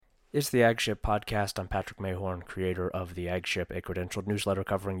It's the Ag Ship podcast. I'm Patrick Mayhorn, creator of the Ag Ship, a credentialed newsletter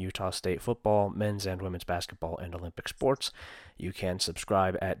covering Utah State football, men's and women's basketball, and Olympic sports. You can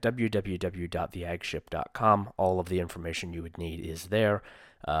subscribe at www.theagship.com. All of the information you would need is there.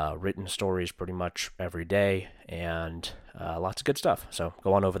 Written stories pretty much every day, and lots of good stuff. So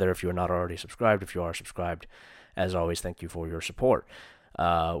go on over there if you are not already subscribed. If you are subscribed, as always, thank you for your support.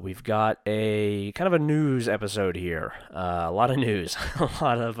 We've got a kind of a news episode here. A lot of news, a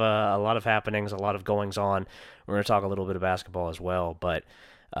lot of happenings, a lot of goings on. We're going to talk a little bit of basketball as well, but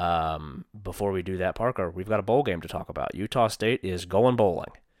before we do that, Parker, we've got a bowl game to talk about. Utah State is going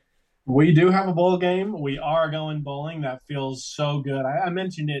bowling. We do have a bowl game. We are going bowling. That feels so good. I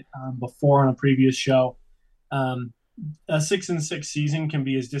mentioned it before on a previous show. Um, a 6-6 season can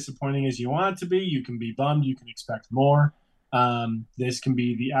be as disappointing as you want it to be. You can be bummed. You can expect more. This can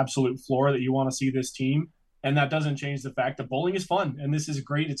be the absolute floor that you want to see this team, and that doesn't change the fact that bowling is fun, and this is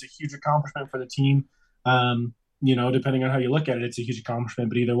great. It's a huge accomplishment for the team. Depending on how you look at it, it's a huge accomplishment.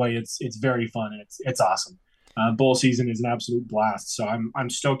 But either way, it's very fun and it's awesome. Bowl season is an absolute blast, so I'm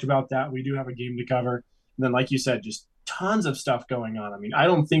stoked about that. We do have a game to cover, and then like you said, just tons of stuff going on. I mean, I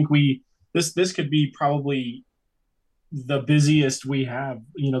don't think we this could be probably the busiest we have,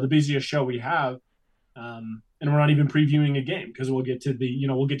 the busiest show we have. And we're not even previewing a game because we'll get to the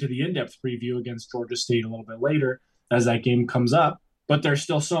in-depth preview against Georgia State a little bit later as that game comes up. But there's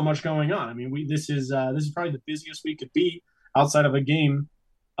still so much going on. I mean, this is probably the busiest we could be outside of a game,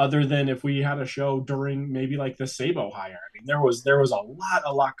 other than if we had a show during maybe like the Sabo hire. I mean, there was a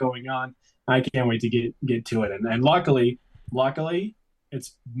lot going on. I can't wait to get to it. And luckily,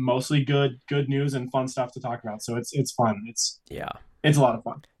 it's mostly good news and fun stuff to talk about. So it's fun. Yeah. It's a lot of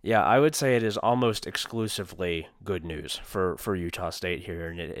fun. Yeah, I would say it is almost exclusively good news for Utah State here,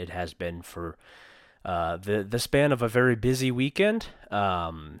 and it has been for the span of a very busy weekend.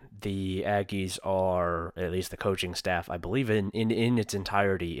 The Aggies are, at least the coaching staff, I believe in its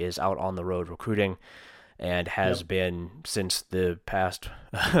entirety, is out on the road recruiting, and has Yep. been since the past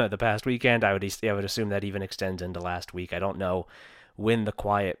the past weekend. I would assume that even extends into last week. I don't know when the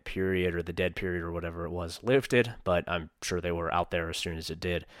quiet period or the dead period or whatever it was lifted, but I'm sure they were out there as soon as it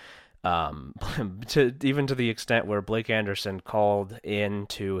did. Um, to the extent where Blake Anderson called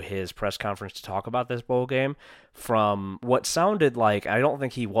into his press conference to talk about this bowl game, from what sounded like, I don't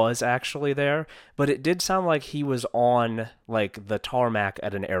think he was actually there, but it did sound like he was on like the tarmac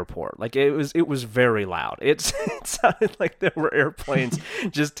at an airport. Like it was very loud. It sounded like there were airplanes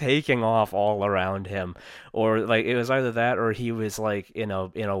just taking off all around him, or like it was either that or he was like in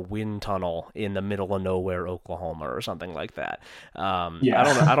a wind tunnel in the middle of nowhere, Oklahoma, or something like that. I don't know. Yeah.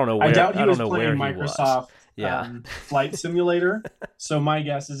 I don't know I where. doubt he I don't was know playing where he was. Microsoft Yeah. Flight Simulator. So my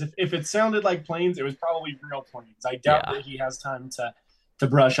guess is if it sounded like planes, it was probably real planes. I doubt Yeah. that he has time to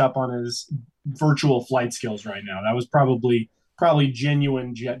brush up on his virtual flight skills right now. That was probably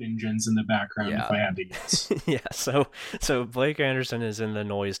genuine jet engines in the background, if Yeah. I had to guess. Yeah. So Blake Anderson is in the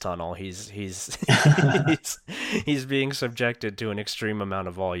noise tunnel. He's he's being subjected to an extreme amount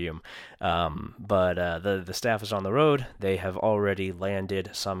of volume. But the staff is on the road. They have already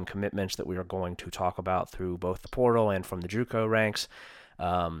landed some commitments that we are going to talk about through both the portal and from the JUCO ranks.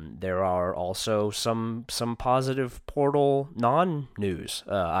 There are also some positive portal non-news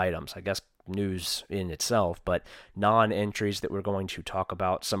items. I guess news in itself, but non-entries that we're going to talk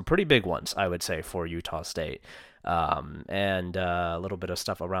about. Some pretty big ones, I would say, for Utah State. And a little bit of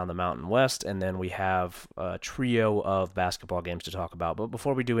stuff around the Mountain West, and then we have a trio of basketball games to talk about. But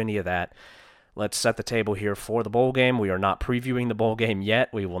before we do any of that, let's set the table here for the bowl game. We are not previewing the bowl game yet.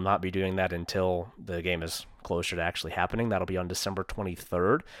 We will not be doing that until the game is closer to actually happening. That'll be on December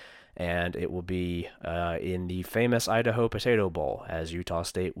 23rd, and it will be in the famous Idaho Potato Bowl, as Utah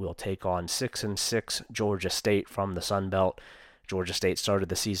State will take on 6-6 Georgia State from the Sun Belt. Georgia State started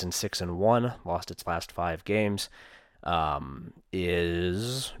the season 6-1, lost its last 5 games.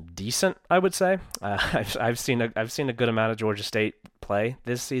 Is decent, I would say. I've seen a good amount of Georgia State play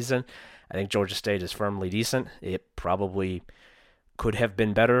this season. I think Georgia State is firmly decent. It probably could have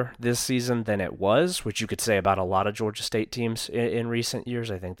been better this season than it was, which you could say about a lot of Georgia State teams in recent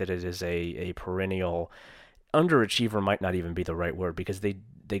years. I think that it is a perennial underachiever, might not even be the right word, because they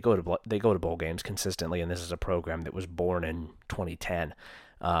go to bowl games consistently, and this is a program that was born in 2010.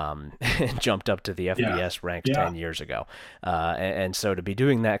 And jumped up to the Yeah. FBS ranks Yeah. 10 years ago. And so to be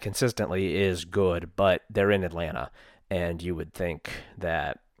doing that consistently is good, but they're in Atlanta, and you would think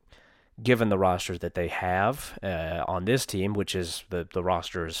that given the rosters that they have on this team, which is the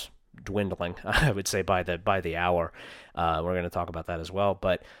rosters dwindling, I would say by the hour. We're going to talk about that as well.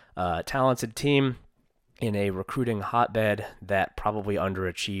 But talented team. in a recruiting hotbed that probably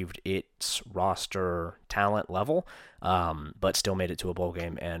underachieved its roster talent level, but still made it to a bowl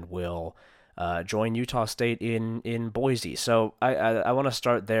game and will join Utah State in Boise. So I want to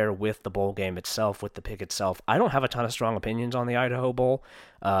start there with the bowl game itself, with the pick itself. I don't have a ton of strong opinions on the Idaho Bowl,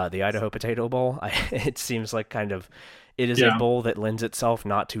 the Idaho Potato Bowl. It seems like kind of it is a Yeah. bowl that lends itself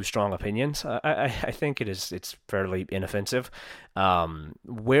not to strong opinions. I think it's fairly inoffensive.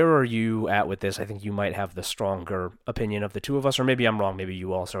 Where are you at with this? I think you might have the stronger opinion of the two of us, or maybe I'm wrong. Maybe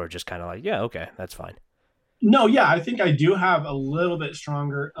you also are just kind of like, yeah, okay, that's fine. No, yeah, I think I do have a little bit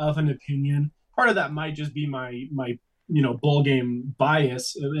stronger of an opinion. Part of that might just be my bowl game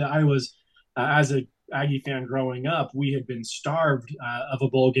bias. I was as a Aggie fan growing up, we had been starved of a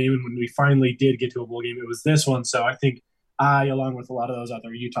bowl game, and when we finally did get to a bowl game, it was this one. So I think I, along with a lot of those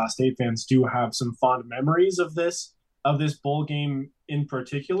other Utah State fans, do have some fond memories of this bowl game in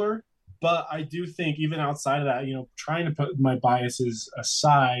particular. But I do think even outside of that, trying to put my biases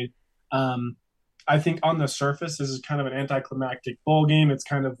aside, um, I think on the surface, this is kind of an anticlimactic bowl game. It's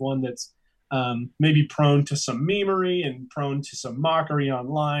kind of one that's maybe prone to some memery and prone to some mockery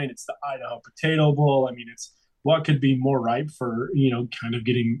online. It's the Idaho Potato Bowl. I mean, it's what could be more ripe for, kind of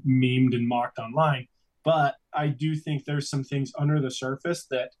getting memed and mocked online. But I do think there's some things under the surface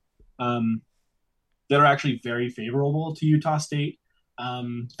um, that are actually very favorable to Utah State.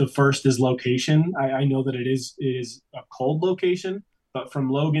 The first is location. I know that it is a cold location, but from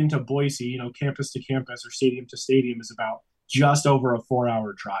Logan to Boise, campus to campus or stadium to stadium is about just over a 4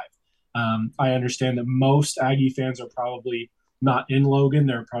 hour drive. I understand that most Aggie fans are probably not in Logan;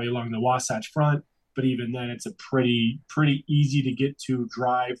 they're probably along the Wasatch Front. But even then, it's a pretty easy to get to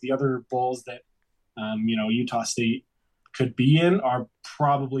drive. The other bowls that Utah State could be in are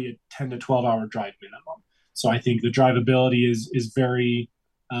probably a 10 to 12 hour drive minimum. So I think the drivability is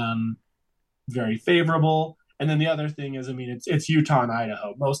um, very favorable. And then the other thing is, I mean, it's Utah and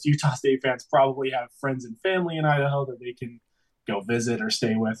Idaho. Most Utah State fans probably have friends and family in Idaho that they can go visit or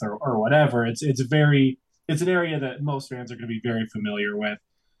stay with or whatever. It's an area that most fans are going to be very familiar with.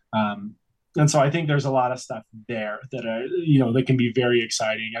 Um, and so I think there's a lot of stuff there that are that can be very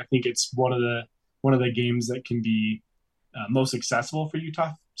exciting. I think it's one of the games that can be most accessible for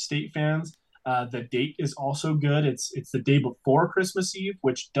Utah State fans. The date is also good. It's the day before Christmas Eve,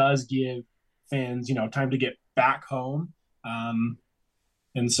 which does give fans time to get back home. Um,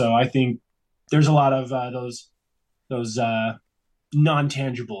 and so I think there's a lot of those non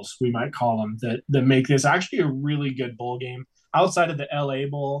tangibles we might call them that make this actually a really good bowl game. Outside of the LA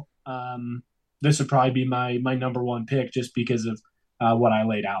Bowl, this would probably be my number one pick just because of what I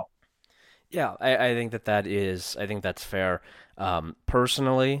laid out. Yeah, I think I think that's fair.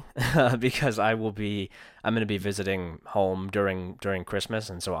 Personally, because I'm going to be visiting home during Christmas,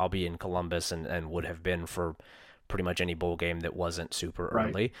 and so I'll be in Columbus and would have been for pretty much any bowl game that wasn't super Right.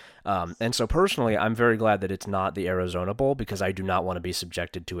 early. And so personally, I'm very glad that it's not the Arizona Bowl because I do not want to be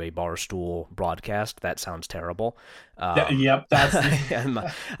subjected to a barstool broadcast. That sounds terrible. Um, Yep. That's the I'm,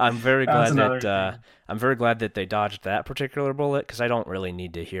 I'm very that's glad another that thing. I'm very glad that they dodged that particular bullet because I don't really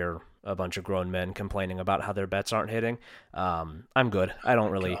need to hear a bunch of grown men complaining about how their bets aren't hitting. I'm good.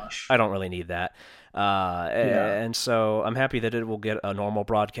 Gosh. I don't really need that. Yeah. And so I'm happy that it will get a normal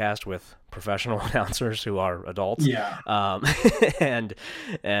broadcast with professional announcers who are adults, Yeah. um, and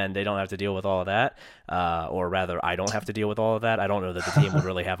and they don't have to deal with all of that, or rather, I don't have to deal with all of that. I don't know that the team would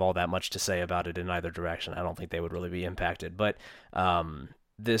really have all that much to say about it in either direction. I don't think they would really be impacted, but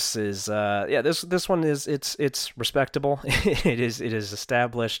this is this one is it's respectable. It is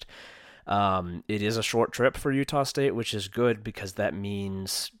established. It is a short trip for Utah State, which is good because that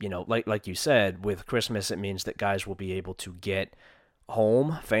means, like you said, with Christmas, it means that guys will be able to get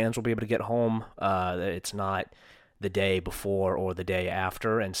home. Fans will be able to get home. It's not the day before or the day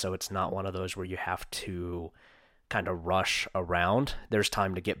after, and so it's not one of those where you have to kind of rush around. There's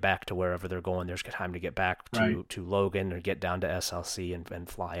time to get back to wherever they're going. There's time to get back Right. to Logan or get down to SLC and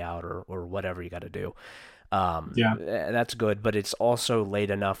fly out or whatever you got to do. Yeah. That's good, but it's also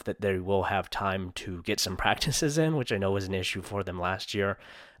late enough that they will have time to get some practices in, which I know was an issue for them last year,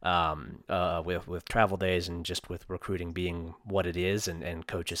 with travel days and just with recruiting being what it is, and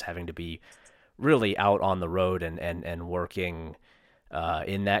coaches having to be really out on the road and working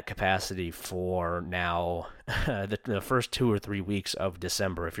in that capacity for now the first 2 or 3 weeks of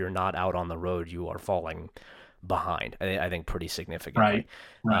December. If you're not out on the road, you are falling behind. I think pretty significantly. Right.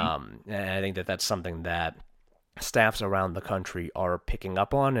 Right. And I think that that's something that staffs around the country are picking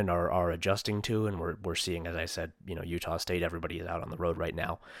up on and are adjusting to, and we're seeing, as I said, Utah State, everybody is out on the road right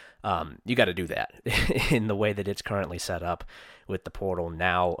now. You got to do that in the way that it's currently set up with the portal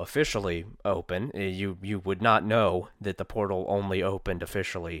now officially open. You would not know that the portal only opened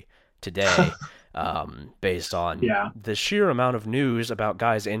officially today, based on Yeah. the sheer amount of news about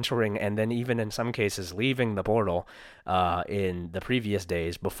guys entering and then even in some cases leaving the portal in the previous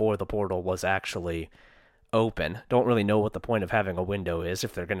days before the portal was actually open. Don't really know what the point of having a window is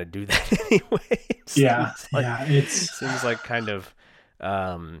if they're going to do that anyway. Yeah. Yeah. Seems like kind of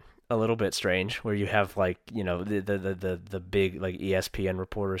a little bit strange where you have like the big like ESPN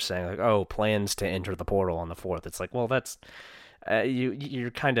reporters saying like, oh, plans to enter the portal on the 4th. It's like, well, that's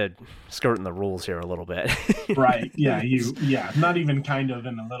you're kind of skirting the rules here a little bit. right. Yeah. Yeah. Not even kind of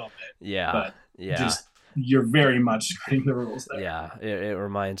in a little bit, Yeah, but yeah. just, you're very much skirting the rules there. Yeah, it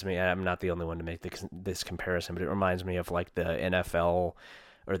reminds me. I'm not the only one to make this comparison, but it reminds me of like the NFL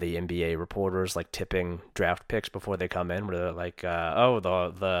or the NBA reporters like tipping draft picks before they come in, where they're like, "Oh,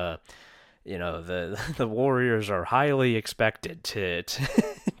 the Warriors are highly expected to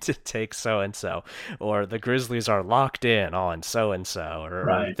take so and so, or the Grizzlies are locked in on so and so, or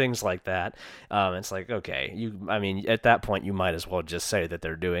Right. things like that. It's like, okay, I mean, at that point, you might as well just say that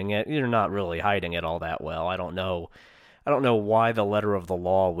they're doing it. You're not really hiding it all that well. I don't know why the letter of the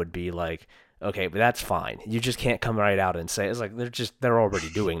law would be like, okay, but that's fine. You just can't come right out and say it's like they're already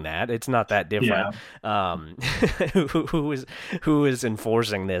doing that. It's not that different. Yeah. Um, who is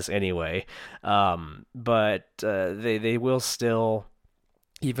enforcing this anyway? But they will still.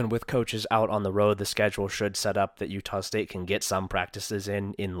 Even with coaches out on the road, the schedule should set up that Utah State can get some practices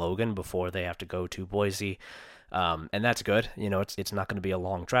in Logan before they have to go to Boise, and that's good. It's not going to be a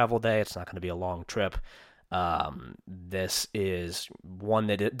long travel day. It's not going to be a long trip. This is one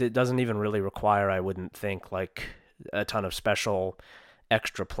that it doesn't even really require, I wouldn't think, like a ton of special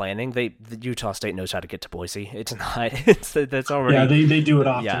extra planning. The Utah State knows how to get to Boise. It's not. It's that's Yeah. already. They do it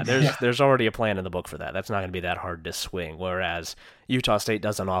Yeah, often. Yeah. there's already a plan in the book for that. That's not going to be that hard to swing. Whereas Utah State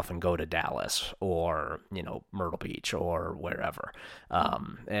doesn't often go to Dallas or Myrtle Beach or wherever,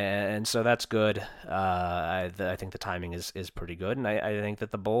 and so that's good. I think the timing is pretty good, and I think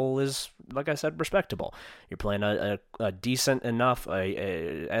that the bowl is, like I said, respectable. You're playing a decent enough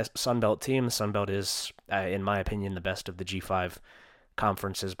a Sun Belt team. The Sun Belt is, in my opinion, the best of the G5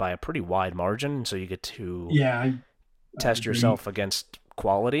 conferences by a pretty wide margin, and so you get to Yeah. I test agree. yourself against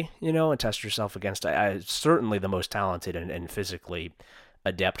quality, and test yourself against certainly the most talented and physically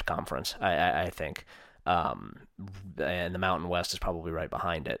adept conference, I think. And the Mountain West is probably right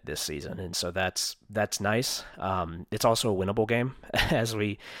behind it this season, and so that's nice. It's also a winnable game, as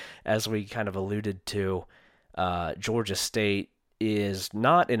we kind of alluded to. Georgia State is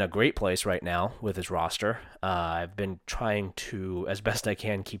not in a great place right now with his roster. I've been trying to, as best I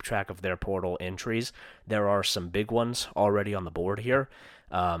can, keep track of their portal entries. There are some big ones already on the board here.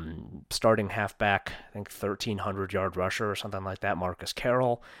 Starting halfback, I think 1,300-yard rusher or something like that, Marcus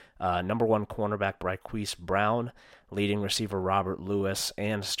Carroll. Number one cornerback, Bryquise Brown. Leading receiver, Robert Lewis.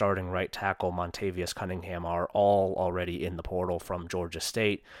 And starting right tackle, Montavious Cunningham are all already in the portal from Georgia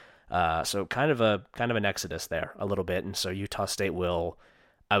State. So kind of an exodus there a little bit, and so Utah State will,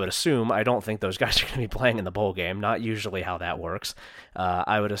 I would assume, I don't think those guys are going to be playing in the bowl game. Not usually how that works.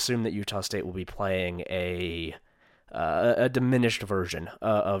 I would assume that Utah State will be playing a diminished version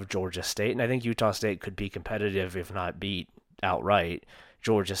of Georgia State, and I think Utah State could be competitive, if not beat outright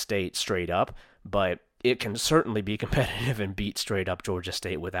Georgia State straight up, but it can certainly be competitive and beat straight up Georgia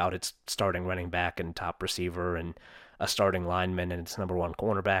State without its starting running back and top receiver and a starting lineman and its number one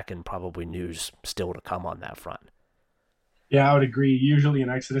cornerback, and probably news still to come on that front. Yeah, I would agree. Usually,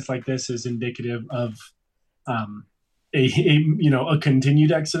 an exodus like this is indicative of um, a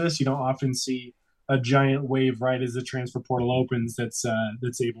continued exodus. You don't often see a giant wave right as the transfer portal opens that's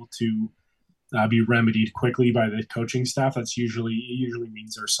able to be remedied quickly by the coaching staff. Usually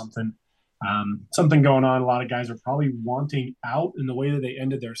means there's something going on. A lot of guys are probably wanting out, and the way that they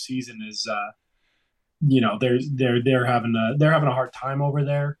ended their season is they're having a hard time over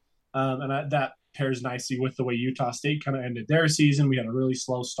there, that pairs nicely with the way Utah State kind of ended their season. We had a really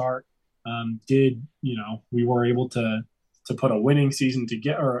slow start. We were able to put a winning season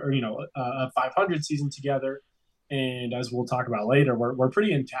together, or a 500 season together, and as we'll talk about later, we're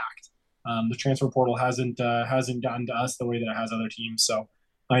pretty intact. The transfer portal hasn't gotten to us the way that it has other teams, so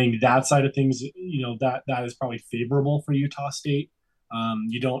I think that side of things, that is probably favorable for Utah State.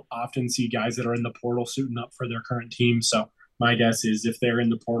 You don't often see guys that are in the portal suiting up for their current team. So my guess is if they're in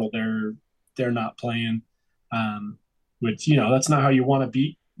the portal, they're not playing, which that's not how you want to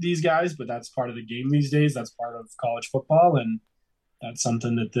beat these guys, but that's part of the game these days. That's part of college football, and that's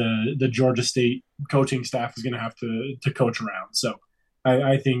something that the Georgia State coaching staff is going to have to coach around. So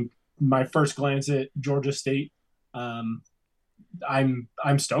I think my first glance at Georgia State, um, I'm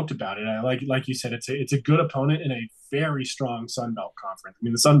stoked about it. I like you said, it's a good opponent in a very strong Sun Belt conference. I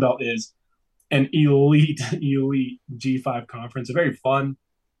mean, the Sun Belt is an elite G5 conference, a very fun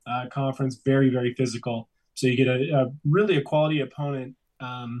conference, very physical. So you get a really a quality opponent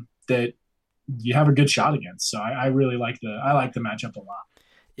that you have a good shot against. So I really like the matchup a lot.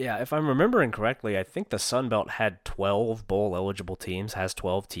 Yeah, if I'm remembering correctly, I think the Sun Belt had 12 bowl eligible teams, has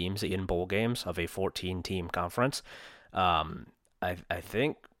 12 teams in bowl games of a 14 team conference. Um, I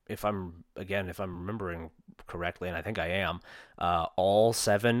think if I'm remembering correctly, and I think I am, all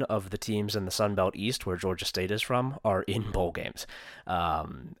seven of the teams in the Sun Belt East, where Georgia State is from, are in bowl games,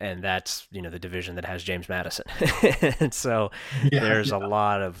 and that's the division that has James Madison, and so Yeah, yeah, there's a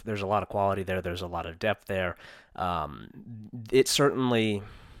lot of quality there. There's a lot of depth there. Um, it certainly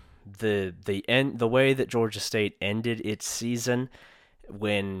the way that Georgia State ended its season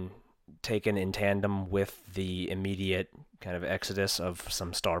when taken in tandem with the immediate kind of exodus of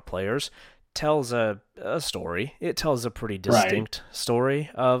some star players tells a story. It tells a pretty right. distinct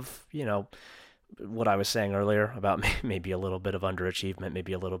story of, what I was saying earlier about maybe a little bit of underachievement,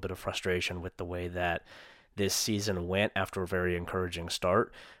 maybe a little bit of frustration with the way that this season went after a very encouraging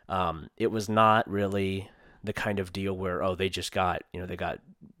start. It was not really the kind of deal where, oh, they just got, they got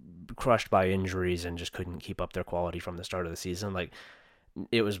crushed by injuries and just couldn't keep up their quality from the start of the season. Like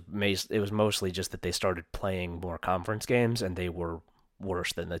it was mostly just that they started playing more conference games and they were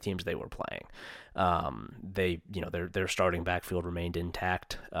worse than the teams they were playing. Their starting backfield remained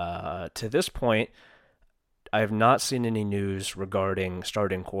intact. To this point, I have not seen any news regarding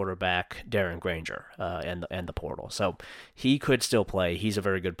starting quarterback Darren Granger and the portal. So he could still play. He's a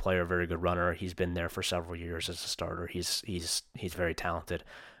very good player, very good runner. He's been there for several years as a starter. He's very talented.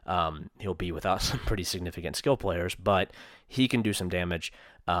 He'll be without some pretty significant skill players, but he can do some damage.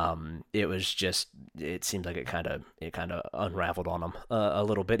 It seems like it kind of unraveled on him a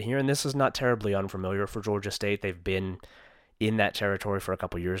little bit here, and this is not terribly unfamiliar for Georgia State. They've been in that territory for a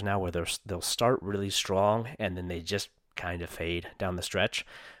couple years now, where they'll start really strong and then they just kind of fade down the stretch.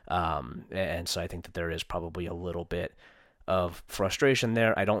 And so I think that there is probably a little bit of frustration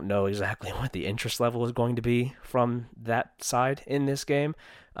there. I don't know exactly what the interest level is going to be from that side in this game,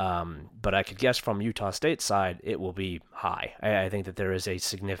 but I could guess from Utah State's side it will be high. I think that there is a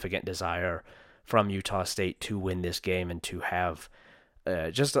significant desire from Utah State to win this game and to have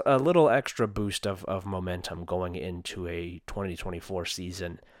just a little extra boost of momentum going into a 2024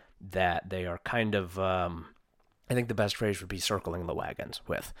 season that they are kind of, I think the best phrase would be circling the wagons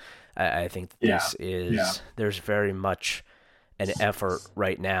with. I think that Yeah, yeah, there's very much an effort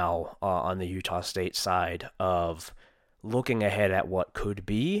right now on the Utah State side of looking ahead at what could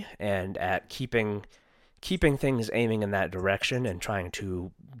be and at keeping things aiming in that direction and trying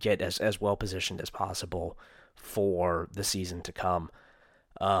to get as well positioned as possible for the season to come,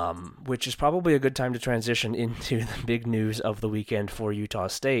 which is probably a good time to transition into the big news of the weekend for Utah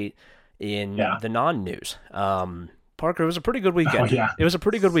State in yeah. the non-news. Parker, it was a pretty good Oh weekend. yeah. It was a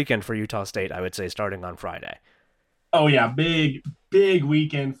pretty good weekend for Utah State, I would say, starting on Friday. Oh yeah, big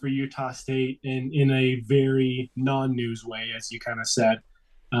weekend for Utah State in a very non-news way, as you kind of said,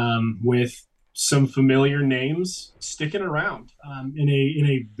 with some familiar names sticking around in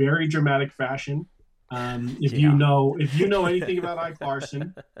a very dramatic fashion. Yeah. If you know anything about Ike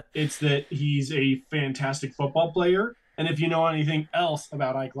Larson, it's that he's a fantastic football player, and if you know anything else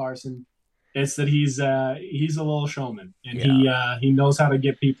about Ike Larson, it's that he's a little showman, and Yeah. he knows how to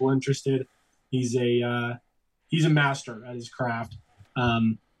get people interested. He's a master at his craft.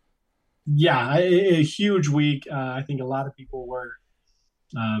 Um, yeah, a huge week. I think a lot of people were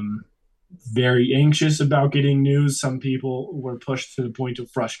um, very anxious about getting news. Some people were pushed to the point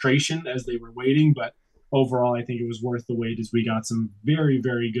of frustration as they were waiting, but overall, I think it was worth the wait as we got some very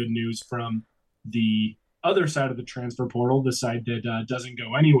good news from the other side of the transfer portal, the side that doesn't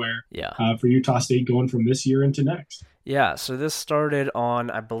go anywhere Yeah. for Utah State going from this year into next. Yeah, so this started on,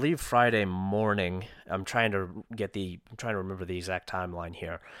 I believe, Friday morning. I'm trying to remember the exact timeline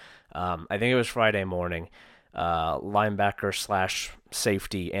here. I think it was Friday morning. Linebacker slash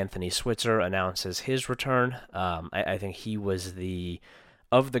safety Anthony Switzer announces his return. I think he was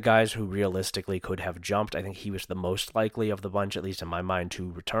of the guys who realistically could have jumped. I think he was the most likely of the bunch, at least in my mind, to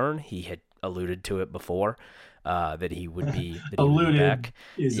return. He had alluded to it before, that he would be Alluded back.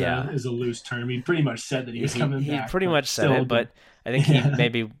 is Yeah, a loose term. He pretty much said that he was coming he back, pretty but much said still it, but good. I think he Yeah.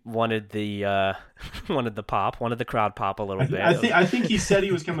 maybe wanted the wanted the crowd pop a little bit. I think he said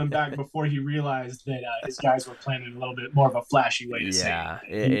he was coming back before he realized that his guys were planning a little bit more of a flashy way to saying Yeah,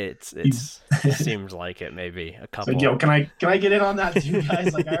 it. He it's seems like it maybe a it's like, yo, couple. can I get in on that too,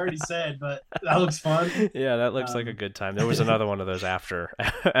 guys? Like I already said, but that looks fun. Yeah, that looks like a Um, good time. There was another one of those after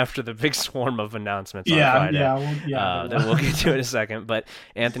after the big swarm of announcements on yeah, Friday there that we'll get was. to in a second. But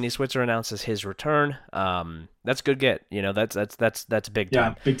Anthony Switzer announces his return. That's a good get. You know, that's big Yeah,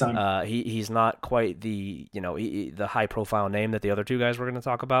 time. big time. He's not quite the the high profile name that the other two guys we're going to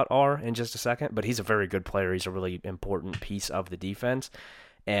talk about are in just a second, but he's a very good player. He's a really important piece of the defense.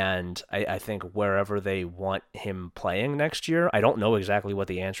 And I think wherever they want him playing next year, I don't know exactly what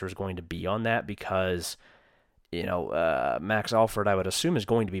the answer is going to be on that because, Max Alford, I would assume, is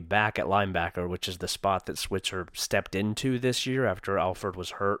going to be back at linebacker, which is the spot that Switzer stepped into this year after Alford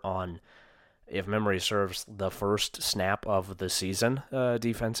was hurt on, if memory serves, the first snap of the season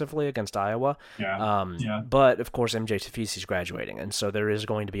defensively against Iowa. Yeah, yeah, But, of course, MJ Tafisi's graduating, and so there is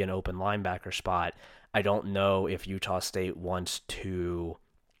going to be an open linebacker spot. I don't know if Utah State wants to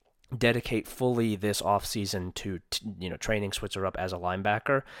dedicate fully this offseason to training Switzer up as a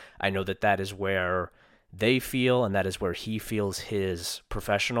linebacker. I know that is where they feel, and that is where he feels his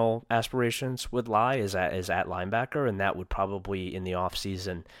professional aspirations would lie, is at linebacker, and that would probably in the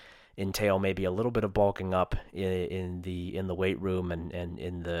offseason entail maybe a little bit of bulking up in the weight room and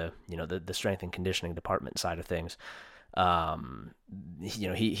in the the strength and conditioning department side of things.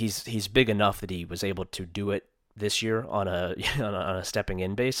 He's big enough that he was able to do it this year on a on a stepping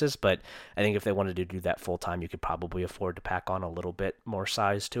in basis, but I think if they wanted to do that full time, you could probably afford to pack on a little bit more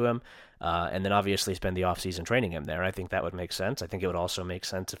size to him, and then obviously spend the offseason training him there. I think that would make sense. I think it would also make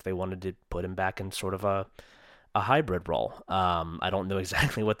sense if they wanted to put him back in sort of a hybrid role. I don't know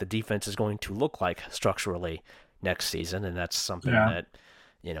exactly what the defense is going to look like structurally next season, and that's something yeah.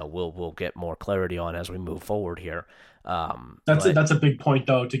 that we'll get more clarity on as we move forward here. That's But that's a big point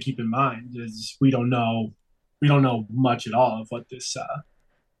though to keep in mind is we don't know much at all of what this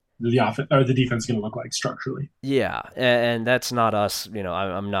the offense or the defense is going to look like structurally. yeah, and that's not us.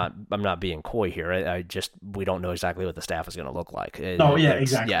 I'm not being coy here. I just we don't know exactly what the staff is going to look like. No, yeah,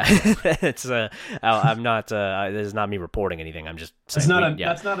 It's exactly. yeah, it's I'm not. This is not me reporting anything. I'm just It's saying not we a yeah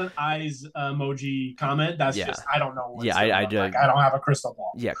that's not an eyes emoji comment. That's yeah just I don't know what yeah it's going to look like. I don't have a crystal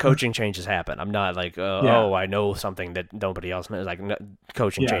ball. yeah, coaching changes happen. I'm not like, Yeah, oh, I know something that nobody else knows. Like, no,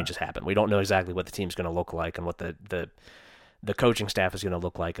 coaching yeah, changes happen. We don't know exactly what the team's going to look like and what the coaching staff is going to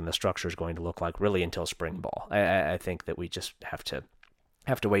look like and the structure is going to look like really until spring ball. I think that we just have to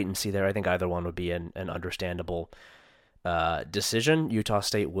wait and see there. I think either one would be an understandable decision. Utah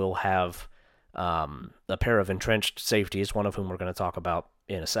State will have a pair of entrenched safeties, one of whom we're going to talk about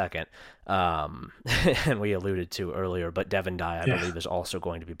in a second, and we alluded to earlier, but Devin Dye, I yeah. believe, is also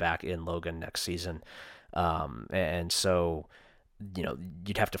going to be back in Logan next season. And so,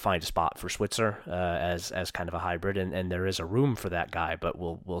 you'd have to find a spot for Switzer as kind of a hybrid, and there is a room for that guy, but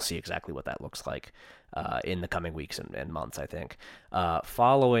we'll see exactly what that looks like in the coming weeks and months, I think.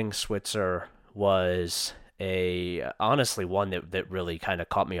 Following Switzer was honestly one that really kind of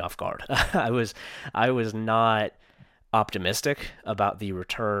caught me off guard. I was not optimistic about the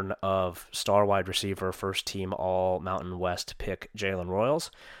return of star wide receiver, first team All Mountain West pick Jalen Royals,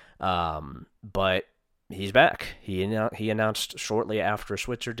 but he's back. He announced shortly after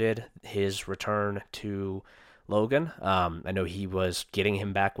Switzer did his return to Logan. I know getting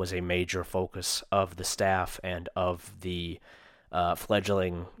him back was a major focus of the staff and of the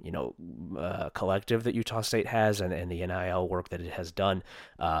fledgling, collective that Utah State has and the NIL work that it has done.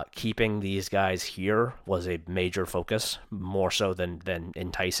 Keeping these guys here was a major focus, more so than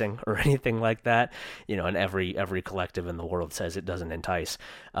enticing or anything like that. And every collective in the world says it doesn't entice.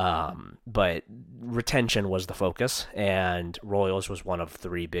 But retention was the focus, and Royals was one of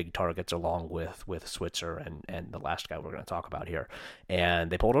three big targets along with Switzer and the last guy we're going to talk about here. And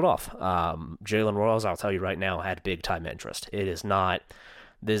they pulled it off. Jalen Royals, I'll tell you right now, had big time interest.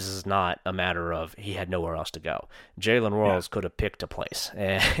 This is not a matter of he had nowhere else to go. Jalen Yeah. Royals could have picked a place,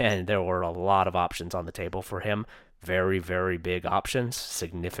 and there were a lot of options on the table for him. Very, very big options,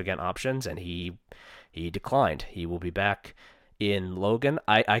 significant options, and he declined. He will be back in Logan.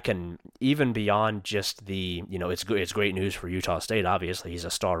 I can, even beyond just it's great news for Utah State. Obviously, he's a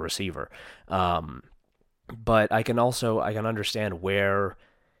star receiver, but I can understand where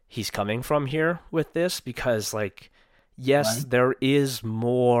he's coming from here with this because yes, Right. there is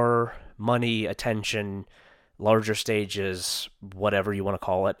more money, attention, larger stages, whatever you want to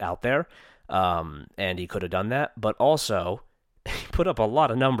call it, out there. And he could have done that. But also, he put up a lot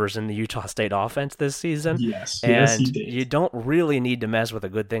of numbers in the Utah State offense this season, Yes, he and did. you don't really need to mess with a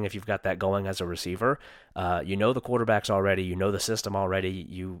good thing if you've got that going as a receiver. You know the quarterbacks already, you know the system already.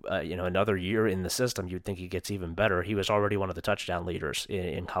 You know, another year in the system, you'd think he gets even better. He was already one of the touchdown leaders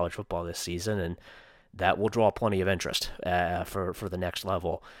in college football this season, and that will draw plenty of interest for the next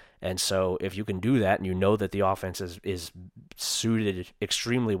level. And so if you can do that, and you know that the offense is suited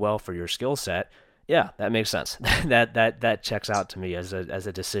extremely well for your skill set, yeah, that makes sense. that checks out to me as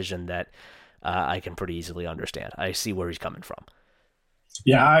a decision that I can pretty easily understand. I see where he's coming from.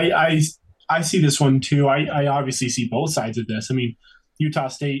 Yeah, I see this one too. I obviously see both sides of this. I mean, Utah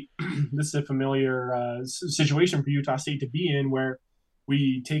State, this is a familiar situation for Utah State to be in, where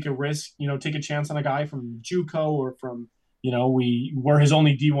we take a risk, take a chance on a guy from JUCO or from, we're his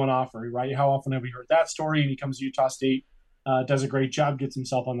only D1 offer, right? How often have we heard that story? And he comes to Utah State, does a great job, gets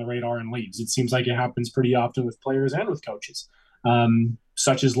himself on the radar, and leaves. It seems like it happens pretty often with players and with coaches.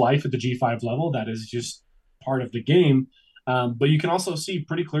 Such is life at the G5 level. That is just part of the game. But you can also see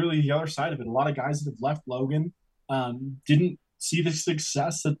pretty clearly the other side of it. A lot of guys that have left Logan didn't see the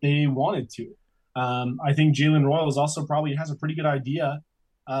success that they wanted to. I think Jalen Royals also probably has a pretty good idea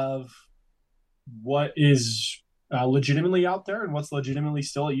of what is legitimately out there and what's legitimately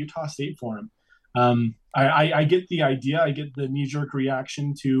still at Utah State for him. I get the idea. I get the knee jerk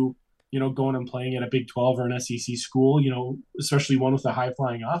reaction to going and playing at a Big 12 or an SEC school. Especially one with a high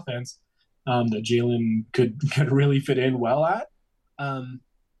flying offense that Jalen could really fit in well at.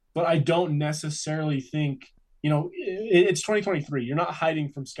 But I don't necessarily think it's 2023. You're not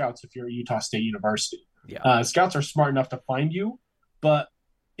hiding from scouts if you're at Utah State University. Yeah. Scouts are smart enough to find you, but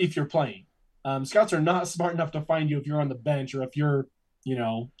if you're playing, scouts are not smart enough to find you if you're on the bench or if you're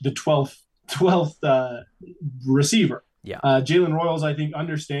the 12th receiver. Yeah. Jalen Royals, I think,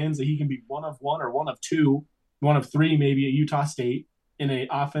 understands that he can be one of one or one of two, one of three maybe at Utah State in an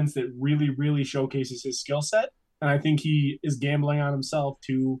offense that really, really showcases his skill set. And I think he is gambling on himself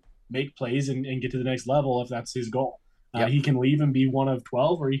to make plays and get to the next level if that's his goal. Yep. He can leave and be one of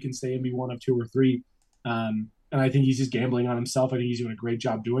 12, or he can stay and be one of two or three. And I think he's just gambling on himself. I think he's doing a great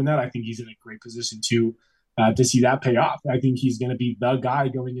job doing that. I think he's in a great position to see that pay off. I think he's going to be the guy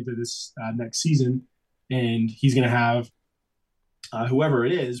going into this next season, and he's going to have whoever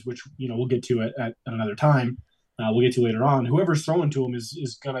it is, which we'll get to it at another time. We'll get to later on. Whoever's throwing to him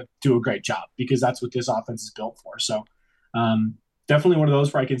is going to do a great job because that's what this offense is built for. So definitely one of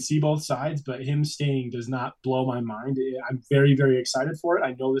those where I can see both sides, but him staying does not blow my mind. I'm very, very excited for it.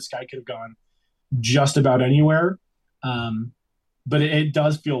 I know this guy could have gone just about anywhere. But it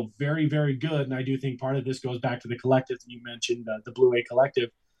does feel very, very good. And I do think part of this goes back to the collective that you mentioned, the Blue A collective.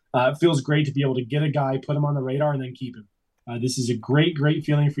 It feels great to be able to get a guy, put him on the radar, and then keep him. This is a great, great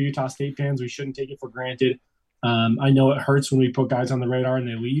feeling for Utah State fans. We shouldn't take it for granted. I know it hurts when we put guys on the radar and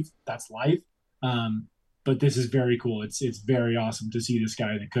they leave. That's life. But this is very cool. It's very awesome to see this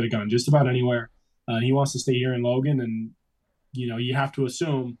guy that could have gone just about anywhere. He wants to stay here in Logan, and you have to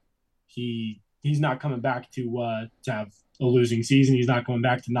assume he's not coming back to have a losing season. He's not going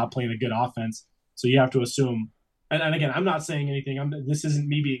back to not playing a good offense. So you have to assume. And again, I'm not saying anything. This isn't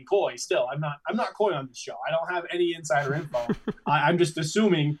me being coy. Still, I'm not coy on this show. I don't have any insider info. I'm just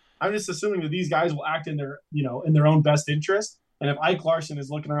assuming that these guys will act in their own best interest. And if Ike Larson is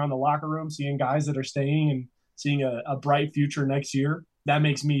looking around the locker room, seeing guys that are staying and seeing a bright future next year, that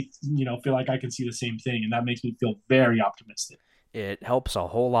makes me feel like I can see the same thing, and that makes me feel very optimistic. It helps a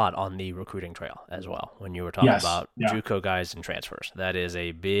whole lot on the recruiting trail as well. When you were talking about JUCO guys and transfers, that is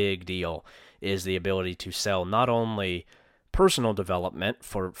a big deal, is the ability to sell not only personal development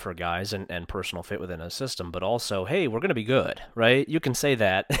for guys and personal fit within a system, but also, hey, we're going to be good, right? You can say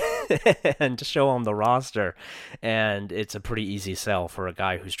that and to show them the roster, and it's a pretty easy sell for a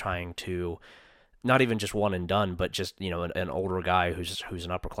guy who's trying to not even just one and done, but just an older guy who's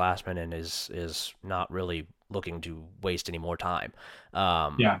an upperclassman and is not really looking to waste any more time.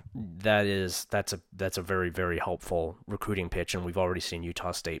 That's a very, very helpful recruiting pitch, and we've already seen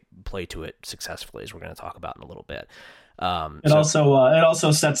Utah State play to it successfully, as we're going to talk about in a little bit. It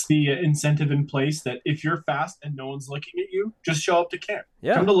also sets the incentive in place that if you're fast and no one's looking at you, just show up to camp.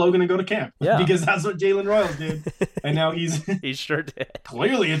 Yeah. Come to Logan and go to camp. Yeah. Because that's what Jalen Royals did, and now he sure did.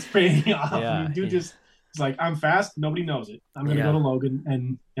 Clearly, it's paying off. Yeah. I mean, dude just. It's like, I'm fast. Nobody knows it. I'm going to go to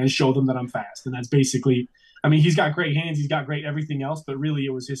Logan and show them that I'm fast. And that's basically, I mean, he's got great hands. He's got great everything else. But really,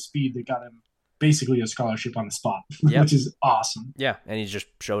 it was his speed that got him basically a scholarship on the spot, Yep. which is awesome. Yeah, and he just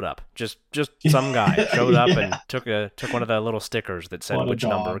showed up. Just some guy showed up and Yeah, took one of the little stickers that said what a which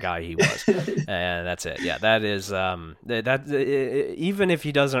number dog. guy he was, and that's it. Yeah, that is even if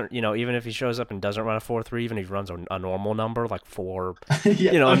he doesn't, even if he shows up and doesn't run a 4.3, even if he runs a normal number like four,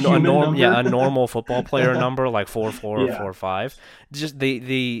 Yeah, a human a number. normal football player number like 4.4 or Yeah, 4.5, just the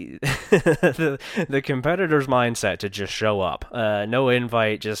the competitor's mindset to just show up, no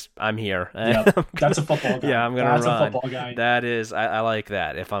invite, just I'm here. yep. That's a football Yeah, guy. I'm gonna That's a run. football guy. That is, I like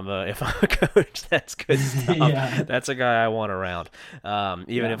that. If I'm a coach, that's good stuff. Yeah, That's a guy I want around. Even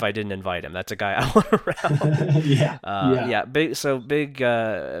yeah, if I didn't invite him, that's a guy I want around. yeah, yeah. Yeah,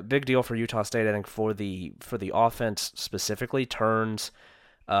 big deal for Utah State. I think for the offense specifically turns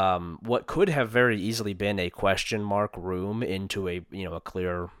what could have very easily been a question mark room into a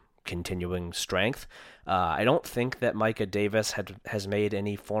clear continuing strength. I don't think that Micah Davis has made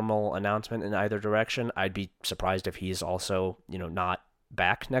any formal announcement in either direction. I'd be surprised if he's also not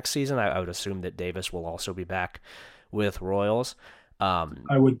back next season. I would assume that Davis will also be back with Royals.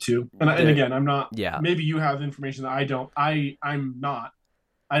 I would too. And The again, I'm not. Yeah, Maybe you have information that I don't. I'm not.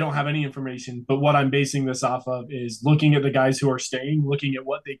 I don't have any information. But what I'm basing this off of is looking at the guys who are staying, looking at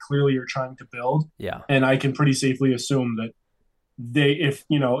what they clearly are trying to build, yeah. and I can pretty safely assume that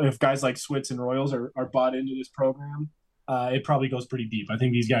if guys like Switz and Royals are bought into this program, it probably goes pretty deep. I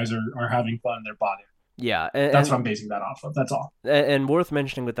think these guys are having fun. They're bought in. Yeah, That's what I'm basing that off of. That's all. and worth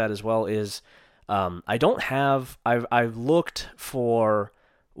mentioning with that as well is I don't have I've looked for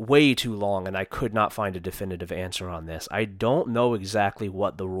way too long and I could not find a definitive answer on this. I don't know exactly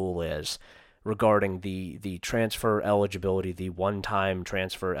what the rule is regarding the transfer eligibility, the one-time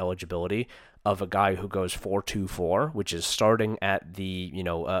transfer eligibility of a guy who goes 4.24, which is starting at the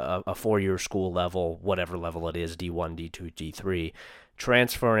a 4-year school level, whatever level it is, D1, D2, D3,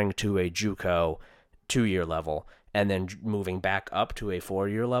 transferring to a JUCO 2-year level, and then moving back up to a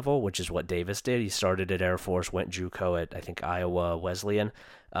 4-year level, which is what Davis did. He started at Air Force, went JUCO at I think Iowa Wesleyan,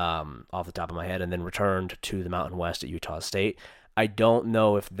 off the top of my head, and then returned to the Mountain West at Utah State. I don't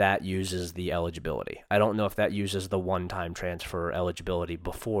know if that uses the eligibility. I don't know if that uses the one-time transfer eligibility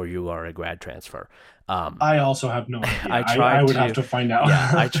before you are a grad transfer. I also have no idea. I I tried would to, have to find out.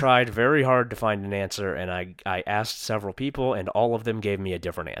 yeah, I tried very hard to find an answer, and I asked several people, and all of them gave me a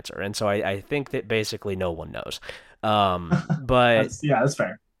different answer. And so I think that basically no one knows. But That's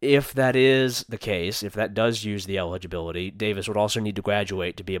fair. if that is the case, if that does use the eligibility, Davis would also need to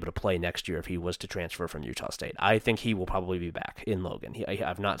graduate to be able to play next year if he was to transfer from Utah State. I think he will probably be back in Logan.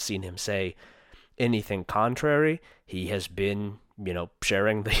 I've not seen him say anything contrary. He has been,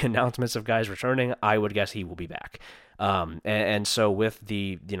 sharing the announcements of guys returning. I would guess he will be back. And so with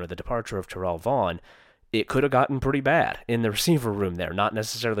the departure of Terrell Vaughn, it could have gotten pretty bad in the receiver room there. Not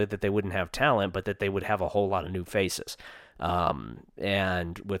necessarily that they wouldn't have talent, but that they would have a whole lot of new faces.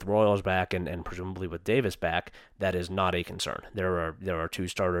 And with Royals back and presumably with Davis back, that is not a concern. There are two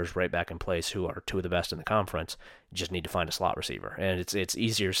starters right back in place who are two of the best in the conference. You just need to find a slot receiver, and it's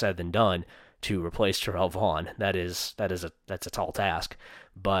easier said than done to replace Terrell Vaughn. That's a tall task,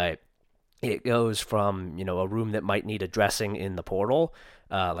 but it goes from a room that might need addressing in the portal,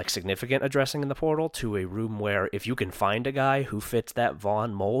 like significant addressing in the portal, to a room where if you can find a guy who fits that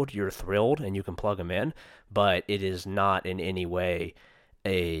Vaughn mold, you're thrilled and you can plug him in. But it is not in any way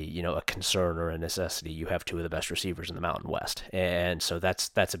a concern or a necessity. You have two of the best receivers in the Mountain West, and so that's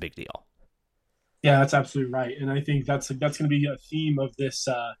a big deal. Yeah, that's absolutely right. And I think that's going to be a theme of this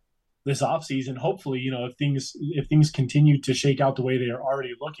offseason. Hopefully, if things continue to shake out the way they are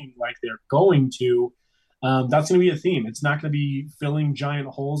already looking like they're going to, that's going to be a theme. It's not going to be filling giant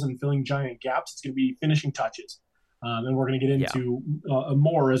holes and filling giant gaps. It's going to be finishing touches. And we're going to get Yeah. into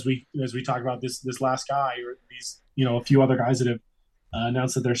more as we talk about this last guy or these a few other guys that have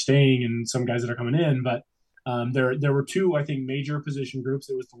announced that they're staying and some guys that are coming in. But there were two, I think, major position groups.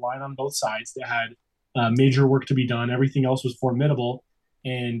 It was the line on both sides that had major work to be done. Everything else was formidable,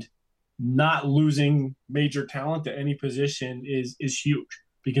 and not losing major talent at any position is huge,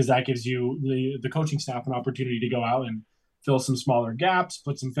 because that gives you the coaching staff an opportunity to go out and fill some smaller gaps,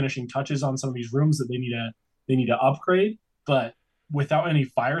 put some finishing touches on some of these rooms that they need to upgrade. But without any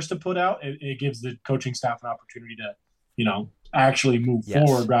fires to put out, it gives the coaching staff an opportunity to actually move Yes.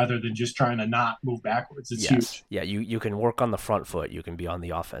 forward rather than just trying to not move backwards. It's Yes. huge. Yeah, you can work on the front foot. You can be on the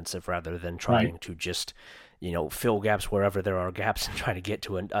offensive rather than trying to just, fill gaps wherever there are gaps and try to get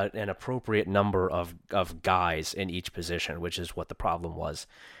to an appropriate number of guys in each position, which is what the problem was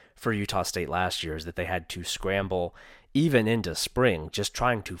for Utah State last year, is that they had to scramble even into spring just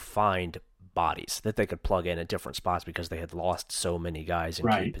trying to find bodies that they could plug in at different spots because they had lost so many guys in key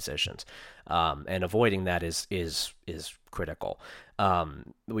Right. positions. And avoiding that is critical.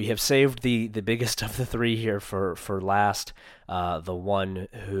 We have saved the biggest of the three here for last. The one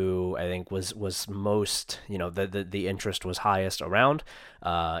who I think was most, the interest was highest around,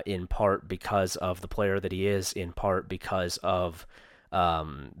 in part because of the player that he is, in part because of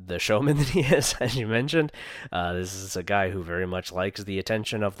the showman that he is, as you mentioned. This is a guy who very much likes the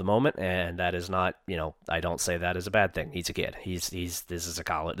attention of the moment, and that is not, I don't say that as a bad thing. He's a kid. This is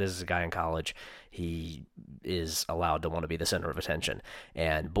a guy in college. He is allowed to want to be the center of attention.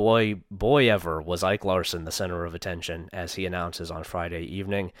 And boy ever was Ike Larson the center of attention as he announces on Friday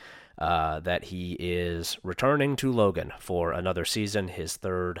evening that he is returning to Logan for another season, his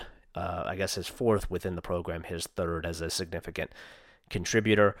third, I guess his fourth within the program, his third as a significant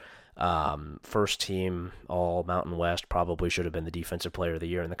contributor. First team All Mountain West, probably should have been the defensive player of the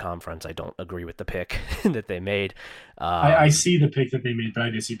year in the conference. I don't agree with the pick that they made. I see the pick that they made, but I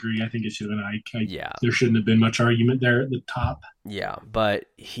disagree. I think it should have been Ike. Yeah. There shouldn't have been much argument there at the top. Yeah, but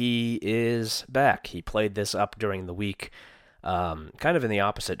he is back. He played this up during the week, kind of in the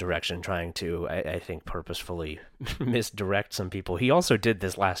opposite direction, trying to, I think, purposefully misdirect some people. He also did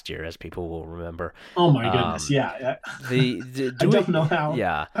this last year, as people will remember. Oh my goodness, yeah. I don't know how.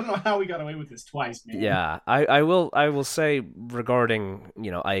 Yeah, I don't know how we got away with this twice, man. yeah. I will say regarding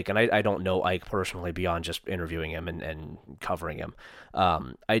Ike, and I don't know Ike personally beyond just interviewing him and covering him.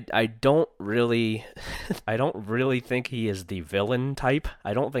 I don't really I don't really think he is the villain type.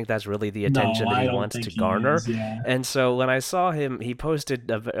 I don't think that's really the attention No, that I he don't wants think to he garner. is. Yeah. And so when I saw him, he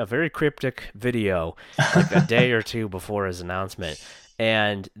posted a very cryptic video like a day or two before his announcement,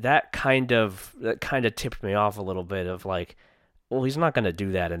 and that kind of tipped me off a little bit of like, well, he's not going to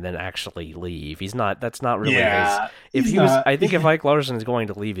do that and then actually leave. He's not. That's not really his. Yeah, If he's he was, not. I think if Ike Larson is going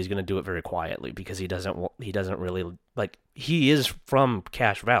to leave, he's going to do it very quietly because he doesn't. He doesn't really like. He is from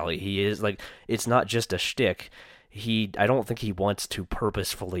Cache Valley. He is like. It's not just a shtick. I don't think he wants to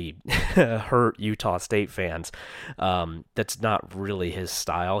purposefully hurt Utah State fans. That's not really his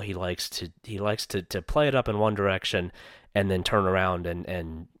style. He likes to play it up in one direction and then turn around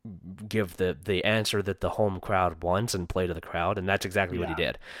and give the answer that the home crowd wants and play to the crowd, and that's exactly what he Yeah.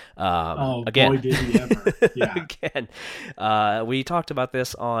 did. Oh Again, boy, did he ever! Yeah. again, we talked about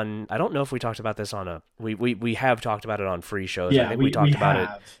this on. I don't know if we talked about this on a. We have talked about it on free shows. I Yeah. think we We talked about it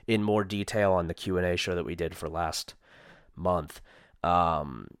have. in more detail on the Q&A show that we did for last month.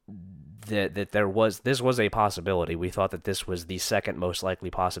 Um, that this was a possibility. We thought that this was the second most likely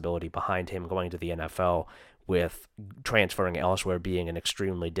possibility behind him going to the NFL, with transferring elsewhere being an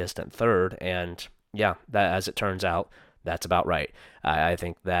extremely distant third. And yeah, that, as it turns out, that's about right. I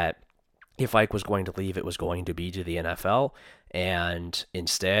think that if Ike was going to leave, it was going to be to the NFL, and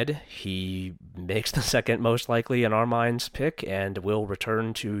instead he makes the second most likely in our minds pick and will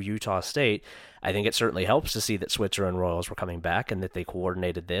return to Utah State. I think it certainly helps to see that Switzer and Royals were coming back and that they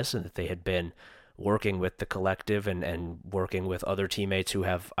coordinated this and that they had been working with the collective and working with other teammates who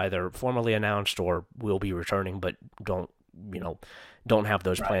have either formally announced or will be returning but don't have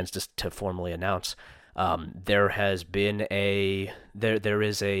those Right. plans to formally announce. There has been there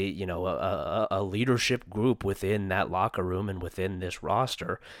is a leadership group within that locker room and within this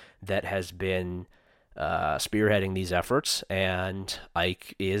roster that has been spearheading these efforts, and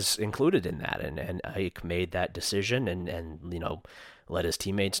Ike is included in that, and Ike made that decision and let his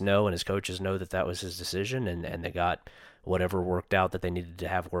teammates know and his coaches know that was his decision, and they got whatever worked out that they needed to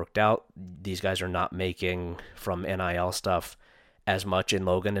have worked out. These guys are not making from NIL stuff as much in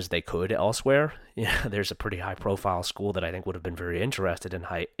Logan as they could elsewhere. There's a pretty high profile school that I think would have been very interested in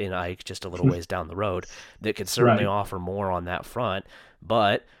Ike just a little ways down the road that could certainly Right. offer more on that front.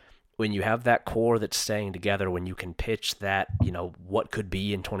 But when you have that core that's staying together, when you can pitch that, what could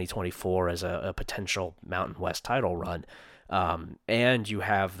be in 2024 as a potential Mountain West title run, and you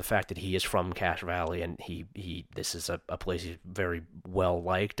have the fact that he is from Cache Valley and this is a place he's very well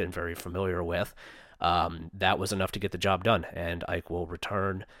liked and very familiar with. That was enough to get the job done, and Ike will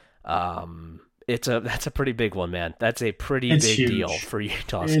return. That's a pretty big one, man. That's a pretty It's big deal huge. for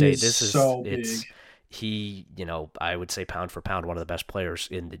Utah It State. is This is so it's big. he, I would say pound for pound one of the best players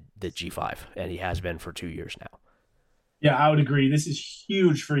in the G5, and he has been for 2 years now. Yeah, I would agree. This is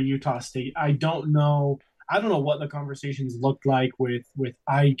huge for Utah State. I don't know. I don't know what the conversations looked like with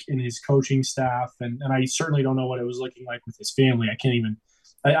Ike and his coaching staff, and I certainly don't know what it was looking like with his family. I can't even.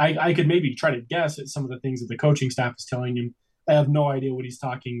 I could maybe try to guess at some of the things that the coaching staff is telling him. I have no idea what he's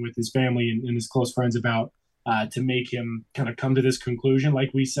talking with his family and his close friends about to make him kind of come to this conclusion.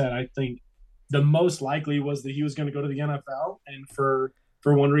 Like we said, I think the most likely was that he was going to go to the NFL, and for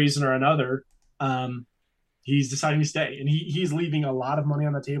for one reason or another, um, he's deciding to stay, and he's leaving a lot of money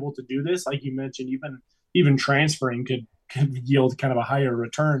on the table to do this. Like you mentioned, even transferring could yield kind of a higher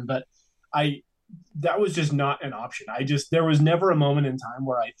return, but I that was just not an option. There was never a moment in time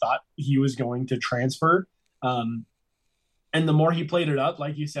where I thought he was going to transfer. Um, and the more he played it up,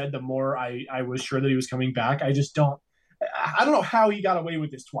 like you said, the more I was sure that he was coming back. I don't know how he got away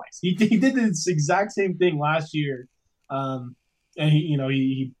with this twice. He did this exact same thing last year, and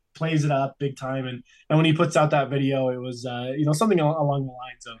he plays it up big time. And when he puts out that video, it was something along the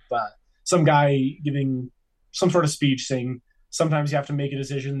lines of some guy giving some sort of speech saying sometimes you have to make a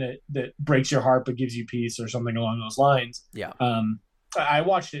decision that breaks your heart but gives you peace, or something along those lines. Yeah. I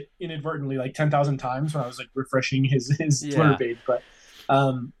watched it inadvertently like 10,000 times when I was like refreshing his Twitter Yeah. page,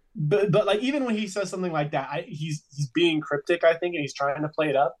 but like even when he says something like that, he's being cryptic, I think, and he's trying to play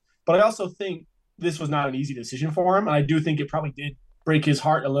it up. But I also think this was not an easy decision for him, and I do think it probably did break his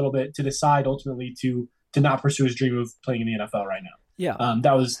heart a little bit to decide ultimately to not pursue his dream of playing in the NFL right now. Yeah.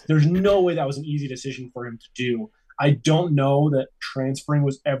 There's no way that was an easy decision for him to do. I don't know that transferring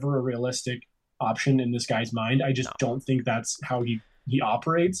was ever a realistic option in this guy's mind. I just No. don't think that's how he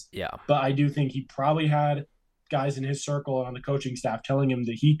operates. Yeah. But I do think he probably had guys in his circle and on the coaching staff telling him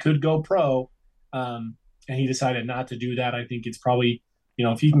that he could go pro, and he decided not to do that. I think it's probably,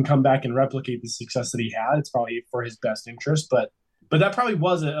 if he can come back and replicate the success that he had, it's probably for his best interest. But that probably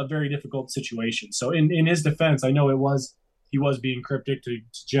was a very difficult situation. So in his defense, I know he was being cryptic to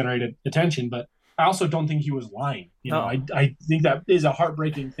generate attention, but I also don't think he was lying. No. I think that is a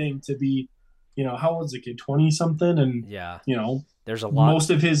heartbreaking thing to be, how old is the kid? 20 something, and Yeah. there's a lot.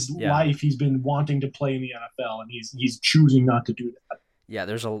 Most of his life he's been wanting to play in the NFL, and he's choosing not to do that. Yeah,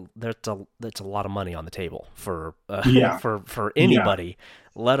 there's a lot of money on the table for for Yeah. anybody,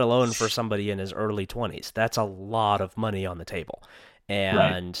 let alone for somebody in his early 20s. That's a lot of money on the table,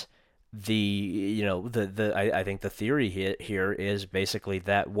 and I think the theory here is basically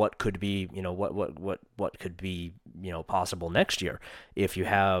that what could be what could be possible next year if you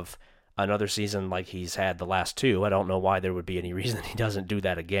have another season like he's had the last two. I don't know why there would be any reason he doesn't do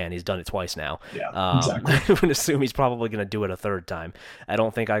that again. He's done it twice now. Yeah, exactly. I would assume he's probably going to do it a third time. I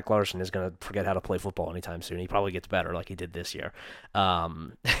don't think Ike Larson is going to forget how to play football anytime soon. He probably gets better like he did this year.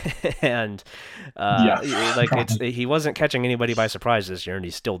 And he wasn't catching anybody by surprise this year, and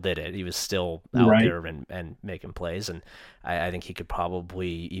he still did it. He was still out there and making plays, and I think he could probably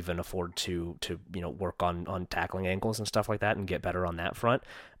even afford to work on tackling angles and stuff like that and get better on that front.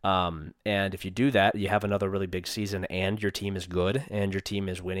 And if you do that, you have another really big season, and your team is good, and your team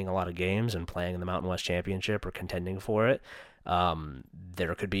is winning a lot of games and playing in the Mountain West Championship or contending for it.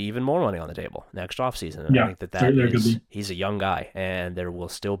 There could be even more money on the table next offseason. And I think that he's a young guy, and there will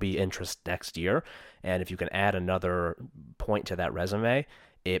still be interest next year. And if you can add another point to that resume,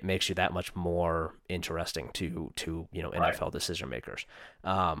 it makes you that much more interesting to NFL decision makers.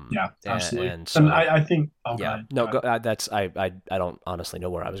 Absolutely. And so, I think. I don't honestly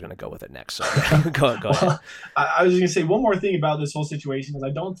know where I was going to go with it next. So go ahead. I was going to say one more thing about this whole situation is I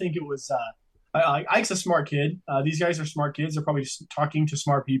don't think it was. Ike's a smart kid. These guys are smart kids. They're probably just talking to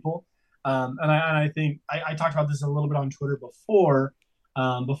smart people. And I think I talked about this a little bit on Twitter before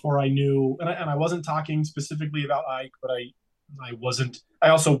I knew, and I wasn't talking specifically about Ike, but I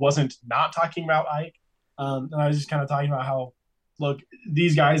also wasn't not talking about Ike. And I was just kind of talking about how, look,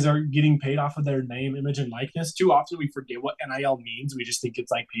 these guys are getting paid off of their name, image, and likeness. Too often we forget what NIL means. We just think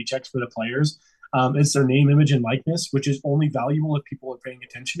it's like paychecks for the players. It's their name, image, and likeness, which is only valuable if people are paying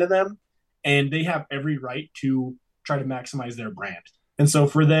attention to them. And they have every right to try to maximize their brand. And so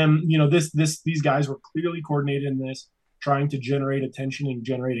for them, these guys were clearly coordinated in this, trying to generate attention and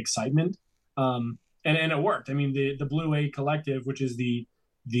generate excitement. And it worked. I mean, the Blue A Collective, which is the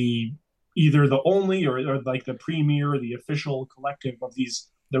either the only or like the premier or the official collective of these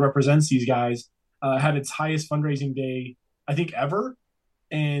that represents these guys, had its highest fundraising day, I think, ever.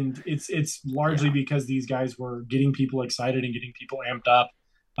 And it's largely because these guys were getting people excited and getting people amped up.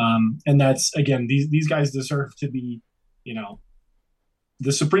 And that's, again, these guys deserve to be,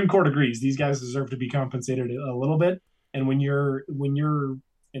 the Supreme Court agrees. These guys deserve to be compensated a little bit. And when your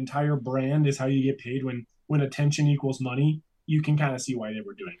entire brand is how you get paid, when attention equals money, you can kind of see why they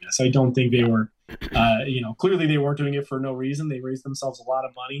were doing this. I don't think they were, clearly they weren't doing it for no reason. They raised themselves a lot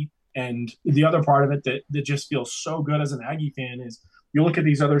of money. And the other part of it that just feels so good as an Aggie fan is you look at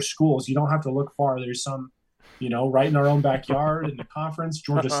these other schools, you don't have to look far. There's some, right in our own backyard in the conference,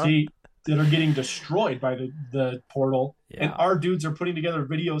 Georgia State, that are getting destroyed by the portal. Yeah. And our dudes are putting together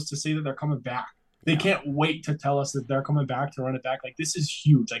videos to say that they're coming back. They can't wait to tell us that they're coming back to run it back. Like, this is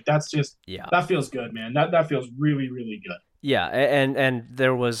huge. Like, that's just, that feels good, man. That feels really, really good. Yeah, and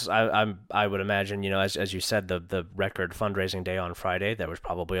there was I would imagine, as you said, the record fundraising day on Friday, there was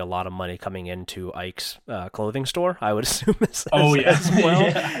probably a lot of money coming into Ike's clothing store. I would assume Oh yeah, as well.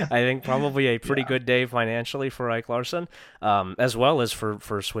 yeah, I think probably a pretty yeah. good day financially for Ike Larson, as well as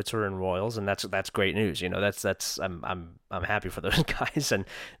for Switzer and Royals, and that's great news. That's I'm happy for those guys, and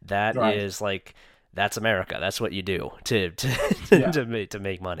that Right. is like. That's America. That's what you do Yeah. to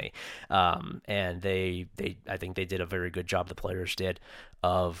make money. And they I think they did a very good job. The players did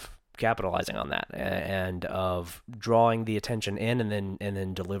of capitalizing on that and of drawing the attention in and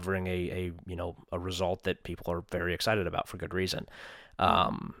then delivering a result that people are very excited about for good reason.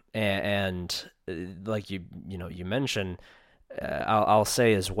 And like you mentioned, I'll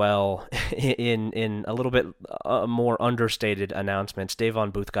say as well, in a little bit more understated announcements,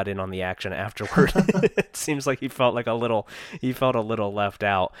 Davon Booth got in on the action afterward. It seems like he felt a little left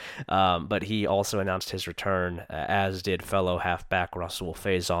out, but he also announced his return, as did fellow halfback Russell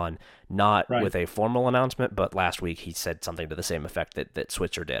Faison, not Right. with a formal announcement, but last week he said something to the same effect that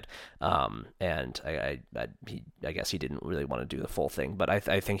Switzer did. And I guess he didn't really want to do the full thing, but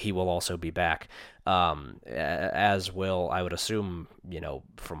I think he will also be back, as will, I would assume,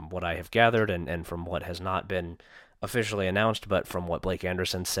 from what I have gathered and from what has not been officially announced, but from what Blake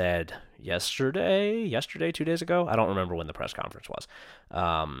Anderson said yesterday, 2 days ago. I don't remember when the press conference was.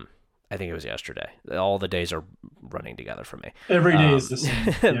 I think it was yesterday. All the days are running together for me. Every day is Um, the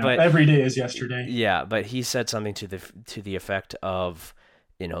same. Yeah. but Every day is yesterday. yeah, but he said something to the effect of,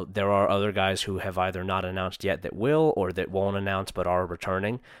 there are other guys who have either not announced yet that will or that won't announce but are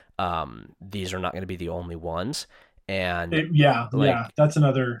returning. These are not going to be the only ones, and Yeah. Yeah. like, That's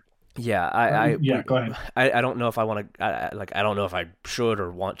another. yeah, I Yeah. Go ahead. I don't know if I want to, I don't know if I should or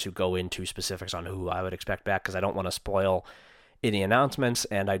want to go into specifics on who I would expect back, because I don't want to spoil any announcements,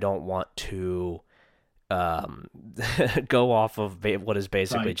 and I don't want to um, go off of what is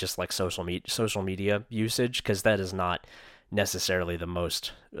basically Right. just like social media usage, because that is not necessarily the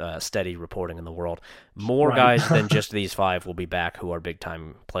most steady reporting in the world. More Right. guys than just these five will be back who are big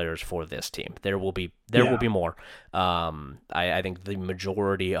time players for this team. There will be Yeah. more. I think the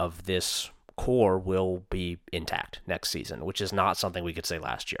majority of this core will be intact next season, which is not something we could say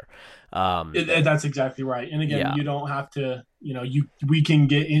last year. That's exactly right. And again, Yeah, you don't have to, we can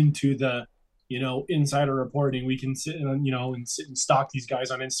get into the, insider reporting. We can sit and, and sit and stalk these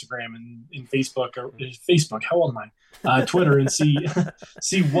guys on Instagram and Facebook or Facebook. How old am I? Twitter and see,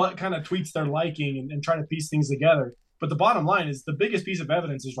 see what kind of tweets they're liking and try to piece things together. But the bottom line is the biggest piece of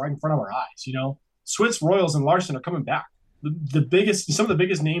evidence is right in front of our eyes. Switz, Royals, and Larson are coming back. Some of the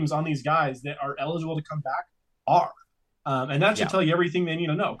biggest names on these guys that are eligible to come back are. And that should yeah, tell you everything they need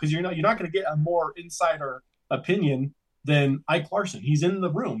to know, because you're not going to get a more insider opinion than Ike Larson. He's in the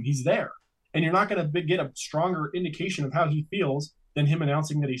room, he's there, and you're not going to get a stronger indication of how he feels than him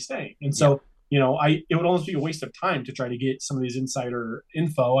announcing that he's staying. And yeah, so, it would almost be a waste of time to try to get some of these insider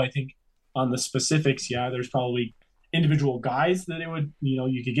info. I think on the specifics, yeah, there's probably individual guys that it would,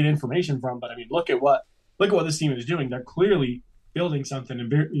 you could get information from. But I mean, look at what this team is doing. They're clearly building something,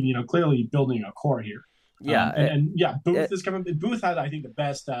 and clearly building a core here. yeah. And yeah, Booth is coming. Booth had, I think, the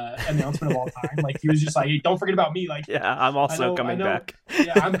best announcement of all time. Like, he was just like, "Hey, don't forget about me." Like, Yeah, I'm also I coming know. back.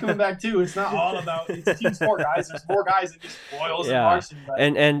 Yeah, I'm coming back too. It's not all about, it's a team sport, guys. There's more guys than just Boyles and Yeah, Larson. But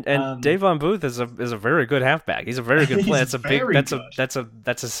and Davon Booth is a very good halfback. He's a very good player. he's That's a big very good,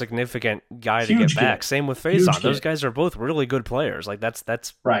 that's a significant guy to get huge back. kid, Same with huge Faison. Those kid. guys are both really good players. Like,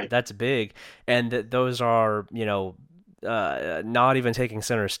 Right. that's big, and those are, not even taking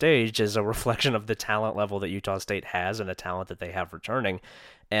center stage is a reflection of the talent level that Utah State has and the talent that they have returning.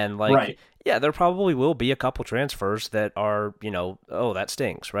 And like, Right. yeah, there probably will be a couple transfers that are, oh, that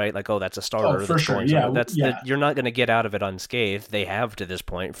stings, right? Like, oh, that's a Oh, starter for that's sure. going Yeah. somewhere. That's Yeah. that you're not going to get out of it unscathed. They have to this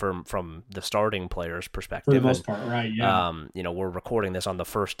point from the starting player's For the perspective, and most part. Right. Yeah. we're recording this on the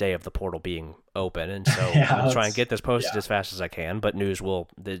first day of the portal being open, and so I'm Yeah. gonna try and get this posted Yeah. as fast as I can. But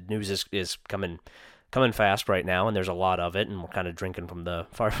the news is coming fast right now, and there's a lot of it, and we're kind of drinking from the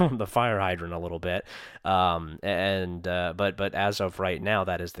fire hydrant a little bit. But as of right now,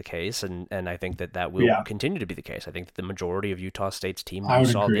 that is the case, and I think that will Yeah. continue to be the case. I think that the majority of Utah State's team that I you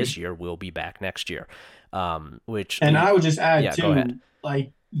would saw this agree. year will be back next year. Which And I would just add yeah, go ahead. too,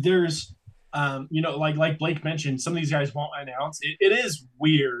 like, there's, like Blake mentioned, some of these guys won't announce. It is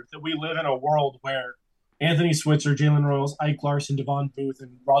weird that we live in a world where Anthony Switzer, Jalen Royals, Ike Larson, Devon Booth,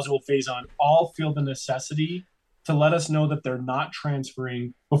 and Roswell Faison all feel the necessity to let us know that they're not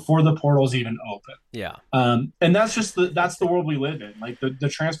transferring before the portal's even open. Yeah, And that's the world we live in. Like, the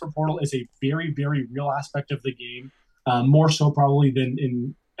transfer portal is a very, very real aspect of the game, more so probably than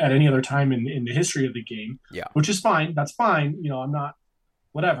in at any other time in the history of the game, Yeah. which is fine. That's fine. I'm not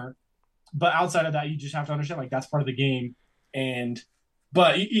whatever. But outside of that, you just have to understand like that's part of the game. And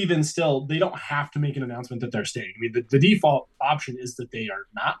but even still, they don't have to make an announcement that they're staying. I mean, the default option is that they are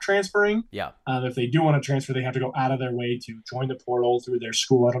not transferring. Yeah. If they do want to transfer, they have to go out of their way to join the portal through their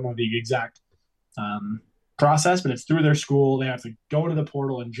school. I don't know the exact um, process, but it's through their school. They have to go into the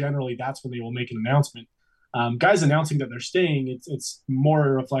portal, and generally, that's when they will make an announcement. Guys announcing that they're staying, it's more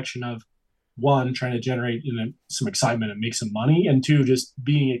a reflection of one, trying to generate some excitement and make some money, and two, just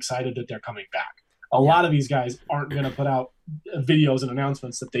being excited that they're coming back. A Yeah. lot of these guys aren't going to put out videos and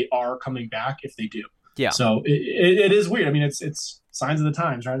announcements that they are coming back if they do. Yeah. So it is weird. I mean, it's signs of the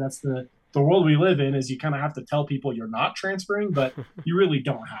times, right? That's the world we live in. Is you kind of have to tell people you're not transferring, but you really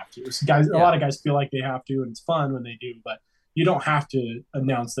don't have to. Guys, a lot of guys feel like they have to, and it's fun when they do, but you don't have to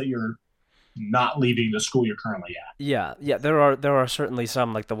announce that you're not leaving the school you're currently at. Yeah, yeah, there are certainly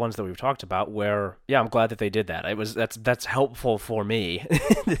some like the ones that we've talked about where I'm glad that they did that. That's helpful for me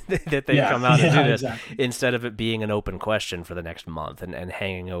that they come out and do this exactly. instead of it being an open question for the next month and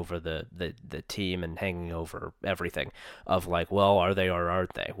hanging over the team and hanging over everything of like, well, are they or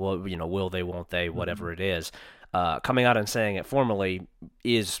aren't they? Well, will they, won't they, whatever it is. Coming out and saying it formally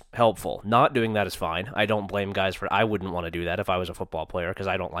is helpful. Not doing that is fine. I don't blame guys for. I wouldn't want to do that if I was a football player because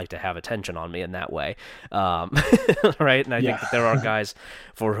I don't like to have attention on me in that way, right? And I think that there are guys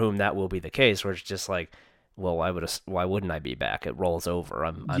for whom that will be the case, where it's just like, well, why wouldn't I be back? It rolls over.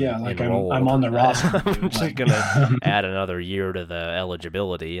 I'm enrolled. I'm on the roster. I'm just gonna add another year to the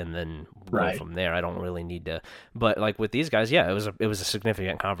eligibility and then go from there. I don't really need to. But like with these guys, yeah, it was a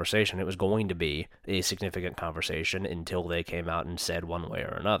significant conversation. It was going to be a significant conversation until they came out and said one way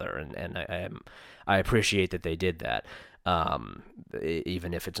or another. And I appreciate that they did that.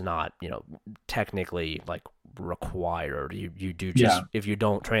 Even if it's not, technically like required, you do just, if you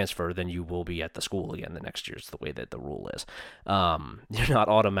don't transfer, then you will be at the school again the next year. It's the way that the rule is. You're not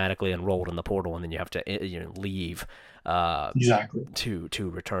automatically enrolled in the portal and then you have to, leave, exactly to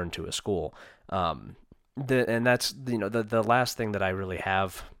return to a school. And that's, the last thing that I really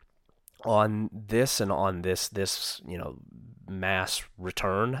have on this and on this, mass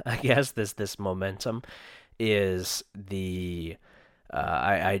return, I guess, this momentum is the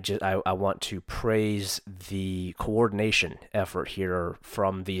I want to praise the coordination effort here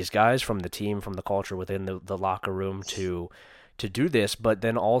from these guys, from the team, from the culture within the locker room to do this, but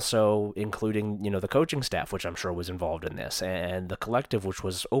then also including, the coaching staff, which I'm sure was involved in this, and the collective, which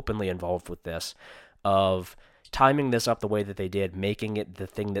was openly involved with this, of timing this up the way that they did, making it the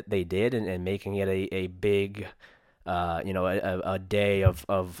thing that they did, and making it a big a day of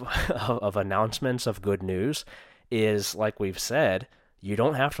of announcements of good news is, like we've said, you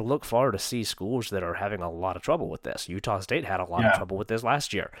don't have to look far to see schools that are having a lot of trouble with this. Utah State had a lot of trouble with this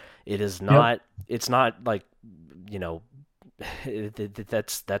last year. It is not. It's not like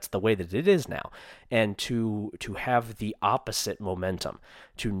that's the way that it is now. And to have the opposite momentum,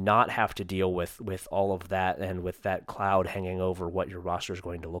 to not have to deal with all of that and with that cloud hanging over what your roster is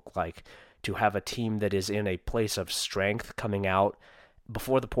going to look like, to have a team that is in a place of strength coming out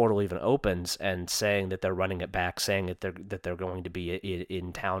before the portal even opens and saying that they're running it back, saying that they're going to be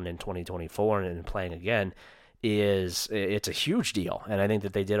in town in 2024 and playing again, it's a huge deal. And I think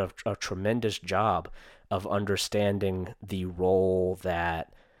that they did a tremendous job of understanding the role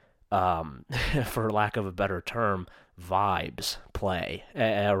that, for lack of a better term, vibes play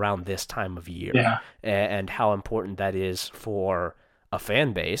around this time of year, and how important that is for a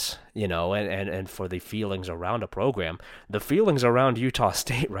fan base, and for the feelings around a program. The feelings around Utah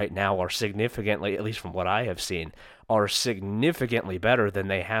State right now are significantly, at least from what I have seen, are significantly better than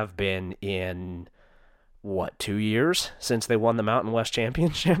they have been in, 2 years since they won the Mountain West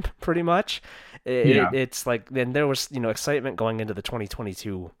Championship, pretty much. It's like, then there was, excitement going into the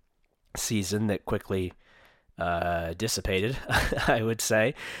 2022 season that quickly dissipated, I would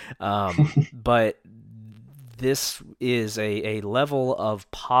say. But this is a level of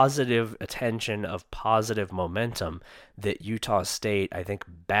positive attention, of positive momentum that Utah State, I think,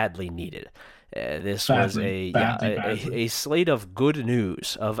 badly needed. This was a slate of good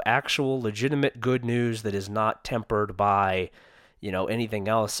news, of actual legitimate good news that is not tempered by, anything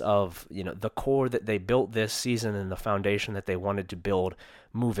else, of, the core that they built this season and the foundation that they wanted to build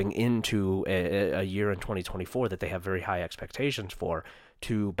moving into a year in 2024 that they have very high expectations for,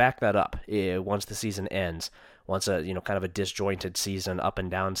 to back that up once the season ends. Once a kind of a disjointed season, up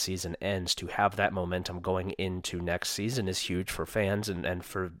and down season ends, to have that momentum going into next season is huge for fans and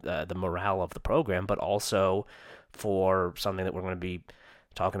for the morale of the program, but also for something that we're going to be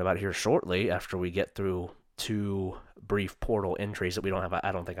talking about here shortly after we get through two brief portal entries that we don't have.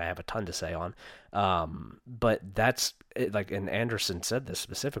 I don't think I have a ton to say on. But that's like, and Anderson said this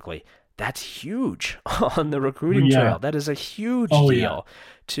specifically. That's huge on the recruiting Yeah. trail. That is a huge Oh yeah. deal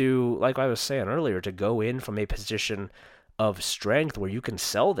to, like I was saying earlier, to go in from a position of strength where you can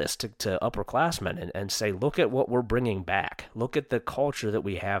sell this to upperclassmen and say, look at what we're bringing back. Look at the culture that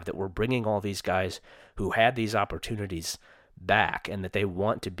we have, that we're bringing all these guys who had these opportunities back and that they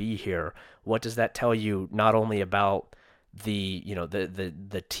want to be here. What does that tell you not only about the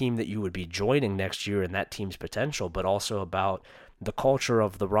team that you would be joining next year and that team's potential, but also about the culture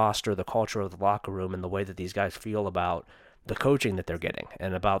of the roster, the culture of the locker room, and the way that these guys feel about the coaching that they're getting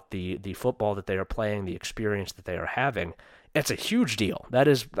and about the football that they are playing, the experience that they are having. It's a huge deal. That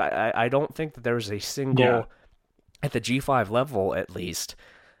is, I don't think that there's a Yeah. single, at the G5 level at least,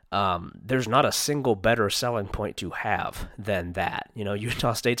 there's not a single better selling point to have than that.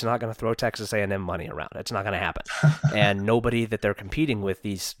 Utah State's not going to throw Texas A&M money around. It's not going to happen. And nobody that they're competing with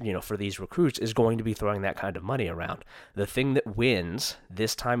for these recruits is going to be throwing that kind of money around. The thing that wins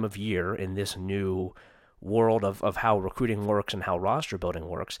this time of year in this new world of how recruiting works and how roster building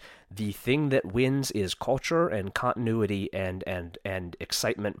works, the thing that wins is culture and continuity and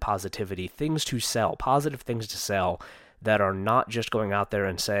excitement, positivity, things to sell, positive things to sell that are not just going out there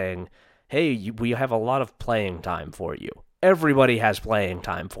and saying, hey, we have a lot of playing time for you. Everybody has playing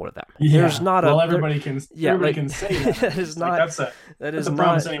time for them. There's Yeah. not Well, a everybody can yeah, everybody like can say that. that is Like not that that's is a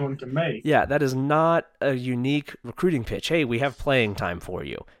promise not anyone can make. yeah, that is not a unique recruiting pitch. Hey, we have playing time for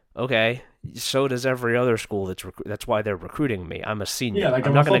you. Okay, so does every other school that's why they're recruiting me. I'm a Yeah, senior. like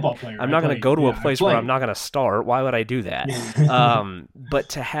I'm a football player. I'm I not gonna played. go to a Yeah, I place where I'm played. not gonna start. Why would I do that? Yeah. But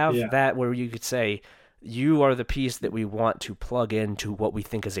to have Yeah. that where you could say you are the piece that we want to plug into what we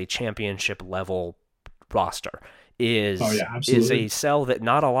think is a championship level roster Oh is yeah, is a absolutely. sell that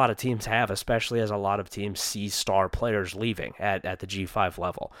not a lot of teams have, especially as a lot of teams see star players leaving at the G5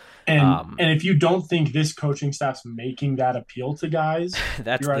 level. And if you don't think this coaching staff's making that appeal to guys,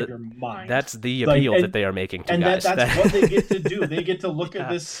 That's you're out of the your mind. that's the Like appeal that they are making to and guys. that's what they get to do. They get to look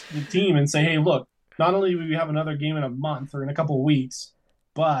at Yeah, the team and say, "Hey, look, not only do we have another game in a month or in a couple of weeks,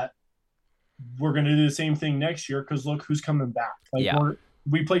 but we're going to do the same thing next year because look who's coming back. Like yeah, we're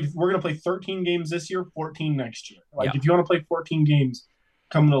going to play 13 games this year, 14 next year. yeah, Like if you want to play 14 games,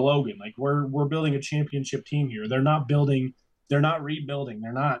 come to Logan. Like we're building a championship team here. They're not rebuilding.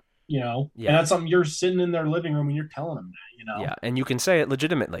 They're not, and yeah. that's something you're sitting in their living room and you're telling them that. Yeah, and you can say it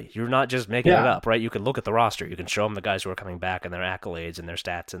legitimately. You're not just making it Yeah. up, right? You can look at the roster. You can show them the guys who are coming back and their accolades and their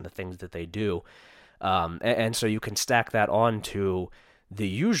stats and the things that they do. And so you can stack that onto the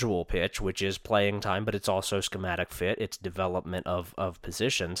usual pitch, which is playing time, but it's also schematic fit. It's development of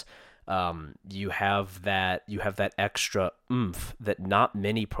positions. You have that extra oomph that not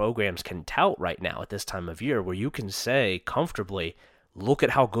many programs can tout right now at this time of year, where you can say comfortably, look at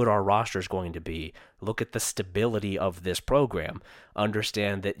how good our roster is going to be. Look at the stability of this program.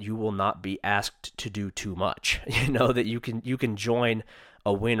 Understand that you will not be asked to do too much. That you can join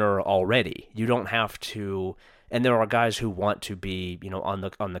a winner already. You don't have to. And there are guys who want to be, on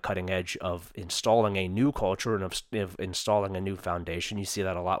the cutting edge of installing a new culture and of installing a new foundation. You see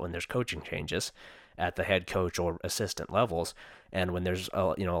that a lot when there's coaching changes at the head coach or assistant levels, and when there's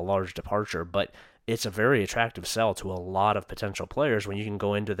a large departure. But it's a very attractive sell to a lot of potential players when you can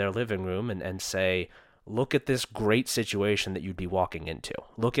go into their living room and say, look at this great situation that you'd be walking into.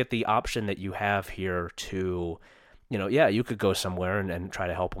 Look at the option that you have here to, yeah, you could go somewhere and try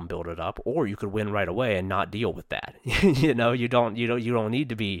to help them build it up, or you could win right away and not deal with that. You don't need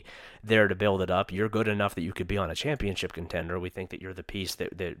to be there to build it up. You're good enough that you could be on a championship contender. We think that you're the piece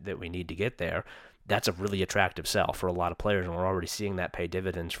that we need to get there. That's a really attractive sell for a lot of players, and we're already seeing that pay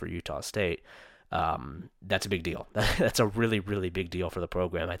dividends for Utah State. That's a big deal. That's a really, really big deal for the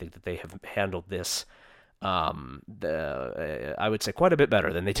program. I think that they have handled this, I would say, quite a bit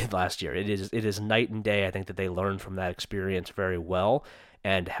better than they did last year. It is night and day. I think that they learned from that experience very well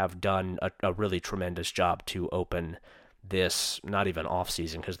and have done a really tremendous job to open this, not even off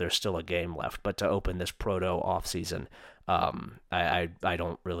season because there's still a game left, but to open this proto off season. I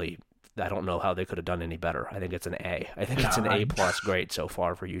don't know how they could have done any better. I think it's an A. I think it's Yeah. an A plus grade so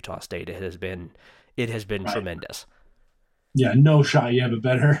far for Utah State. It has been Right. tremendous. Yeah. No shot. You have a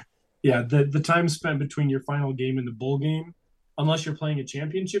better. Yeah. The time spent between your final game and the bowl game, unless you're playing a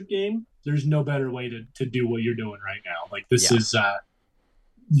championship game, there's no better way to do what you're doing right now. Like Yeah,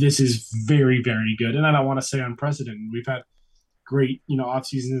 this is very, very good. And I don't want to say unprecedented. We've had great, off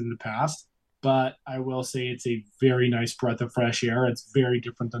seasons in the past, but I will say it's a very nice breath of fresh air. It's very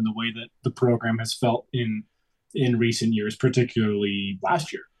different than the way that the program has felt in recent years, particularly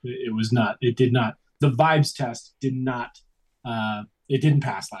last year. It was not. It did not. the vibes test did not it didn't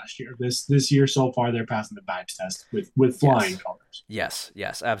pass last year. This year so far they're passing the vibes test with flying Yes. colors.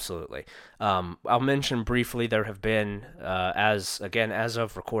 Yes, absolutely. I'll mention briefly there have been, as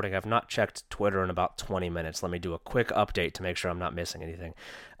of recording, I've not checked Twitter in about 20 minutes. Let me do a quick update to make sure I'm not missing anything.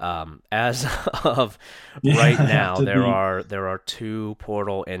 As of right Yeah, now, to be there are two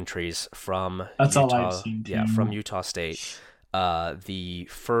portal entries from that's all I've Utah. seen Yeah, from too. Utah State. The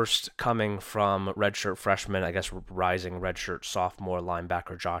first coming from redshirt freshman, I guess rising redshirt sophomore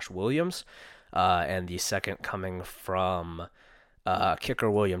linebacker Josh Williams, and the second coming from kicker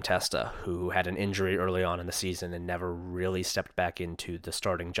William Testa, who had an injury early on in the season and never really stepped back into the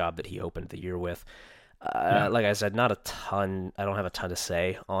starting job that he opened the year with. Yeah, Like I said, not a ton. I don't have a ton to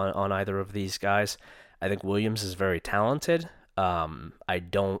say on either of these guys. I think Williams is very talented. I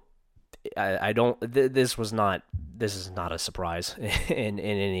don't. I don't. This was not. This is not a surprise in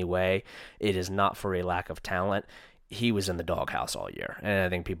any way. It is not for a lack of talent. He was in the doghouse all year, and I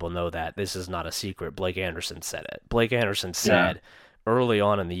think people know that. This is not a secret. Blake Anderson said it. Blake Anderson yeah, said early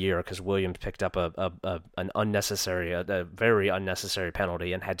on in the year, because Williams picked up a very unnecessary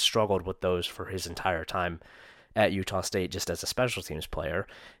penalty and had struggled with those for his entire time at Utah State just as a special teams player.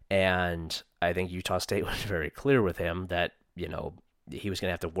 And I think Utah State was very clear with him that, he was going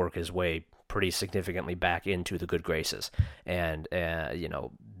to have to work his way pretty significantly back into the good graces. And,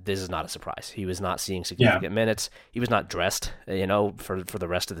 this is not a surprise. He was not seeing yeah, significant minutes. He was not dressed, for the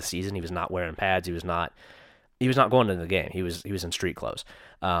rest of the season. He was not wearing pads. He was not going into the game. He was in street clothes.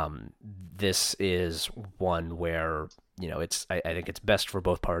 This is one where I think it's best for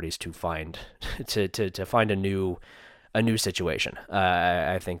both parties to find to find a new situation.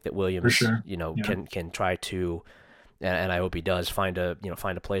 I think that for Williams sure. Yeah, can try to, and I hope he does find a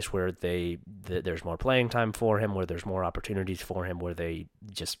place where there's more playing time for him, where there's more opportunities for him, where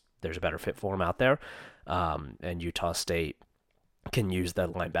there's a better fit for him out there, and Utah State can use the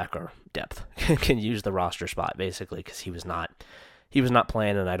linebacker depth, can use the roster spot basically, because he was not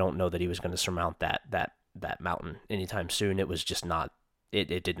playing, and I don't know that he was going to surmount that mountain anytime soon. It was just not.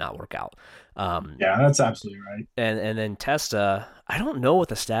 It did not work out. yeah, that's absolutely right. And then Testa, I don't know what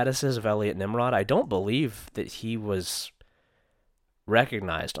the status is of Elliot Nimrod. I don't believe that he was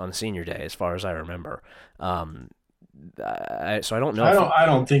recognized on senior day, as far as I remember. So I don't know if I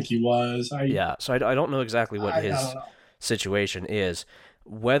don't think he was. yeah. So I don't know exactly what I don't his know. situation is.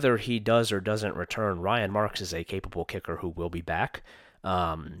 Whether he does or doesn't return, Ryan Marks is a capable kicker who will be back.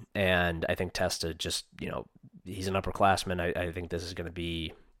 And I think Testa just, he's an upperclassman. I think this is going to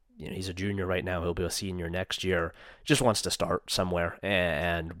be, he's a junior right now. He'll be a senior next year. Just wants to start somewhere,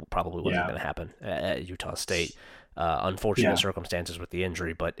 and probably wasn't Yeah, going to happen at Utah State. Unfortunate yeah, circumstances with the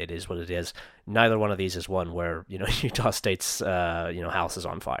injury, but it is what it is. Neither one of these is one where Utah State's house is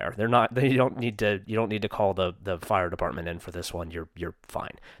on fire. They're not. You don't need to call the fire department in for this one. You're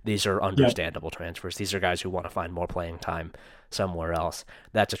fine. These are yep, understandable transfers. These are guys who want to find more playing time somewhere else.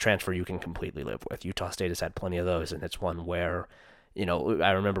 That's a transfer you can completely live with. Utah State has had plenty of those, and it's one where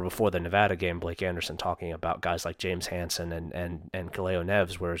I remember before the Nevada game, Blake Anderson talking about guys like James Hansen and Kaleo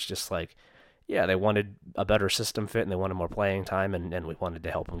Neves, where it's just like, yeah, they wanted a better system fit and they wanted more playing time, and we wanted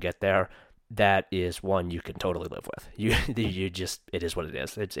to help them get there. That is one you can totally live with. You just, it is what it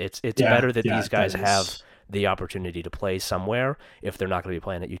is. It's yeah, better that yeah. these guys That have is. the opportunity to play somewhere. If they're not going to be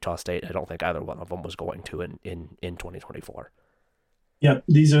playing at Utah State, I don't think either one of them was going to in 2024. Yep,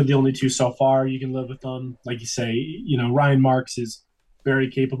 these are the only two so far. You can live with them, like you say. Ryan Marks is very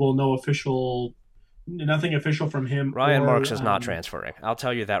capable. Nothing official from him Ryan or Marks is not transferring. I'll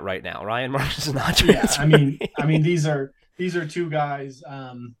tell you that right now. Ryan Marks is not yeah. transferring. I mean, these are two guys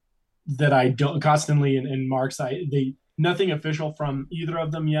that I don't constantly and Marks. They nothing official from either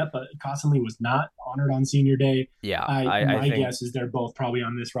of them yet, but constantly was not honored on senior day. Yeah, I My think guess is they're both probably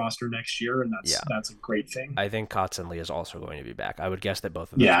on this roster next year, and yeah, that's a great thing. I think Kotzenly is also going to be back. I would guess that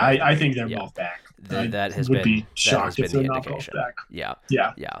both of those Yeah, guys will I be. think they're Yeah, both back. I that has would been be shocked if the they're not both indication. back. Yeah,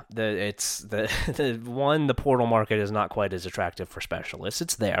 Yeah, yeah. It's the portal market is not quite as attractive for specialists.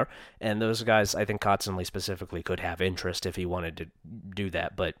 It's there, and those guys, I think Kotzenly specifically could have interest if he wanted to do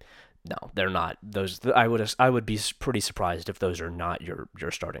that, but no, they're not. Those I would be pretty surprised if those are not your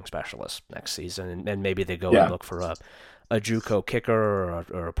starting specialists next season, and maybe they go and yeah, look for a JUCO kicker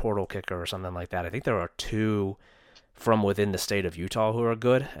or a portal kicker or something like that. I think there are two from within the state of Utah who are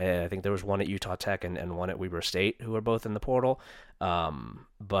good. I think there was one at Utah Tech and one at Weber State who are both in the portal.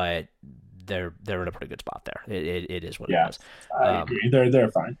 But they're in a pretty good spot there. It is what it yeah. is. I agree.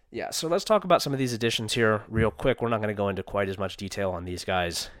 They're fine. Yeah, so let's talk about some of these additions here real quick. We're not going to go into quite as much detail on these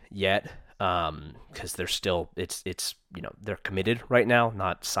guys yet, because they're still they're committed right now,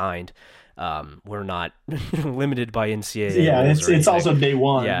 not signed. We're not limited by NCAA Yeah, rules it's or it's anything. also day Yeah,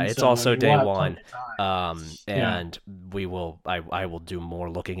 one, it's so I also mean we'll day have plenty one. of time. Yeah, And I will do more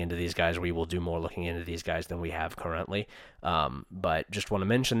looking into these guys. We will do more looking into these guys than we have currently. But just want to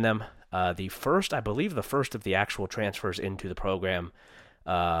mention them. I believe the first of the actual transfers into the program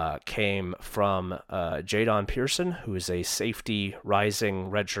came from Jadon Pearson, who is a safety,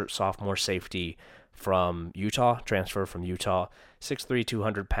 rising redshirt sophomore safety from Utah, transfer from Utah, 6'3",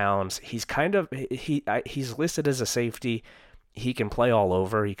 200 pounds. He's listed as a safety. He can play all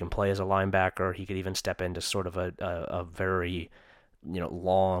over. He can play as a linebacker. He could even step into sort of a very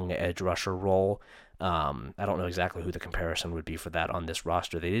long edge rusher role. I don't know exactly who the comparison would be for that on this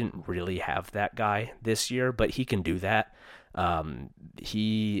roster. They didn't really have that guy this year, but he can do that.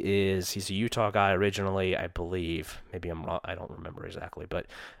 He's a Utah guy originally, I believe. Maybe I'm wrong. I don't remember exactly, but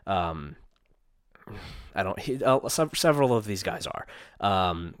I don't. Several of these guys are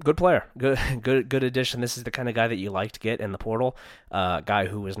good player, good addition. This is the kind of guy that you like to get in the portal. Guy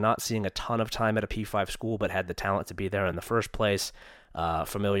who was not seeing a ton of time at a P5 school, but had the talent to be there in the first place.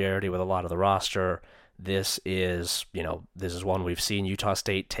 Familiarity with a lot of the roster. This is one we've seen Utah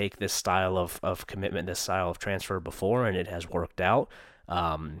State take this style of commitment, this style of transfer before, and it has worked out.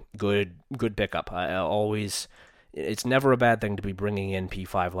 Good pickup. It's never a bad thing to be bringing in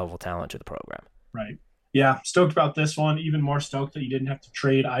P5 level talent to the program. right. Yeah, stoked about this one. Even more stoked that you didn't have to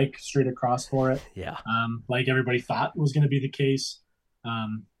trade Ike straight across for it, Yeah, like everybody thought was going to be the case.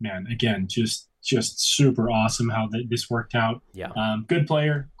 Man, again, just super awesome how this worked out. yeah, Good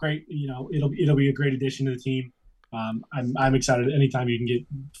player, great. It'll be a great addition to the team. I'm excited anytime you can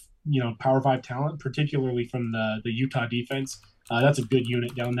get Power Five talent, particularly from the Utah defense. That's a good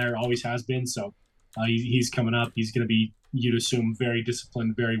unit down there, always has been. So he's coming up. He's going to be, you'd assume, very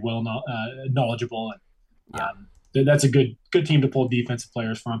disciplined, very well knowledgeable, and yeah. that's a good team to pull defensive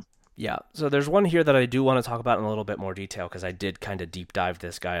players from. Yeah, so there's one here that I do want to talk about in a little bit more detail because I did kind of deep dive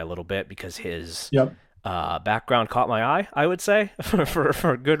this guy a little bit because his Yep. background caught my eye, I would say,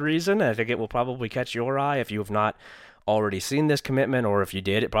 for good reason. I think it will probably catch your eye if you have not already seen this commitment, or if you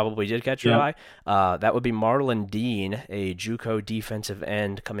did, it probably did catch your Yep. eye. That would be Marlon Dean, a JUCO defensive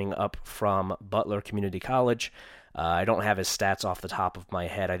end coming up from Butler Community College. I don't have his stats off the top of my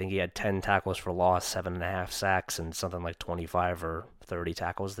head. I think he had 10 tackles for loss, 7.5 sacks, and something like 25 or 30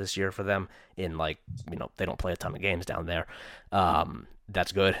 tackles this year for them. They don't play a ton of games down there.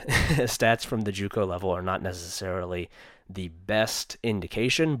 That's good. Stats from the JUCO level are not necessarily the best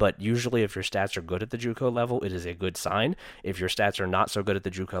indication, but usually if your stats are good at the JUCO level, it is a good sign. If your stats are not so good at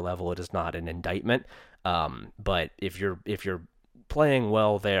the JUCO level, it is not an indictment. But if you're playing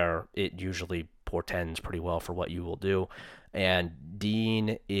well there, it usually portends pretty well for what you will do. And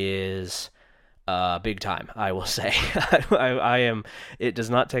Dean is big time, I will say. I am. It does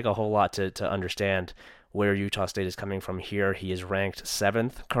not take a whole lot to understand where Utah State is coming from here. He is ranked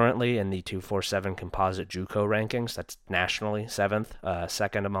 7th currently in the 247 composite JUCO rankings. That's nationally 7th,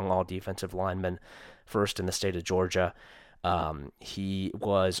 second among all defensive linemen, first in the state of Georgia. He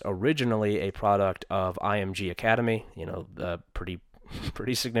was originally a product of IMG Academy, a pretty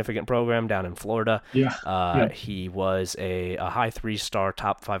significant program down in Florida. Yeah. Yep. He was a high 3-star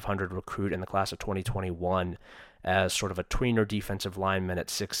top 500 recruit in the class of 2021 as sort of a tweener defensive lineman at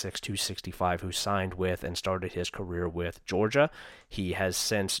 6'6", 265 who signed with and started his career with Georgia. He has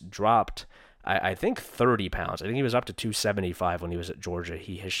since dropped, I think, 30 pounds. I think he was up to 275 when he was at Georgia.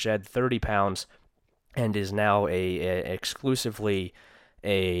 He has shed 30 pounds and is now exclusively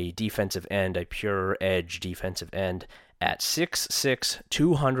a defensive end, a pure edge defensive end at 6'6",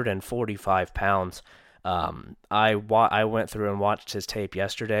 245 pounds. I went through and watched his tape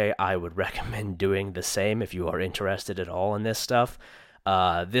yesterday. I would recommend doing the same if you are interested at all in this stuff.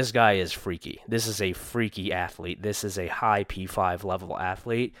 This guy is freaky. This is a freaky athlete. This is a high P5 level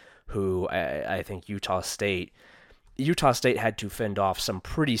athlete who I think Utah State had to fend off some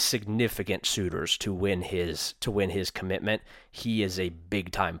pretty significant suitors to win his commitment. He is a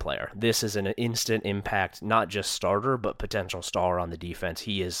big time player. This is an instant impact, not just starter, but potential star on the defense.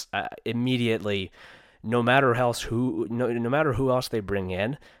 He is immediately, no matter who else they bring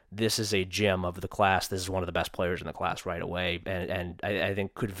in, this is a gem of the class. This is one of the best players in the class right away, and I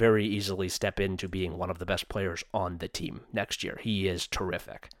think could very easily step into being one of the best players on the team next year. He is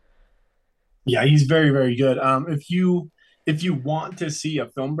terrific. Yeah, he's very, very good. If you want to see a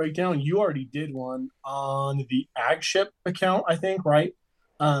film breakdown, you already did one on the AgShip account, I think, right?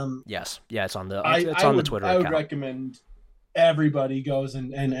 Um, Yes, yeah, it's on the I it's I on the would Twitter I would account. recommend everybody goes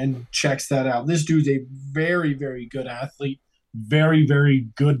and checks that out. This dude's a very, very good athlete, very, very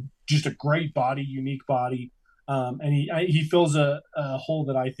good, just a great body, unique body. And he fills a hole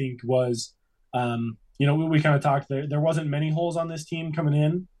that I think was, we kind of talked there. There wasn't many holes on this team coming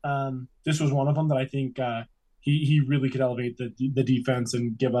in. This was one of them that I think he really could elevate the defense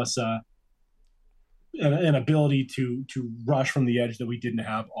and give us an ability to rush from the edge that we didn't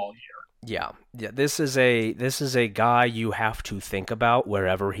have all year. Yeah. This is a guy you have to think about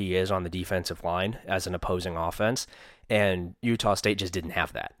wherever he is on the defensive line as an opposing offense, and Utah State just didn't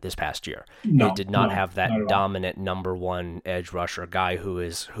have that this past year. It No, did not no, have not that at all. dominant number one edge rusher guy who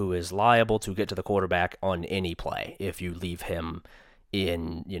is liable to get to the quarterback on any play if you leave him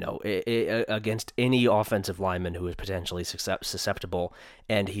in, against any offensive lineman who is potentially susceptible,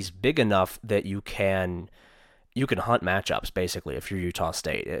 and he's big enough that you can hunt matchups basically if you're Utah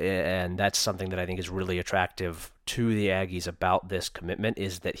State, and that's something that I think is really attractive to the Aggies about this commitment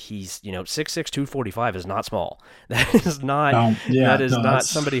is that he's 6'6", 245 is not small. That is not that Yeah, is no, not that's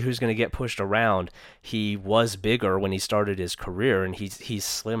somebody who's going to get pushed around. He was bigger when he started his career, and he's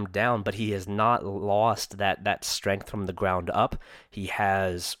slimmed down, but he has not lost that strength from the ground up. He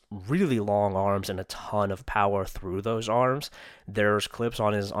has really long arms and a ton of power through those arms. There's clips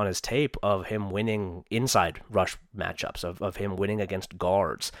on his tape of him winning inside rush matchups, of him winning against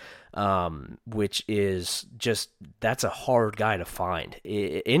guards, which is just that's a hard guy to find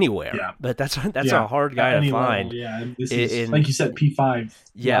anywhere. yeah, But that's yeah. a hard At guy to any level, find. yeah. And this is In like you said, P5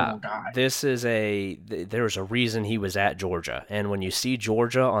 Yeah, level guy. there's a reason he was at Georgia, and when you see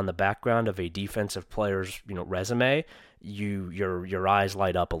Georgia on the background of a defensive player's resume, your eyes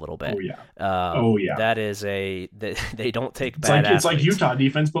light up a little Oh bit. yeah, oh yeah. That is they don't take It's bad like it's like athletes. Utah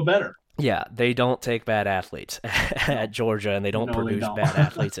defense, but better. Yeah, they don't take bad athletes at No, Georgia, and they don't no, they produce don't. bad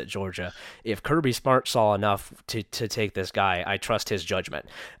athletes at Georgia. If Kirby Smart saw enough to take this guy, I trust his judgment.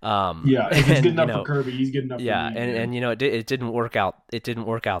 Yeah, if it's good And enough for Kirby, he's good enough for yeah, me, and man. it didn't work out. It didn't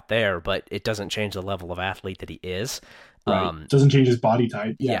work out there, but it doesn't change the level of athlete that he is. Right. Um, Doesn't change his body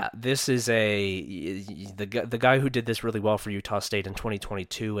type. Yeah. yeah, this is the guy who did this really well for Utah State in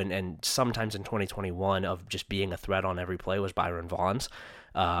 2022 and sometimes in 2021 of just being a threat on every play was Byron Vaughns,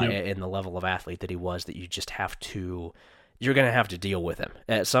 Yep. in the level of athlete that he was, that you just have to you're going to have to deal with him.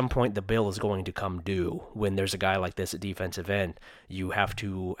 At some point, the bill is going to come due when there's a guy like this at defensive end. You have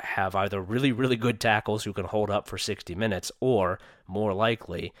to have either really, really good tackles who can hold up for 60 minutes, or more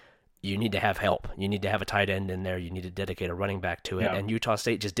likely, you need to have help. You need to have a tight end in there. You need to dedicate a running back to it. Yeah. And Utah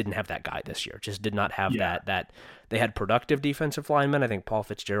State just didn't have that guy this year. Just did not have Yeah. that. They had productive defensive linemen. I think Paul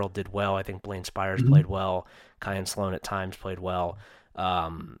Fitzgerald did well. I think Blaine Spires Mhm. played well. Kyan Sloan at times played well.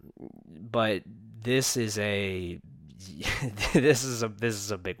 But this is a this is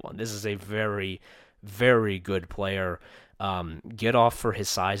a big one. This is a very, very good player. Get off for his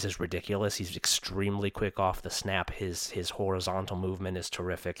size is ridiculous. He's extremely quick off the snap. His horizontal movement is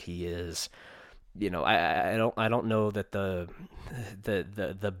terrific. He is, I don't know that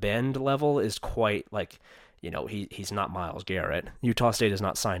the bend level is quite like, he's not Myles Garrett. Utah State has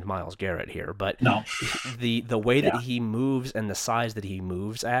not signed Myles Garrett here, but No. the way that Yeah. he moves and the size that he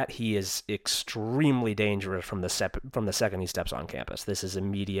moves at, he is extremely dangerous from the second he steps on campus. This is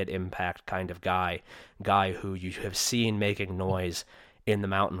immediate impact kind of guy who you have seen making noise in the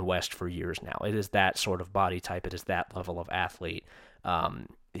Mountain West for years now. It is that sort of body type. It is that level of athlete.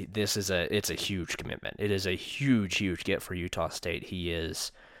 It's a huge commitment. It is a huge, huge get for Utah State.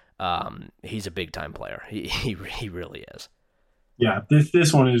 He's a big time player. He really is. Yeah.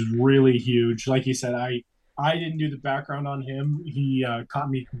 This one is really huge. Like you said, I didn't do the background on him. He caught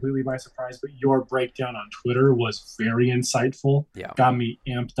me completely by surprise. But your breakdown on Twitter was very insightful. Yeah. Got me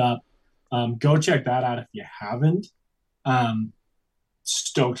amped up. Go check that out if you haven't. Um,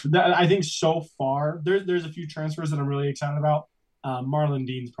 Stoked. I think so far there's a few transfers that I'm really excited about. Marlon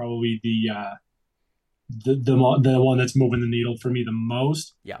Dean's probably the one that's moving the needle for me the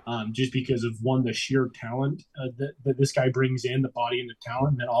most. Yeah. Just because of one, the sheer talent that this guy brings in, the body and the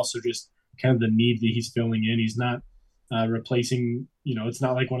talent, and then also just kind of the need that he's filling in. He's not replacing. It's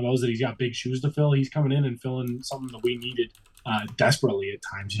not like one of those that he's got big shoes to fill. He's coming in and filling something that we needed desperately at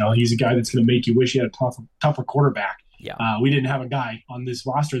times. He's a guy that's going to make you wish you had a tougher quarterback. Yeah. We didn't have a guy on this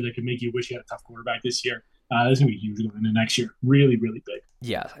roster that could make you wish you had a tough quarterback this year. This is going to be huge going into next year. Really, really big.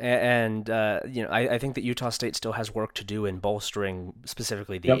 Yeah, and I think that Utah State still has work to do in bolstering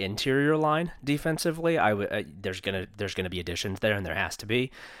specifically the Yep. interior line defensively. There's gonna be additions there, and there has to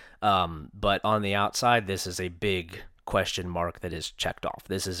be. But on the outside, this is a big question mark that is checked off.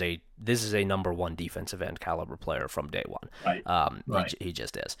 This is a number one defensive end caliber player from day one. Right. Right. He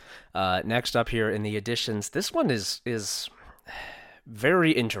just is. Next up here in the additions, this one is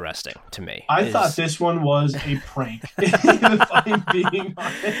very interesting to me. I thought this one was a prank, if I'm being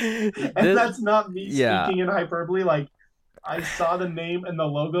honest. And that's not me yeah. speaking in hyperbole. Like, I saw the name and the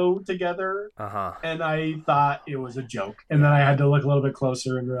logo together, Uh-huh. and I thought it was a joke. And then I had to look a little bit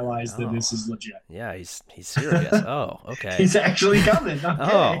closer and realize that this Oh. is legit. Yeah, he's serious. Oh, okay. He's actually coming.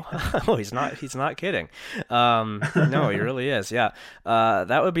 Okay. Oh, he's not kidding. No, he really is. Yeah.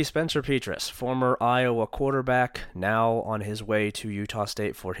 That would be Spencer Petras, former Iowa quarterback, now on his way to Utah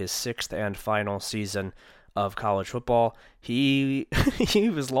State for his 6th and final season of college football. He he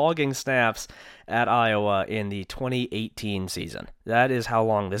was logging snaps at Iowa in the 2018 season. That is how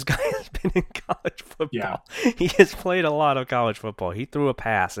long this guy has been in college football. Yeah. He has played a lot of college football. He threw a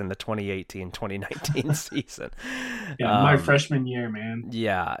pass in the 2018-2019 season. Yeah, my freshman year, man.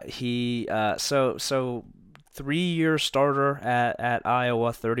 Yeah, he so 3-year starter at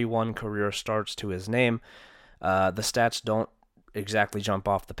Iowa, 31 career starts to his name. The stats don't exactly jump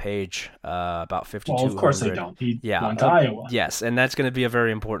off the page. About 5,200. Well, of course they don't. He went to Iowa. Yes, and that's going to be a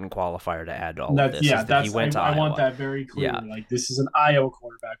very important qualifier to add to all of this. Yeah, he went to I Iowa. want that very clear. Yeah. Like, this is an Iowa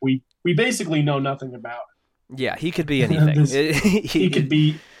quarterback. We basically know nothing about him. Yeah, he could be anything. He could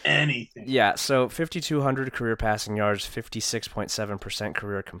be anything. Yeah, so 5,200 career passing yards, 56.7%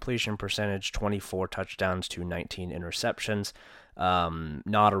 career completion percentage, 24 touchdowns to 19 interceptions.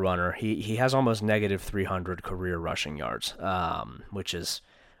 Not a runner. He has almost negative 300 career rushing yards, which is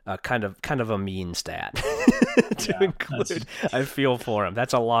kind of a mean stat to include. I feel for him.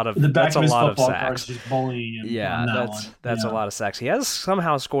 That's a lot of that's a lot of sacks. Just bullying him. Yeah, that's a lot of sacks. He has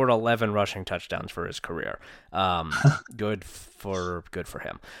somehow scored 11 rushing touchdowns for his career. Good for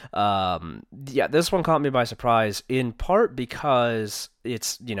him. Yeah, this one caught me by surprise, in part because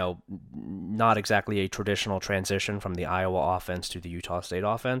it's, not exactly a traditional transition from the Iowa offense to the Utah State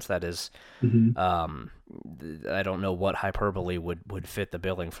offense. That is, I don't know what hyperbole would fit the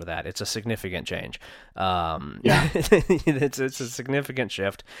billing for that. It's a significant change. It's a significant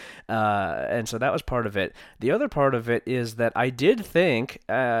shift, and so that was part of it. The other part of it is that I did think,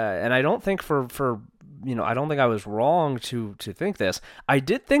 and I don't think I don't think I was wrong to think this. I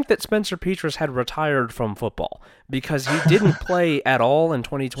did think that Spencer Petras had retired from football because he didn't play at all in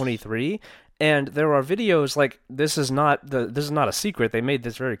 2023. And there are videos, like, this is not a secret. They made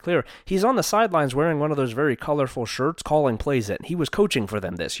this very clear. He's on the sidelines wearing one of those very colorful shirts, calling plays in. He was coaching for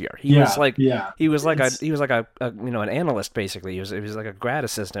them this year. He was like an analyst, basically. He was like a grad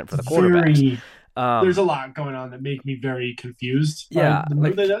assistant for the quarterbacks. There's a lot going on that make me very confused.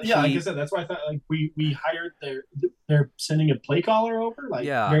 Like I said, that's why I thought, like, we hired they're sending a play caller over. Like,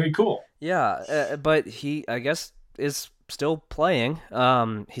 very cool. Yeah, but he, I guess, is still playing.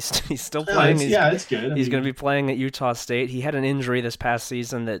 He's still playing. It's good. He's going to be playing at Utah State. He had an injury this past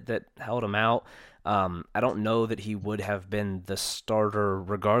season that held him out. I don't know that he would have been the starter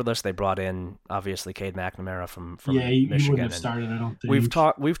regardless. They brought in, obviously, Cade McNamara from Michigan. He wouldn't have started, I don't think.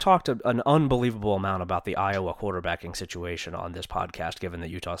 We've talked an unbelievable amount about the Iowa quarterbacking situation on this podcast, given that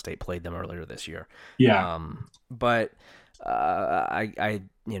Utah State played them earlier this year. Yeah. But I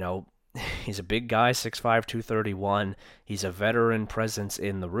he's a big guy, 6'5", 231. He's a veteran presence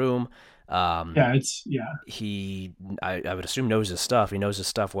in the room. He, I would assume, knows his stuff. He knows his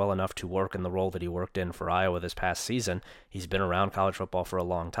stuff well enough to work in the role that he worked in for Iowa this past season. He's been around college football for a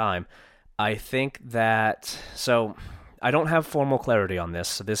long time. I think that, so I don't have formal clarity on this,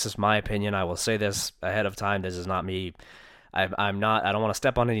 so this is my opinion. I will say this ahead of time. This is not me. I don't want to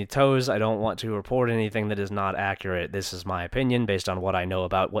step on any toes. I don't want to report anything that is not accurate. This is my opinion based on what I know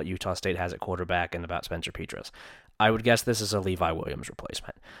about what Utah State has at quarterback and about Spencer Petras. I would guess this is a Levi Williams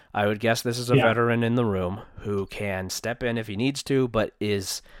replacement. I would guess this is a veteran in the room who can step in if he needs to, but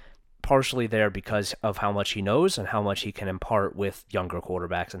is partially there because of how much he knows and how much he can impart with younger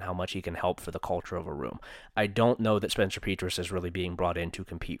quarterbacks and how much he can help for the culture of a room. I don't know that Spencer Petras is really being brought in to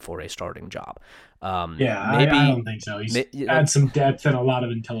compete for a starting job. Maybe, I don't think so. He's add some depth and a lot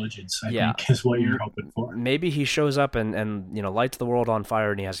of intelligence, I think, is what you're hoping for. Maybe he shows up and lights the world on fire,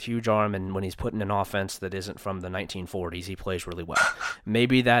 and he has a huge arm, and when he's put in an offense that isn't from the 1940s, he plays really well.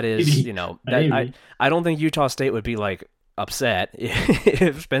 Maybe that is, I don't think Utah State would be like upset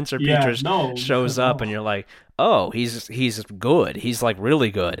if Spencer Petras shows up and you're like, oh, he's good, he's like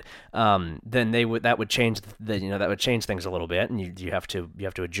really good. Then that would change things a little bit, and you have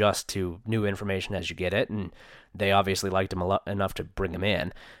to adjust to new information as you get it, and they obviously liked him enough to bring him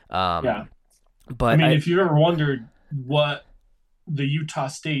in. But I mean, if you ever wondered what the Utah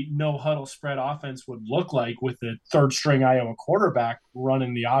State no huddle spread offense would look like with the third string Iowa quarterback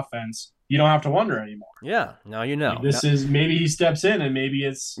running the offense, you don't have to wonder anymore. Yeah, now you know. Like Now, this is maybe he steps in and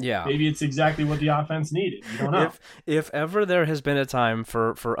yeah. maybe it's exactly what the offense needed. You don't know. If ever there has been a time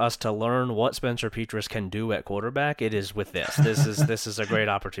for us to learn what Spencer Petras can do at quarterback, it is with this. This is a great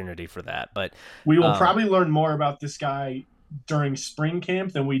opportunity for that. But We will um, probably learn more about this guy during spring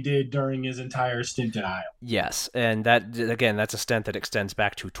camp than we did during his entire stint in Iowa. yes, and that again, that's a stint that extends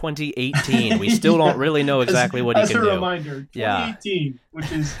back to 2018. We still don't Yeah. really know exactly what he As can a do. reminder, Yeah, 2018,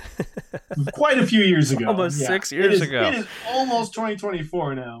 which is quite a few years ago. almost Yeah, 6 years ago. it is almost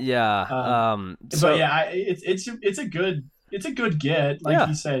 2024 now. Yeah. But So yeah, it's a good get. Like yeah,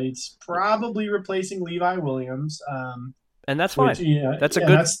 you said, it's probably replacing Levi Williams. and that's Which fine. That's a yeah,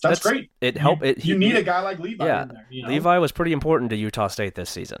 good. that's great. It help it. You need a guy like Levi Yeah, in there. Levi was pretty important to Utah State this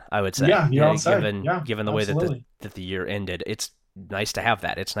season, I would say. Yeah, you're all set. Given Yeah, given the way absolutely. that the year ended, it's nice to have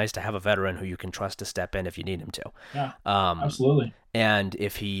that. It's nice to have a veteran who you can trust to step in if you need him to. Yeah, Um, absolutely. and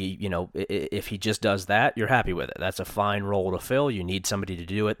if he, if he just does that, you're happy with it. That's a fine role to fill. You need somebody to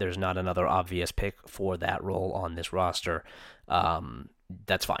do it. There's not another obvious pick for that role on this roster.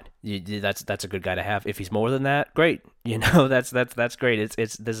 That's fine. That's a good guy to have. If he's more than that, great. That's great.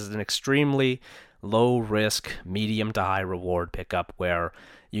 It's this is an extremely low risk, medium to high reward pickup where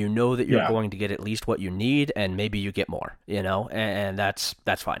you know that you're Yeah, going to get at least what you need, and maybe you get more. And that's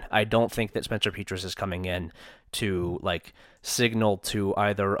fine. I don't think that Spencer Petras is coming in to like signal to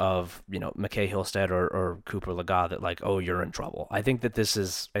either of McKay Hillstead or Cooper Legas that like, oh, you're in trouble. I think that this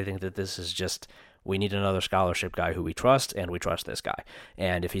is just, we need another scholarship guy who we trust, and we trust this guy.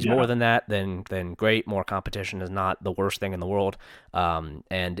 And if he's more yeah, than that, then great. More competition is not the worst thing in the world.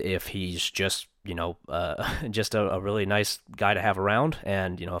 And if he's just just a really nice guy to have around,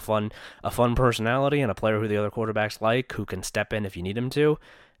 and a fun personality and a player who the other quarterbacks like, who can step in if you need him to,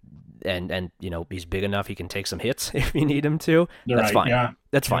 and he's big enough he can take some hits if you need him to. you're That's right. fine. Yeah,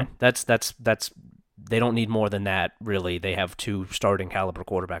 That's yeah, fine. That's they don't need more than that, really. They have two starting caliber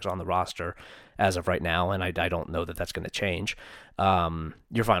quarterbacks on the roster as of right now, and I don't know that that's going to change.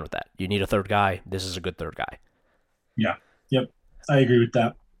 You're fine with that. You need a third guy. This is a good third guy. yeah. Yep, I agree with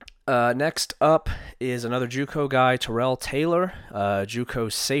that. Next up is another JUCO guy, Terrell Taylor,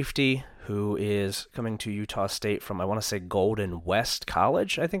 JUCO safety, who is coming to Utah State from, I want to say, Golden West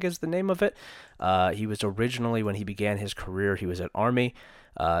College, I think is the name of it. He was originally, when he began his career, he was at Army.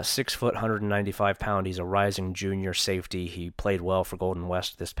 6 foot, 195 pound. He's a rising junior safety. He played well for Golden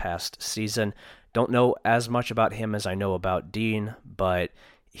West this past season. Don't know as much about him as I know about Dean, but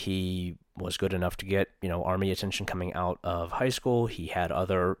he was good enough to get Army attention coming out of high school. He had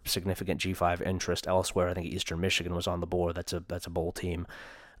other significant G5 interest elsewhere. I think Eastern Michigan was on the board. That's a bowl team,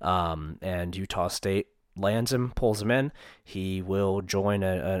 and Utah State lands him, pulls him in. He will join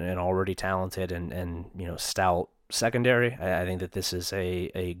an already talented and stout secondary. I think that this is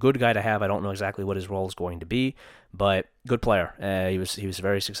a good guy to have. I don't know exactly what his role is going to be, but good player. He was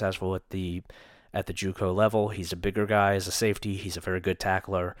very successful at the JUCO level. He's a bigger guy as a safety. He's a very good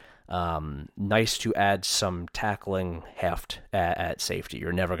tackler. Nice to add some tackling heft at safety.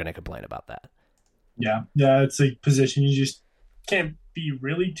 You're never going to complain about that. Yeah, yeah. It's a position you just can't be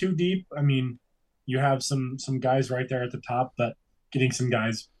really too deep. I mean, you have some guys right there at the top, but getting some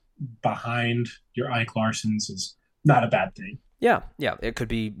guys behind your Ike Larsons is not a bad thing. Yeah, it could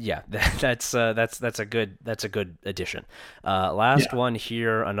be. Yeah, that's a good addition. Last Yeah, one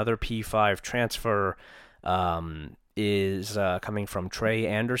here, another P5 transfer, is coming from Trey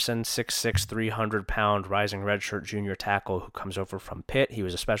Anderson, 6'6", 300-pound rising redshirt junior tackle who comes over from Pitt. He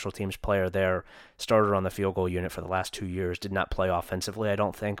was a special teams player there, started on the field goal unit for the last 2 years. Did not play offensively, I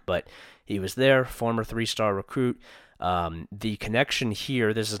don't think, but he was there. Former 3-star recruit. The connection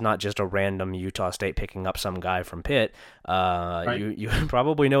here, this is not just a random Utah State picking up some guy from Pitt. right. You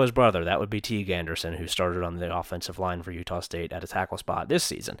probably know his brother. That would be Teague Anderson, who started on the offensive line for Utah State at a tackle spot this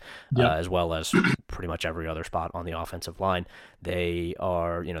season, Yep. as well as pretty much every other spot on the offensive line. They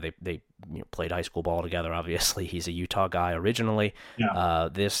are, they played high school ball together. Obviously, he's a Utah guy originally. Yeah.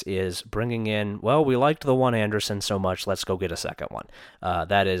 This is bringing in. Well, we liked the one Anderson so much. Let's go get a second one.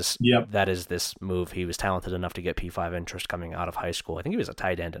 That is Yep. this move. He was talented enough to get P5 interest coming out of high school. I think he was a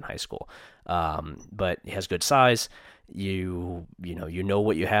tight end in high school, but he has good size. You know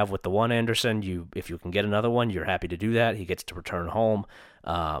what you have with the one Anderson. If you can get another one, you're happy to do that. He gets to return home.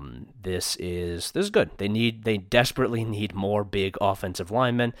 This is good. They desperately need more big offensive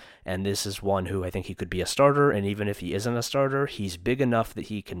linemen, and this is one who I think he could be a starter. And even if he isn't a starter, he's big enough that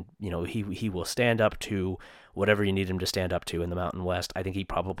he can, he will stand up to whatever you need him to stand up to in the Mountain West, I think he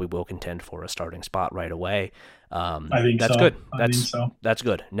probably will contend for a starting spot right away. I think That's so. good. I think so. That's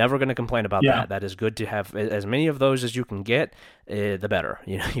good. Never going to complain about Yeah. that. That is good to have as many of those as you can get. The better.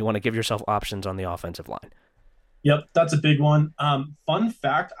 You want to give yourself options on the offensive line. Yep, that's a big one. Fun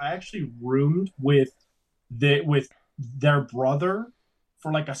fact: I actually roomed with their brother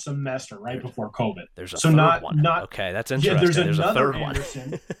for like a semester right before COVID. There's a So third not one. not Okay, that's yeah. There's interesting. There's a another third one.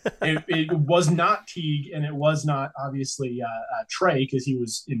 Anderson. It was not Teague, and it was not obviously Trey because he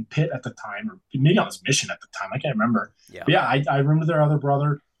was in Pitt at the time, or maybe on his mission at the time. I can't remember. Yeah. But yeah, I roomed with their other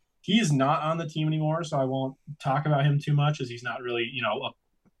brother. He is not on the team anymore, so I won't talk about him too much as he's not really a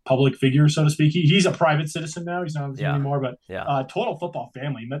public figure, so to speak. He's a private citizen now. He's not on the team anymore, but total football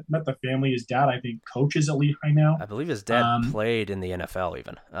family. Met the family. His dad, I think, coaches at Lehigh now. I believe his dad played in the NFL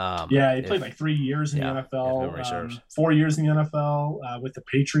even. Yeah, he played like 3 years in the NFL, 4 years in the NFL with the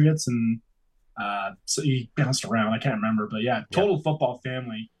Patriots, and so he bounced around. I can't remember, but yeah, total football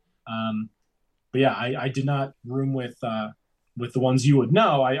family. But yeah, I did not room with the ones you would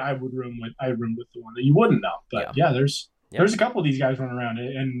know. I roomed with the one that you wouldn't know. But yeah, there's a couple of these guys running around,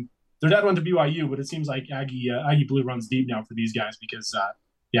 and their dad went to BYU, but it seems like Aggie Blue runs deep now for these guys because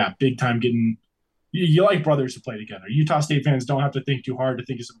big time getting. You like brothers to play together. Utah State fans don't have to think too hard to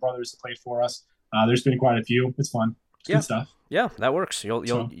think of some brothers to play for us. There's been quite a few. It's fun. It's good stuff. Yeah, that works.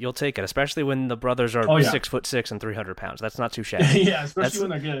 You'll take it, especially when the brothers are 6'6" and 300 pounds. That's not too shabby. Yeah, especially when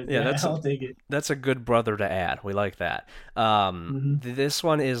they're good. Yeah, I'll take it. That's a good brother to add. We like that. This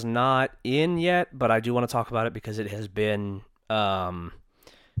one is not in yet, but I do want to talk about it because it has been.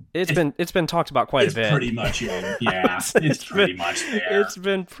 It's been talked about quite a bit. It's pretty much in. Yeah, it's pretty much there. It's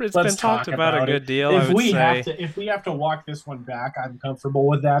been talked about a good deal. If we have to walk this one back, I'm comfortable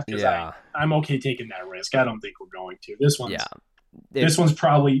with that because I'm okay taking that risk. I don't think we're going to. This one's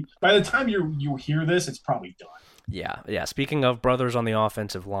probably by the time you hear this, it's probably done. Yeah. Speaking of brothers on the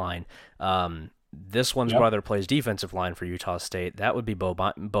offensive line, this one's brother plays defensive line for Utah State. That would be Bo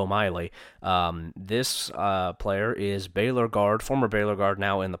Miley. This player is former Baylor guard,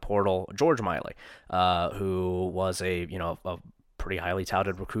 now in the portal, George Miley, who was a pretty highly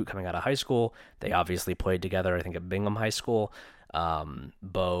touted recruit coming out of high school. They obviously played together, I think, at Bingham High School.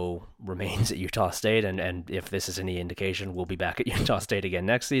 Bo remains at Utah State, and if this is any indication, we'll be back at Utah State again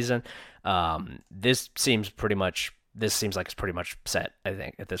next season. This seems like it's pretty much set, I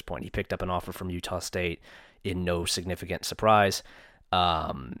think, at this point. He picked up an offer from Utah State in no significant surprise.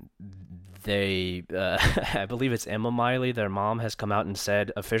 I believe it's Emma Miley, their mom, has come out and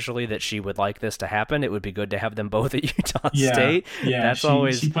said officially that she would like this to happen. It would be good to have them both at Utah State. Yeah,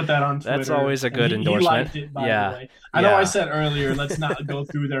 she put that on Twitter. That's always a good endorsement. He liked it, by the way. I know I said earlier, let's not go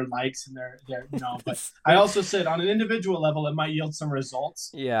through their likes and their but I also said on an individual level, it might yield some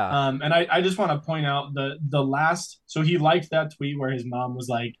results. Yeah. And I just want to point out the last, so he liked that tweet where his mom was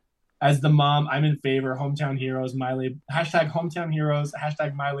like, as the mom, I'm in favor, hometown heroes, Miley, #hometown heroes,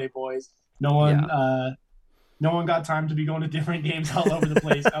 #Miley boys. No one got time to be going to different games all over the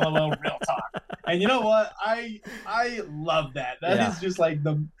place. LOL, real talk. And you know what? I love that. That is just like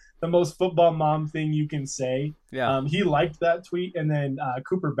the most football mom thing you can say. Yeah. He liked that tweet, and then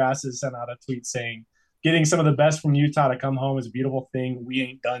Cooper Bassett sent out a tweet saying, "Getting some of the best from Utah to come home is a beautiful thing. We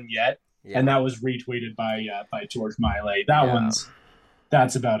ain't done yet." Yeah. And that was retweeted by George Miley.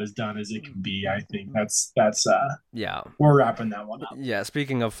 That's about as done as it can be. I think that's we're wrapping that one up. Yeah.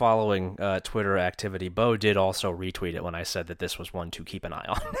 Speaking of following Twitter activity, Bo did also retweet it when I said that this was one to keep an eye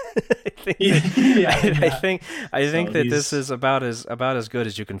on. I think that this is about as good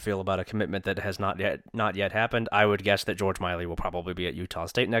as you can feel about a commitment that has not yet happened. I would guess that George Miley will probably be at Utah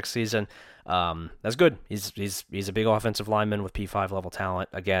State next season. That's good. He's a big offensive lineman with P5 level talent.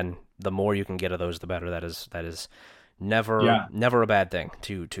 Again, the more you can get of those, the better. That is never a bad thing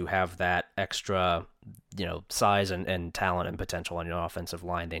to have that extra, size and talent and potential on your offensive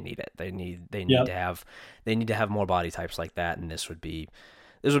line. They need it. They need to have more body types like that, and this would be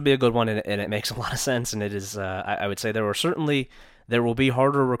a good one, and it makes a lot of sense. And it is, I would say there will be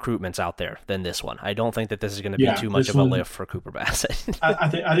harder recruitments out there than this one. I don't think that this is going to be too much of a lift for Cooper Bassett. I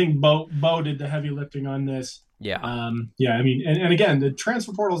think Bo did the heavy lifting on this. Yeah. I mean, and again, the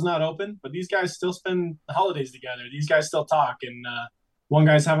transfer portal is not open, but these guys still spend the holidays together. These guys still talk, and one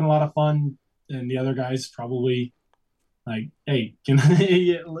guy's having a lot of fun, and the other guy's probably like, "Hey,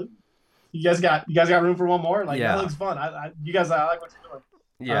 you guys got room for one more? Like, that looks fun. I like what you're doing."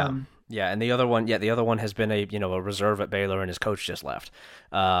 Yeah. And the other one has been a reserve at Baylor, and his coach just left.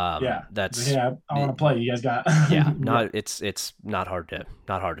 I want to play. You guys got it's not hard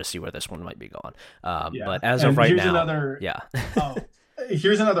to see where this one might be going. But as of right now,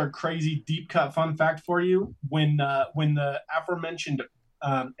 Here's another crazy deep cut fun fact for you. When the aforementioned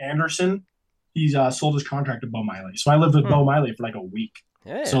Anderson, he's sold his contract to Bo Miley. So I lived with Hmm. Bo Miley for like a week.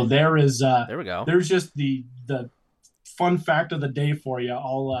 Yeah, So there we go. there's just the fun fact of the day for you.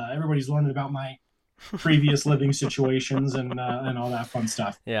 All everybody's learning about my previous living situations and all that fun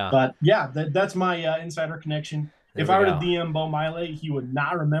stuff. Yeah, But yeah, that's my insider connection. there If we I were to go. DM Bo Miley, he would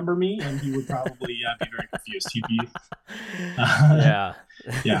not remember me, and he would probably be very confused. He'd be, Yeah.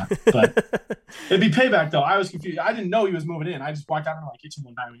 yeah, but it'd be payback though. I was confused. I didn't know he was moving in. I just walked out into my kitchen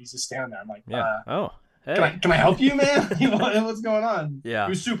one time and he's just standing there. I'm like, Yeah. Oh, can hey. I help you, man? What's going on? He Yeah.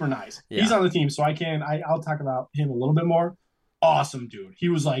 was super nice. He's Yeah. on the team, so I'll talk about him a little bit more. Awesome dude. He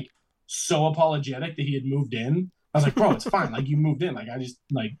was like so apologetic that he had moved in. I was like, bro, it's fine. Like you moved in. Like I just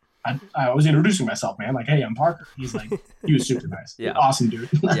like I was introducing myself, man. Like, hey, I'm Parker. He's like, he was super nice. Yeah. Awesome dude.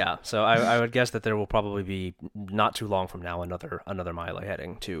 Yeah. So I would guess that there will probably be not too long from now another Miley Yeah,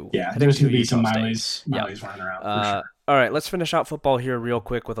 heading there's to gonna be Utah some State. Miley's running around for Uh, sure. all right, let's finish out football here real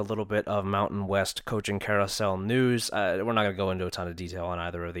quick with a little bit of Mountain West coaching carousel news. We're not going to go into a ton of detail on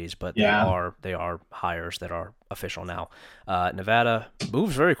either of these, but Yeah. they are hires that are official now. Nevada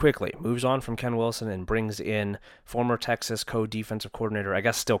moves very quickly, moves on from Ken Wilson and brings in former Texas co-defensive coordinator, I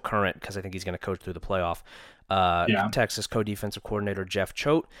guess still current because I think he's going to coach through the playoff. Yeah. Texas co-defensive coordinator Jeff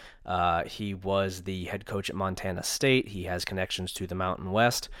Choate. He was the head coach at Montana State. He has connections to the Mountain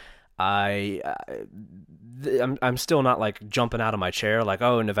West. I'm still not like jumping out of my chair like,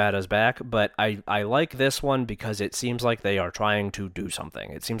 oh, Nevada's back, but I like this one because it seems like they are trying to do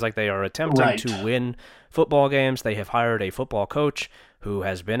something. It seems like they are attempting Right. to win football games. They have hired a football coach who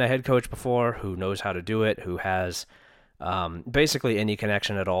has been a head coach before, who knows how to do it, who has basically any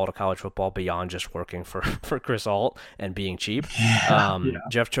connection at all to college football beyond just working for Chris Alt and being cheap. Yeah.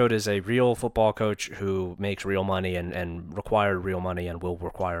 Jeff Choate is a real football coach who makes real money and required real money and will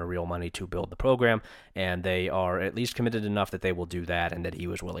require real money to build the program. And they are at least committed enough that they will do that and that he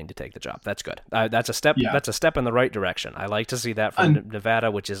was willing to take the job. That's good. That's a step. Yeah. That's a step in the right direction. I like to see that from And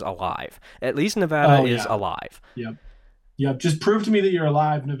Nevada, which is alive. At least Nevada oh is yeah. alive. Yep. Yep. Just prove to me that you're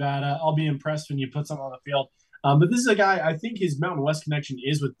alive, Nevada. I'll be impressed when you put something on the field. But this is a guy, I think his Mountain West connection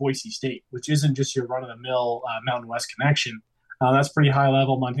is with Boise State, which isn't just your run of the mill Mountain West connection. That's pretty high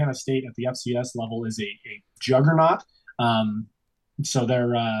level. Montana State at the FCS level is a juggernaut. So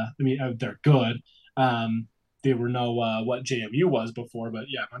they're good. They were no what JMU was before, but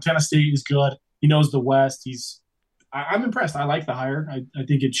yeah, Montana State is good. He knows the West. I'm impressed. I like the hire. I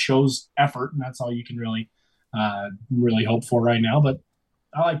think it shows effort, and that's all you can really hope for right now. But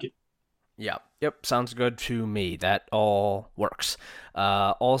I like it. Yeah. Yep. Sounds good to me. That all works.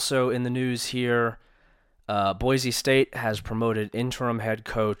 Also in the news here, Boise State has promoted interim head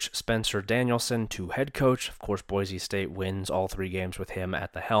coach Spencer Danielson to head coach. Of course, Boise State wins all 3 games with him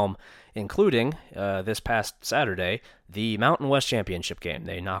at the helm, including this past Saturday, the Mountain West Championship game.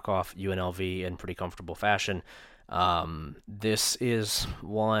 They knock off UNLV in pretty comfortable fashion. This is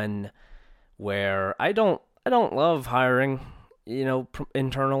one where I don't love hiring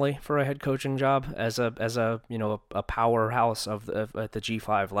internally for a head coaching job as a powerhouse at the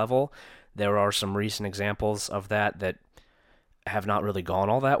G5 level. There are some recent examples of that have not really gone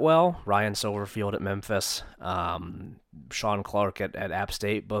all that well. Ryan Silverfield at Memphis, Sean Clark at App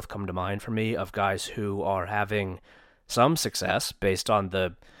State both come to mind for me of guys who are having some success based on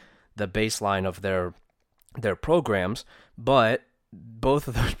the baseline of their programs, but both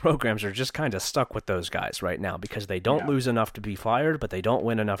of those programs are just kind of stuck with those guys right now because they don't lose enough to be fired, but they don't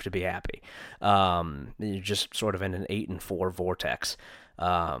win enough to be happy. You're just sort of in an 8-4 vortex.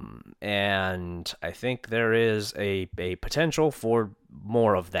 And I think there is a potential for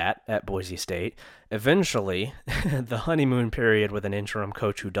more of that at Boise State. Eventually, the honeymoon period with an interim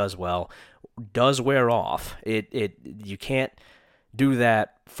coach who does well does wear off. You can't do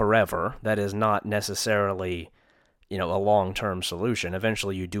that forever. That is not necessarily a long-term solution.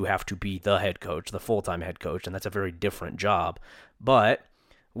 Eventually you do have to be the head coach, the full-time head coach, and that's a very different job. But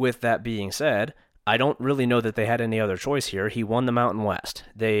with that being said, I don't really know that they had any other choice here. He won the Mountain West.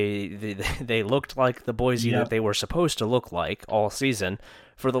 They looked like the Boise that they were supposed to look like all season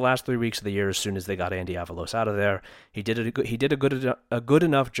for the last 3 weeks of the year. As soon as they got Andy Avalos out of there, he did a good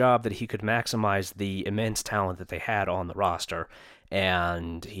enough job that he could maximize the immense talent that they had on the roster,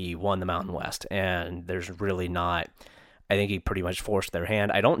 and he won the Mountain West. And there's really not. I think he pretty much forced their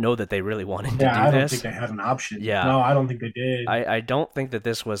hand. I don't know that they really wanted to do this. I don't think they had an option. Yeah. No, I don't think they did. I don't think that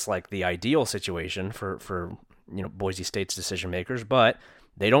this was like the ideal situation for Boise State's decision makers, but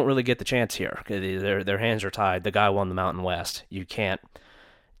they don't really get the chance here. Their hands are tied. The guy won the Mountain West. You can't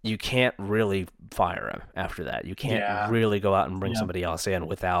you can't really fire him after that. You can't Yeah. really go out and bring Yeah. somebody else in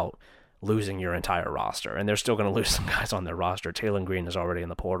without losing your entire roster. And they're still going to lose some guys on their roster. Taylor Green is already in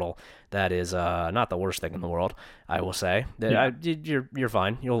the portal. That is not the worst thing in the world, I will say. Yeah. You're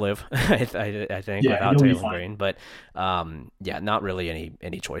fine. You'll live, I think, Yeah. without You'll be Taylor fine. Green. But yeah, not really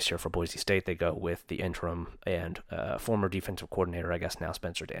any choice here for Boise State. They go with the interim and former defensive coordinator, I guess now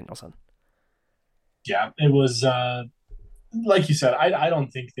Spencer Danielson. Yeah. It was like you said. I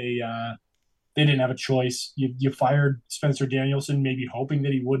don't think they didn't have a choice. You fired Spencer Danielson, maybe hoping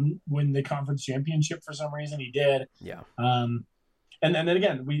that he wouldn't win the conference championship for some reason. He did. Yeah. Um, and then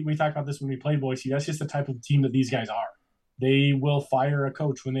again, we talked about this when we played Boise. That's just the type of team that these guys are. They will fire a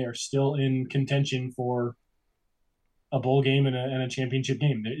coach when they are still in contention for a bowl game and a championship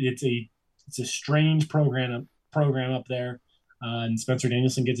game. It's a strange program up there, and Spencer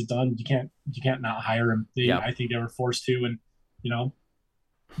Danielson gets it done. You can't not hire him. Yeah. I think they were forced to, and you know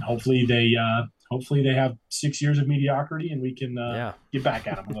hopefully they have 6 years of mediocrity and we can Yeah. get back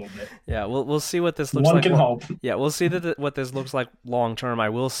at them a little bit. Yeah, we'll see what this looks One like. can hope. Yeah, we'll see what this looks like long term. I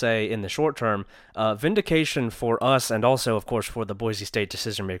will say in the short term, vindication for us and also, of course, for the Boise State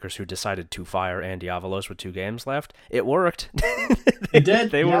decision makers who decided to fire Andy Avalos with 2 games left. It worked. It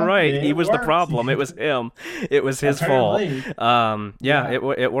did. They were right. He was the worked. problem. It was him. It was his fault. Apparently. Yeah,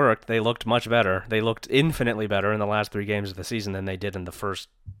 Yeah. it worked. They looked much better. They looked infinitely better in the last 3 games of the season than they did in the first,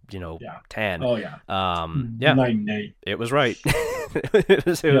 Yeah. 10. Oh yeah. Yeah, Night and day. it was right.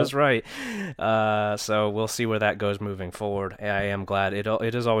 It was right. So we'll see where that goes moving forward. I am glad.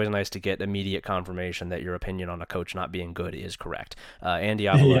 It is always nice to get immediate confirmation that your opinion on a coach not being good is correct. Andy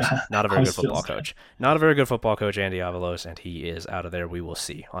Avalos, Yeah. not a very I good still football say. coach. Not a very good football coach, Andy Avalos, and he is out of there. We will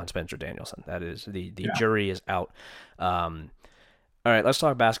see on Spencer Danielson. That is the Yeah. jury is out. All right, let's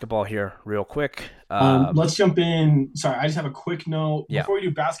talk basketball here real quick. Let's jump in. Sorry, I just have a quick note Yeah. before we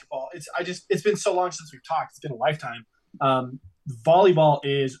do basketball. It's been so long since we've talked. It's been a lifetime. Volleyball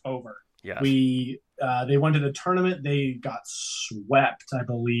is over. Yes. They went to the tournament. They got swept, I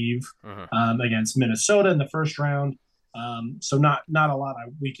believe, Mhm. against Minnesota in the first round. So not a lot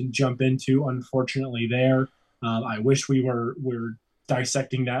we can jump into, unfortunately. There, I wish we were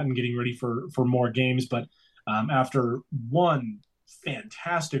dissecting that and getting ready for more games. But after one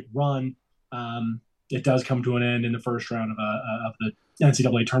fantastic run, it does come to an end in the first round of the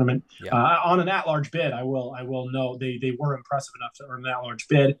NCAA tournament. Yeah. On an at-large bid, I will note they were impressive enough to earn an at-large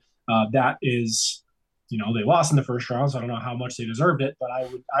bid. That is, they lost in the first round, so I don't know how much they deserved it, but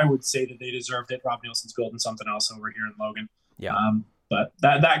I would say that they deserved it. Rob Nielsen's building something else over here in Logan. Yeah. But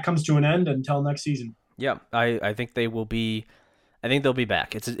that comes to an end until next season. Yeah, I think they will be. I think they'll be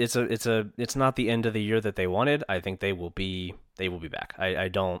back. It's not the end of the year that they wanted. I think they will be back. I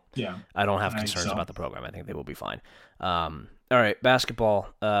don't have concerns about the program. I think they will be fine. All right, basketball.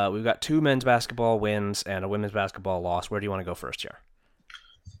 We've got 2 men's basketball wins and a women's basketball loss. Where do you want to go first here?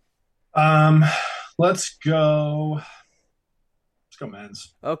 Let's go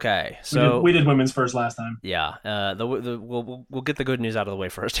men's. Okay, so we did women's first last time. Yeah, we'll get the good news out of the way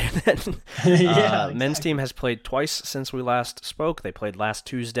first here then. Yeah, Men's team has played twice since we last spoke. They played last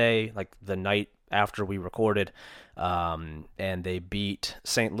Tuesday, like the night after we recorded, and they beat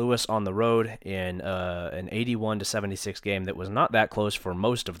St. Louis on the road in an 81-76 game that was not that close for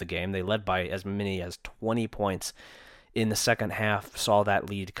most of the game. They led by as many as 20 points in the second half, saw that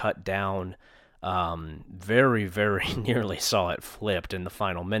lead cut down. Very, very nearly saw it flipped in the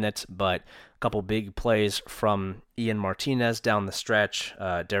final minutes, but a couple big plays from Ian Martinez down the stretch.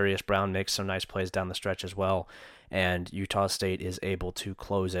 Darius Brown makes some nice plays down the stretch as well, and Utah State is able to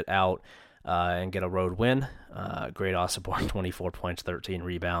close it out and get a road win. Great Osborne, 24 points, 13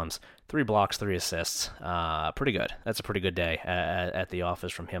 rebounds, 3 blocks, 3 assists. Pretty good. That's a pretty good day at the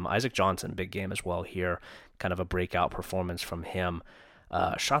office from him. Isaac Johnson, big game as well here. Kind of a breakout performance from him.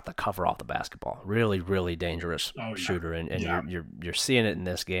 Shot the cover off the basketball. Really, really dangerous shooter, and you're seeing it in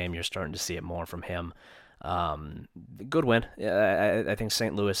this game. You're starting to see it more from him. Good win. I think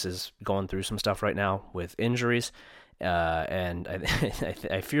St. Louis is going through some stuff right now with injuries, and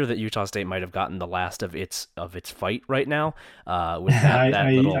I fear that Utah State might have gotten the last of its fight right now. With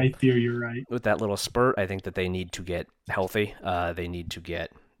I fear you're right. With that little spurt, I think that they need to get healthy. They need to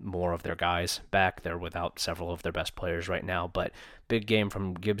get more of their guys back. They're without several of their best players right now, but big game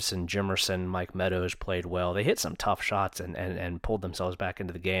from Gibson, Jimerson, Mike Meadows played well. They hit some tough shots and pulled themselves back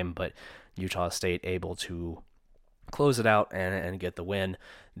into the game, but Utah State able to close it out and get the win.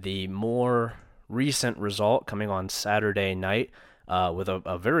 The more recent result coming on Saturday night with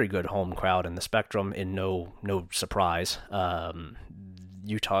a very good home crowd in the Spectrum, in no surprise.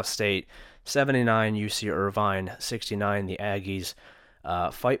 Utah State 79, UC Irvine 69. The Aggies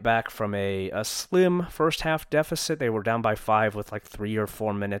fight back from a slim first half deficit. They were down by 5 with like 3 or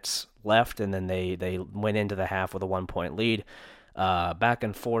 4 minutes left, and then they went into the half with a 1 point lead. Back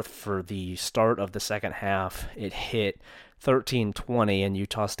and forth for the start of the second half. It hit 13-20, and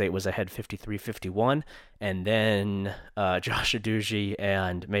Utah State was ahead 53-51. And then Josh Aduji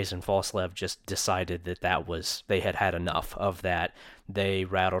and Mason Falslev just decided that they had had enough of that. They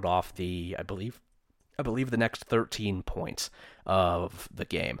rattled off I believe the next 13 points of the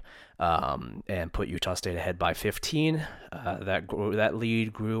game, and put Utah State ahead by 15. That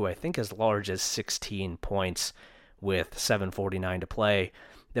lead grew, I think, as large as 16 points with 7:49 to play.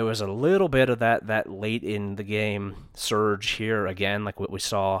 There was a little bit of that late in the game surge here again, like what we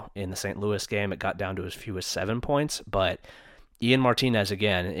saw in the St. Louis game. It got down to as few as 7 points, but Ian Martinez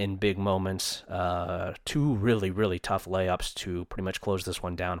again in big moments. Two really, really tough layups to pretty much close this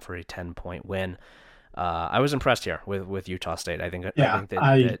one down for a 10-point win. I was impressed here with Utah State. I think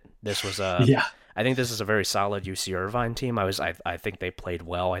that this was a Yeah. I think this is a very solid UC Irvine team. I think they played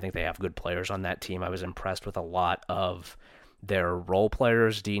well. I think they have good players on that team. I was impressed with a lot of their role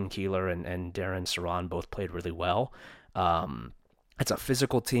players. Dean Keeler and Darren Saran both played really well. It's a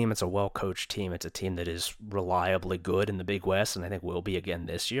physical team. It's a well-coached team. It's a team that is reliably good in the Big West, and I think will be again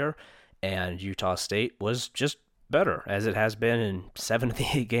this year. And Utah State was just better, as it has been in 7 of the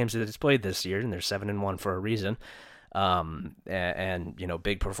 8 games that it's played this year, and they're 7-1 for a reason. And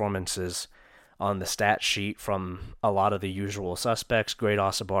big performances on the stat sheet from a lot of the usual suspects. Great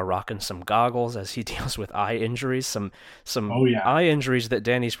Osabar rocking some goggles as he deals with eye injuries. Some eye injuries that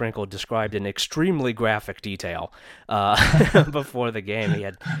Danny Sprinkle described in extremely graphic detail before the game. He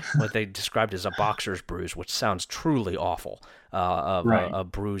had what they described as a boxer's bruise, which sounds truly awful. A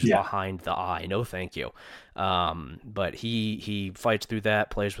bruise behind the eye. No, thank you. But he fights through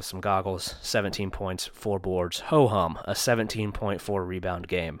that, plays with some goggles, 17 points, 4 boards, ho-hum, a 17.4 rebound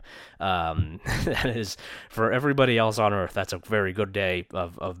game. That is, for everybody else on earth, that's a very good day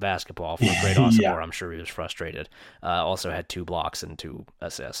of basketball. For Great Osabar, I'm sure he was frustrated. Also had 2 blocks and 2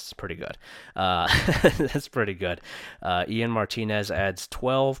 assists. Pretty good. That's pretty good. Ian Martinez adds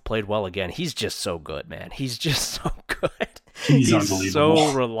 12, played well again. He's just so good, man. He's just so good. He's unbelievable.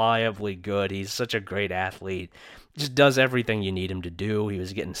 So reliably good. He's such a great athlete. Just does everything you need him to do. He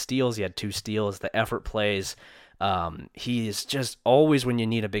was getting steals. He had 2 steals. The effort plays. He is just always, when you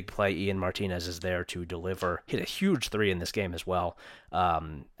need a big play, Ian Martinez is there to deliver. Hit a huge 3 in this game as well.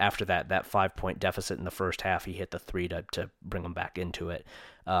 After that 5-point deficit in the first half, he hit the 3 to bring them back into it.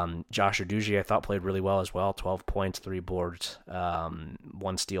 Josh Aduji, I thought, played really well as well. 12 points, 3 boards, 1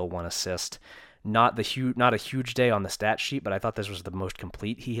 steal, 1 assist. Not a huge day on the stat sheet, but I thought this was the most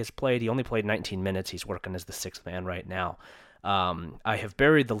complete he has played. He only played 19 minutes. He's working as the 6th man right now. I have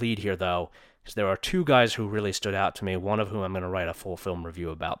buried the lead here, though, because there are 2 guys who really stood out to me, one of whom I'm going to write a full film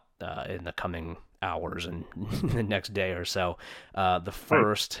review about in the coming hours and the next day or so. The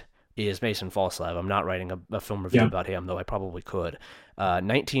first is Mason Falslev. I'm not writing a film review about him, though I probably could.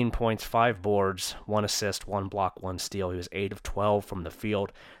 19 points, 5 boards, 1 assist, 1 block, 1 steal. He was 8 of 12 from the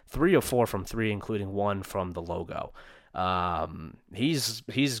field, 3 of 4 from 3, including 1 from the logo. He's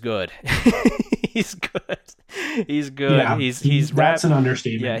good. He's good. He's good. Yeah, that's an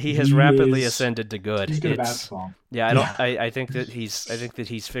understatement. Yeah, he has rapidly ascended to good. He's good at basketball. Yeah, I think that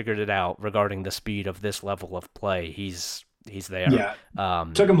he's figured it out regarding the speed of this level of play. He's there. Yeah.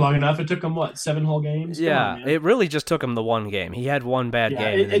 Took him long enough. It took him, 7 whole games? It really just took him the 1 game. He had 1 bad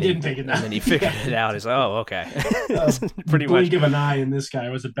game. It didn't take enough. And then he figured it out. He's like, oh, okay. Pretty much. Blink of an eye, and this guy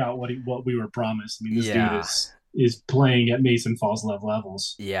was about what we were promised. I mean, this dude is playing at Mason Falslev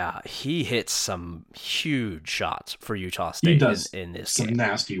levels. Yeah, he hits some huge shots for Utah State in this game. Some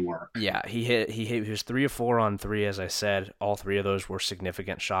nasty work. Yeah, he was 3 of 4 on 3, as I said. All 3 of those were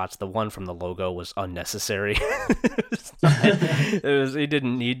significant shots. The one from the logo was unnecessary. He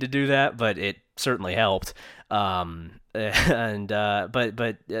didn't need to do that, but it certainly helped. But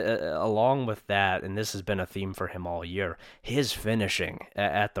along with that, and this has been a theme for him all year, his finishing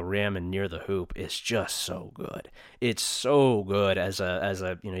at the rim and near the hoop is just so good. It's so good as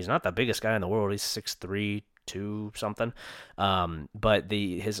a he's not the biggest guy in the world. He's 6'3", 2 something. But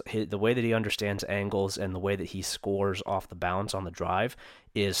the way that he understands angles and the way that he scores off the bounce on the drive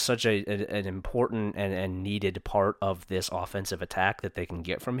is such an important and needed part of this offensive attack that they can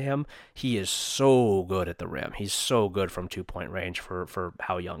get from him. He is so good at the rim. He's so good from 2-point range for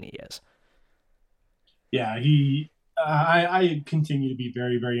how young he is. Yeah, I continue to be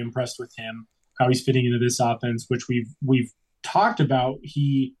very, very impressed with him, how he's fitting into this offense, which we've talked about.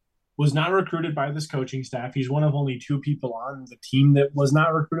 He was not recruited by this coaching staff. He's one of only 2 people on the team that was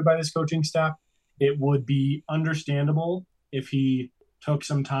not recruited by this coaching staff. It would be understandable if he took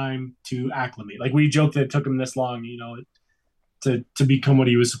some time to acclimate. Like we joked that it took him this long, to become what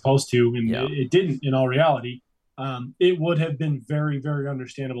he was supposed to, and Yeah. it didn't in all reality. It would have been very, very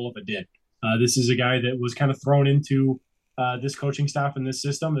understandable if it did. This is a guy that was kind of thrown into this coaching staff and this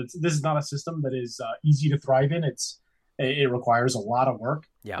system. This is not a system that is easy to thrive in. It requires a lot of work,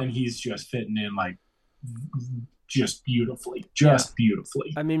 Yeah. and he's just fitting in like Yeah. just beautifully.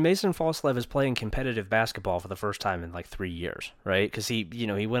 I mean, Mason Falslev is playing competitive basketball for the first time in like 3 years, right? Because he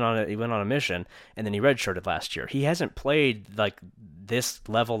went on a mission and then he redshirted last year. He hasn't played like this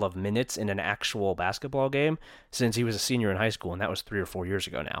level of minutes in an actual basketball game since he was a senior in high school, and that was 3 or 4 years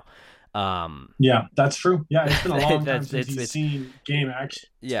ago now. Yeah, that's true. Yeah, it's been a long time that since he's it's seen game action.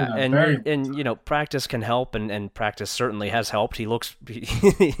 It's Yeah, been a very long and time. practice can help, and practice certainly has helped. He looks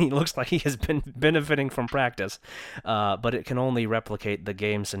like he has been benefiting from practice, but it can only replicate the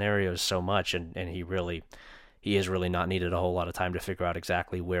game scenarios so much, and he has really not needed a whole lot of time to figure out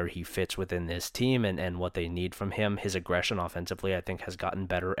exactly where he fits within this team and what they need from him. His aggression offensively, I think, has gotten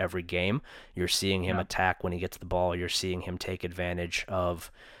better every game. You're seeing him Yeah, attack when he gets the ball. You're seeing him take advantage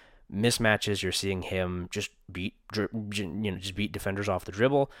of mismatches. You're seeing him just just beat defenders off the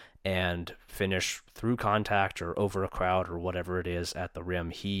dribble and finish through contact or over a crowd or whatever it is at the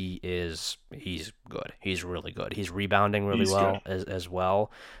rim. He's good. He's really good. He's rebounding really he's good. well as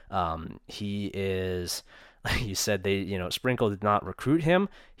well. He is. You said Sprinkle did not recruit him.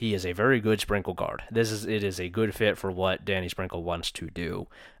 He is a very good Sprinkle guard. It is a good fit for what Danny Sprinkle wants to do.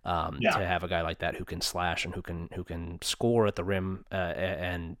 To Yeah, have a guy like that who can slash and who can score at the rim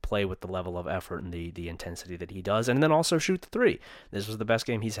and play with the level of effort and the intensity that he does, and then also shoot the three. This was the best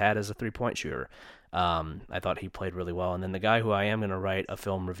game he's had as a 3-point shooter. I thought he played really well. And then the guy who I am going to write a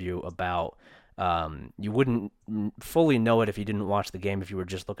film review about. You wouldn't fully know it if you didn't watch the game if you were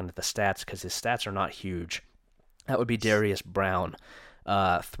just looking at the stats, because his stats are not huge. That would be Darius Brown.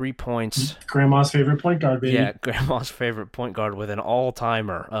 3 points. grandma's favorite point guard, Yeah, baby. Grandma's favorite point guard with an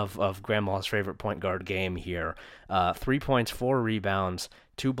all-timer of Grandma's favorite point guard game here. 3 points, 4 rebounds,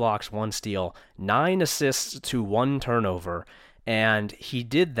 2 blocks, 1 steal, 9 assists to 1 turnover. And he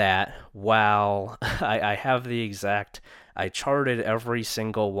did that while I have the exact. I charted every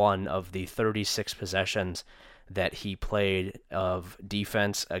single one of the 36 possessions that he played of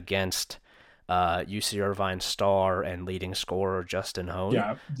defense against UC Irvine's star and leading scorer Justin Hone,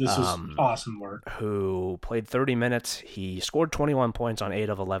 Yeah, this is awesome work. who played 30 minutes. He scored 21 points on 8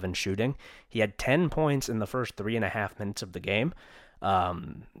 of 11 shooting. He had 10 points in the first 3.5 minutes of the game.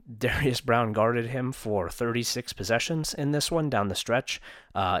 Darius Brown guarded him for 36 possessions in this one down the stretch.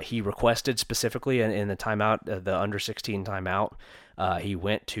 He requested specifically in the timeout, the under 16 timeout, he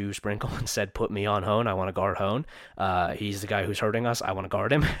went to Sprinkle and said, "Put me on Hone. I want to guard Hone. He's the guy who's hurting us. I want to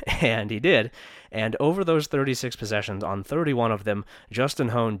guard him." And he did. And over those 36 possessions, on 31 of them, Justin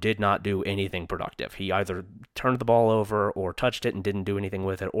Hone did not do anything productive. He either turned the ball over or touched it and didn't do anything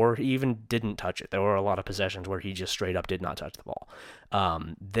with it, or he even didn't touch it. There were a lot of possessions where he just straight up did not touch the ball.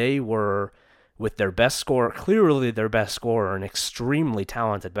 They were, with their best scorer, clearly their best scorer, an extremely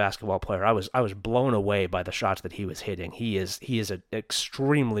talented basketball player. I was blown away by the shots that he was hitting. He is an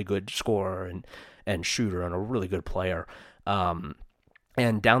extremely good scorer and shooter and a really good player.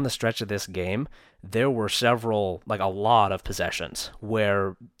 And down the stretch of this game, there were a lot of possessions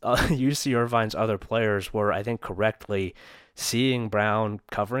where UC Irvine's other players were, I think, correctly seeing Brown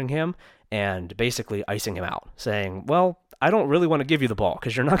covering him and basically icing him out, saying, "Well, I don't really want to give you the ball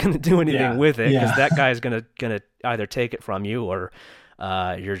because you're not going to do anything Yeah, with it, because yeah, that guy's gonna either take it from you or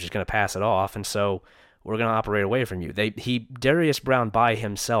you're just going to pass it off, and so we're going to operate away from you." Darius Brown by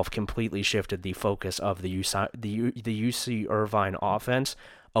himself completely shifted the focus of the UC Irvine offense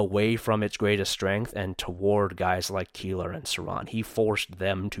away from its greatest strength and toward guys like Keeler and Saran. He forced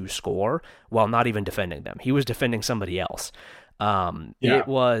them to score while not even defending them. He was defending somebody else. yeah. It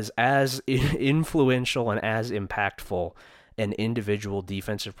was as influential and as impactful an individual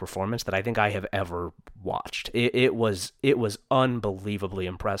defensive performance that I think I have ever watched. It was unbelievably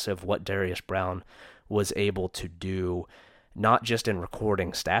impressive what Darius Brown was able to do, not just in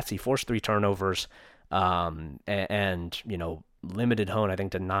recording stats. He forced 3 turnovers, and limited Hone, I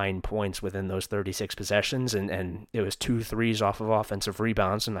think, to 9 points within those 36 possessions, and it was 2 threes off of offensive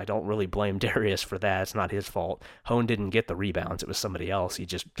rebounds, and I don't really blame Darius for that. It's not his fault. Hone didn't get the rebounds. It was somebody else. He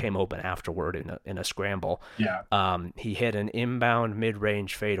just came open afterward in a scramble. Yeah. He hit an inbound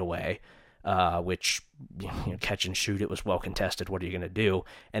mid-range fadeaway, which, catch and shoot, it was well contested. What are you going to do?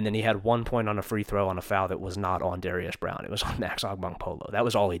 And then he had 1 point on a free throw on a foul that was not on Darius Brown. It was on Max Ogbongpolo. That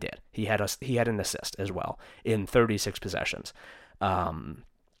was all he did. He had an assist as well in 36 possessions.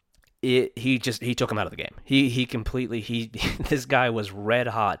 he took him out of the game. He completely he this guy was red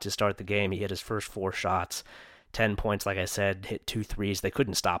hot to start the game. He hit his first 4 shots, 10 points, like I said, hit 2 threes. They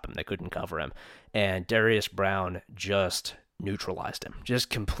couldn't stop him. They couldn't cover him. And Darius Brown just neutralized him, just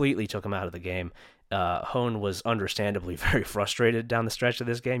completely took him out of the game. Hone was understandably very frustrated down the stretch of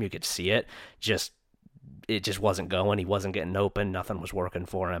this game. You could see it. It just wasn't going. He wasn't getting open. Nothing was working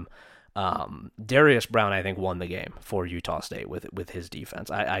for him. Darius Brown, I think, won the game for Utah State with his defense.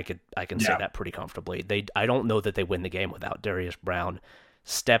 I can say that pretty comfortably. I don't know that they win the game without Darius Brown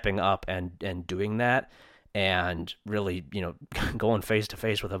stepping up and doing that, and really, going face to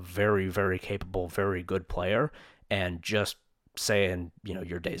face with a very, very capable, very good player, and just saying,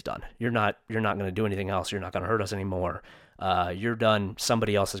 your day's done. You're not going to do anything else. You're not going to hurt us anymore. You're done.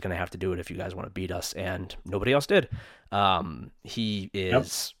 Somebody else is going to have to do it if you guys want to beat us, and nobody else did. He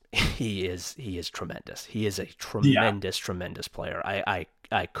is. Yep. He is tremendous. He is a tremendous player. I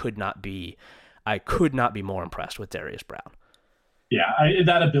could not be more impressed with Darius Brown. Yeah,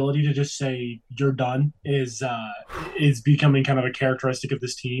 that ability to just say you're done is becoming kind of a characteristic of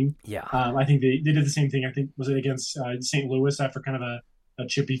this team. Yeah, I think they did the same thing. I think was it against St. Louis after kind of a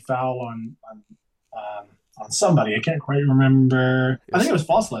chippy foul on somebody. I can't quite remember. I think it was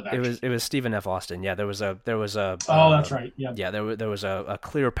Foslev. Actually, it was Stephen F. Austin. Yeah, there was a. Oh, that's right. Yeah. Yeah, there was a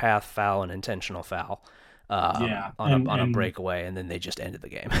clear path foul, an intentional foul. On a breakaway, and then they just ended the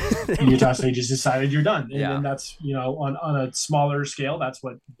game. Utah State just decided you're done, and that's on a smaller scale. That's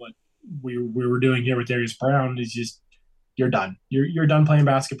what we were doing here with Darius Brown. Is just you're done. You're done playing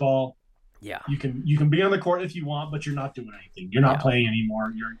basketball. Yeah, you can be on the court if you want, but you're not doing anything. You're not playing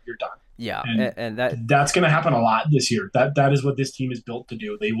anymore. You're done. Yeah, and that's going to happen a lot this year. That is what this team is built to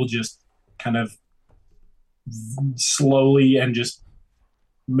do. They will just kind of slowly and just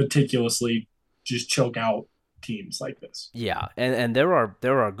meticulously just choke out teams like this. Yeah, and there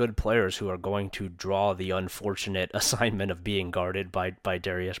are good players who are going to draw the unfortunate assignment of being guarded by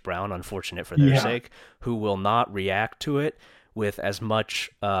Darius Brown, unfortunate for their sake, who will not react to it with as much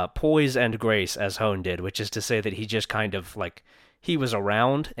poise and grace as Hone did, which is to say that he just kind of he was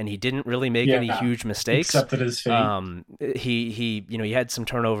around and he didn't really make any huge mistakes. Accepted his fate. He had some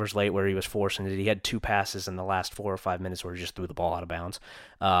turnovers late where he was forcing it. He had 2 passes in the last 4 or 5 minutes where he just threw the ball out of bounds,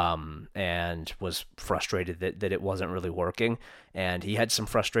 and was frustrated that it wasn't really working. And he had some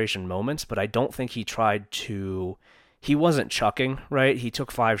frustration moments, but I don't think he he wasn't chucking, right? He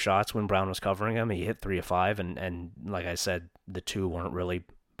took 5 shots when Brown was covering him. He hit 3 of 5, and like I said, the 2 weren't really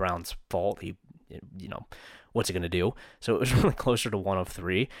Brown's fault. What's he going to do? So it was really closer to 1 of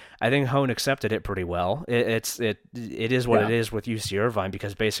 3. I think Hone accepted it pretty well. It is what it is with UC Irvine,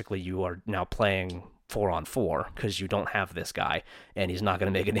 because basically you are now playing 4-on-4 because you don't have this guy, and he's not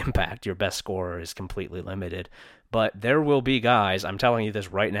going to make an impact. Your best scorer is completely limited. But there will be guys, I'm telling you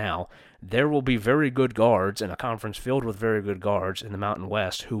this right now, there will be very good guards in a conference filled with very good guards in the Mountain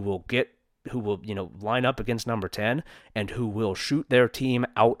West who will line up against number 10 and who will shoot their team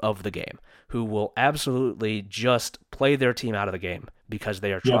out of the game, who will absolutely just play their team out of the game because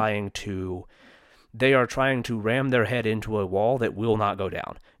they are trying to ram their head into a wall that will not go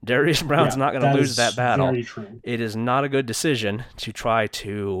down. Darius Brown's not going to lose that battle. Very true. It is not a good decision to try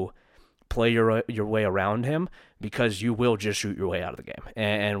to play your way around him, because you will just shoot your way out of the game.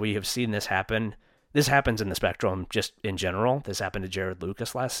 And we have seen this happen. This happens in the spectrum just in general. This happened to Jared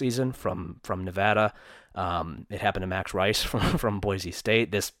Lucas last season from Nevada. It happened to Max Rice from Boise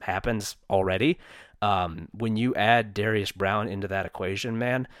State. This happens already. When you add Darius Brown into that equation,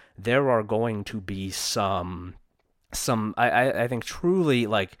 man, there are going to be some I think truly,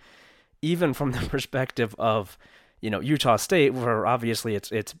 even from the perspective of Utah State, where obviously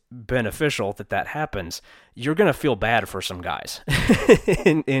it's beneficial that happens, you're going to feel bad for some guys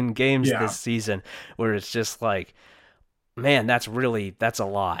in games this season where it's just man, that's a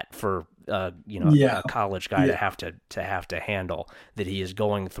lot for a college guy to have to handle, that he is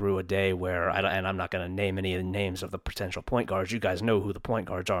going through a day where and I'm not going to name any of the names of the potential point guards. You guys know who the point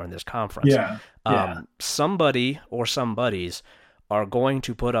guards are in this conference. Somebody or somebodies are going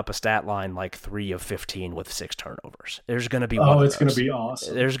to put up a stat line like 3 of 15 with 6 turnovers. There's going to be one of those. It's going to be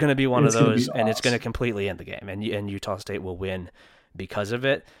awesome. There's going to be one of those, and it's going to completely end the game, and Utah State will win because of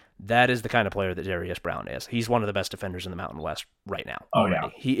it. That is the kind of player that Darius Brown is. He's one of the best defenders in the Mountain West right now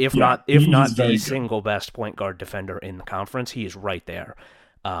already. If not the single best point guard defender in the conference, he is right there.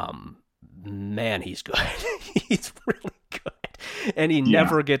 Man, he's good. He's really good. And he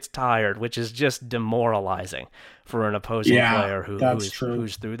never gets tired, which is just demoralizing for an opposing Yeah, player that's true.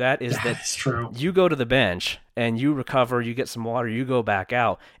 who's through that is That that is true. you go to the bench and you recover, you get some water, you go back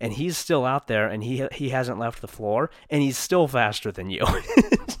out, and he's still out there, and he hasn't left the floor, and he's still faster than you.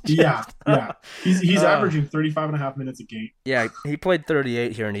 Yeah, Just, yeah. He's averaging 35 and a half minutes a game. yeah, he played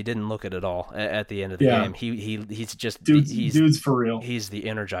 38 here, and he didn't look it at all at the end of the Yeah, game. He's just dude's for real. he's the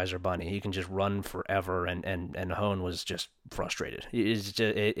Energizer Bunny. He can just run forever, and Hone was just frustrated. He's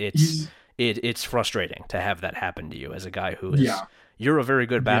It's frustrating to have that happen to you as a guy who is yeah, you're a very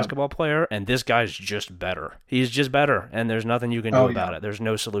good yeah. basketball player, and this guy's just better. He's just better, and there's nothing you can do Oh about yeah. it. There's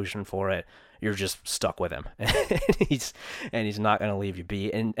no solution for it. You're just stuck with him, he's he's not going to leave you be.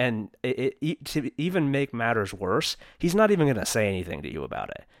 To even make matters worse, he's not even going to say anything to you about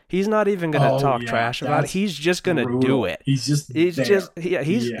it. He's not even going to Oh talk yeah. trash about it. That's He's just going to do brutal. it. He's just He's there. just yeah,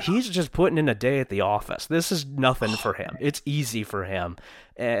 Yeah. he's just putting in a day at the office. This is nothing for him. It's easy for him,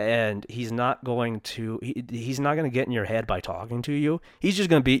 and he's not going to he's not going to get in your head by talking to you. He's just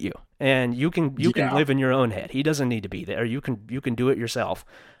going to beat you, and you can Yeah. live in your own head. He doesn't need to be there. You can do it yourself.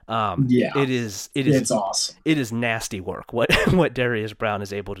 Yeah. It's awesome. it is nasty work what what Darius Brown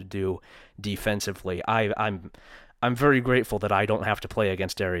is able to do defensively. I'm very grateful that I don't have to play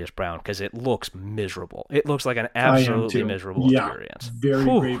against Darius Brown because it looks miserable. It looks like an I am absolutely too. miserable Yeah. experience. Very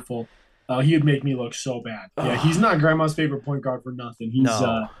Whew. grateful. He would make me look so bad. Yeah, he's Oh, not grandma's favorite point guard for nothing.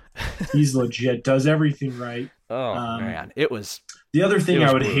 no. He's legit, does everything right. Oh Um, man, it was the other it thing I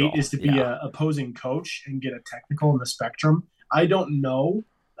was would hate brutal. is to be Yeah, a opposing coach and get a technical in the spectrum. I don't know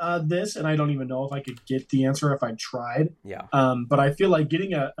this, and I don't even know if I could get the answer if I tried. yeah, But I feel like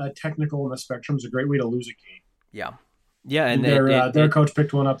getting a technical in the spectrum is a great way to lose a game. yeah, yeah, and Their coach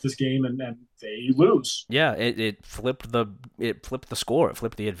picked one up this game, and they lose. yeah, it flipped the score. It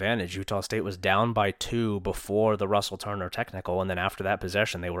flipped the advantage. Utah State was down by 2 before the Russell Turner technical, and then after that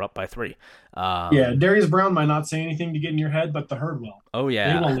possession, they were up by 3. Yeah, Darius Brown might not say anything to get in your head, but the herd will. Oh They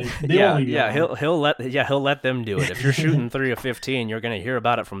yeah, won't leave. They yeah, won't leave you yeah. alone. He'll let them do it. If you're shooting 3 of 15, you're gonna hear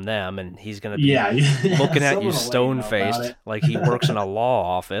about it from them, and he's gonna be Yeah, yeah. looking at Someone you will let stone know about faced it. like he works in a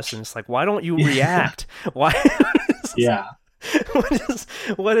law office, and it's like, why don't you react? Why? Yeah,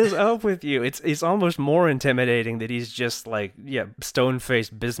 What is up with you? It's almost more intimidating that he's just like stone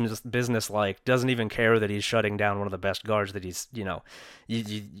faced business like doesn't even care that he's shutting down one of the best guards that he's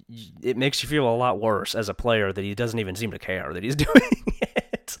it makes you feel a lot worse as a player that he doesn't even seem to care that he's doing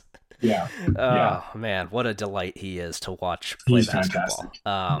it. yeah, yeah. Oh man, what a delight he is to watch play He's basketball. fantastic.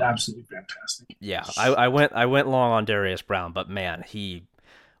 Absolutely fantastic. Yeah, I went long on Darius Brown, but man,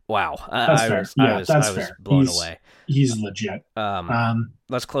 wow, That's fair. Yeah, that's I was fair. blown away. He's legit.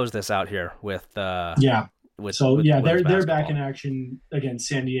 Let's close this out here with Yeah. So with yeah, women's they're back in basketball. action against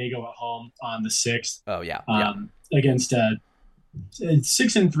San Diego at home on the 6th. Oh yeah, yeah, Against a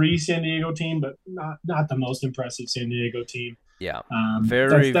 6-3 San Diego team, but not the most impressive San Diego team. yeah. That's San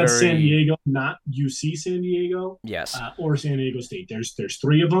Very Diego, not UC San Diego yes, or San Diego State. There's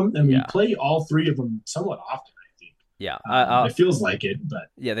 3 of them, and we yeah, play all 3 of them somewhat often. I think yeah. it feels like it, but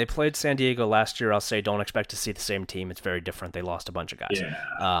Yeah, they played San Diego last year. I'll say don't expect to see the same team. It's very different. They lost a bunch of guys. yeah,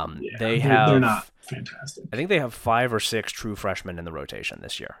 They're not fantastic. I think they have 5 or 6 true freshmen in the rotation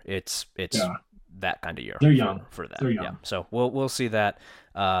this year. It's Yeah. that kind of year. They're young. For them. They're young. Yeah. So we'll see that.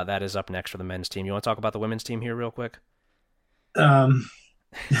 That is up next for the men's team. You want to talk about the women's team here real quick?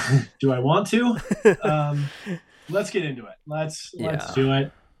 Do I want to? Let's get into it. Let's do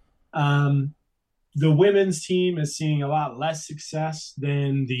it. The women's team is seeing a lot less success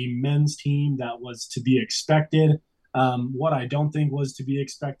than the men's team. That was to be expected. What I don't think was to be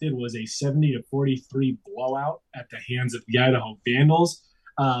expected was a 70-43 blowout at the hands of the Idaho Vandals.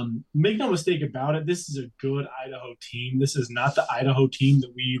 Make no mistake about it, this is a good Idaho team. This is not the Idaho team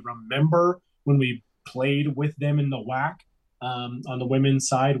that we remember when we played with them in the WAC. On the women's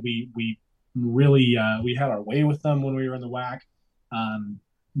side, we really we had our way with them when we were in the WAC.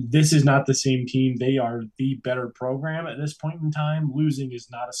 This is not the same team. They are the better program at this point in time. Losing is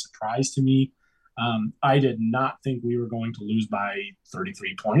not a surprise to me. I did not think we were going to lose by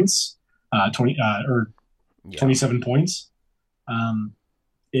 33 points, 27 points.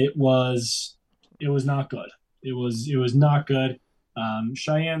 It was not good. It was not good.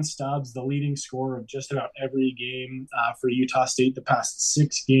 Cheyenne Stubbs, the leading scorer of just about every game for Utah State the past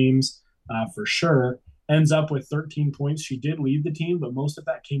 6 games, for sure, ends up with 13 points. She did lead the team, but most of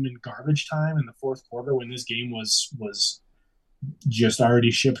that came in garbage time in the fourth quarter when this game was just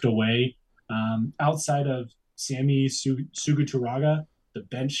already shipped away. Outside of Sammy Suguturaga, the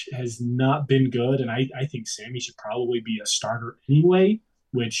bench has not been good, and I think Sammy should probably be a starter anyway,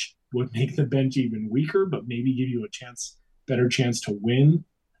 which would make the bench even weaker, but maybe give you a better chance to win.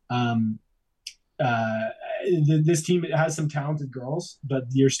 this team has some talented girls, but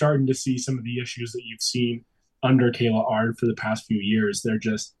you're starting to see some of the issues that you've seen under Kayla Ard for the past few years.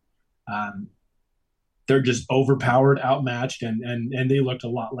 Um, they're just overpowered, outmatched, and they looked a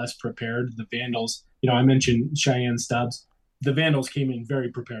lot less prepared. The Vandals, I mentioned Cheyenne Stubbs. The Vandals came in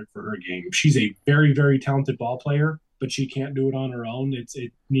very prepared for her game. She's a very, very talented ball player, but she can't do it on her own.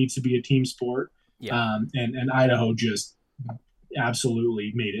 It needs to be a team sport. Yeah. And Idaho just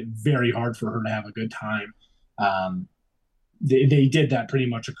absolutely made it very hard for her to have a good time. They did that pretty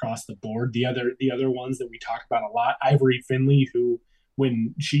much across the board. The other ones that we talk about a lot, Ivory Finley, who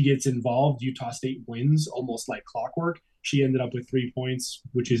when she gets involved, Utah State wins almost like clockwork. She ended up with 3 points,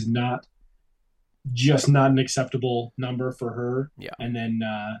 which is not an acceptable number for her. Yeah. And then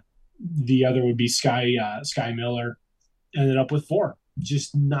the other would be Sky Miller, ended up with 4.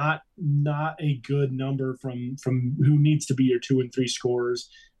 Just not a good number from who needs to be your 2 and 3 scorers.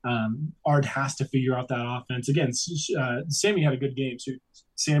 Art has to figure out that offense. Again, Sammy had a good game. So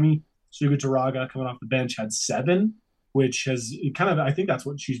Sammy Sugataraga coming off the bench had 7, which has kind of, I think that's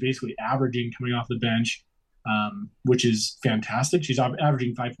what she's basically averaging coming off the bench, which is fantastic. She's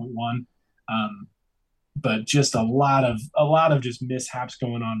averaging 5.1. But just a lot of just mishaps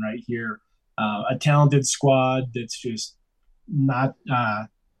going on right here. A talented squad that's just not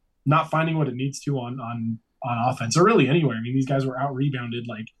finding what it needs to on offense or really anywhere. I mean, these guys were out rebounded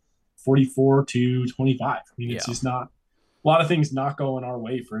like 44-25. I mean, it's just not a lot of things not going our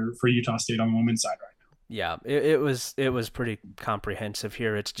way for Utah State on the women's side right now. Yeah, it was pretty comprehensive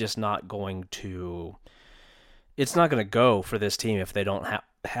here. It's just not going to go for this team if they don't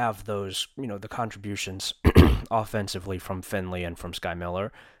have those, the contributions offensively from Finley and from Sky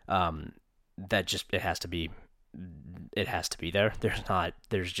Miller. It has to be there.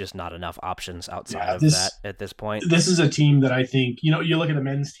 There's just not enough options outside of that at this point. This is a team that I think, you look at the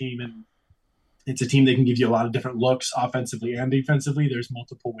men's team and it's a team that can give you a lot of different looks offensively and defensively. There's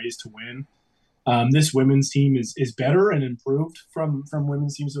multiple ways to win. This women's team is better and improved from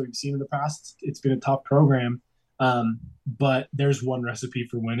women's teams that we've seen in the past. It's been a tough program. But there's one recipe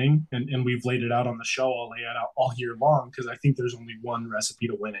for winning, and we've laid it out on the show. I'll lay it out all year long because I think there's only one recipe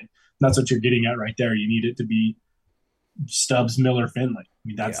to winning. That's what you're getting at right there. You need it to be Stubbs, Miller, Finley. I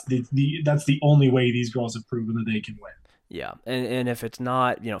mean, that's the only way these girls have proven that they can win. Yeah, and if it's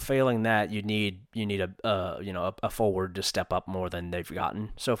not, failing that, you need a forward to step up more than they've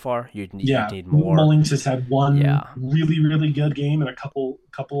gotten so far. You need more. Mullings has had one really, really good game and a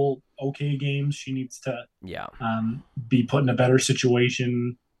couple okay games. She needs to be put in a better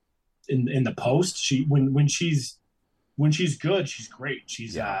situation in the post. When she's good, she's great.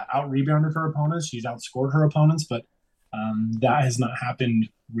 She's out rebounded her opponents. She's outscored her opponents, but that has not happened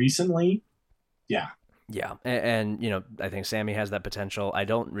recently. Yeah. Yeah, and I think Sammy has that potential. I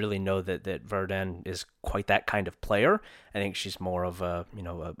don't really know that Verdun is quite that kind of player. I think she's more of a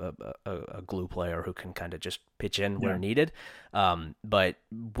glue player who can kind of just pitch in where needed. But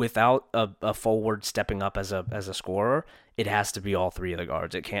without a forward stepping up as a scorer, it has to be all 3 of the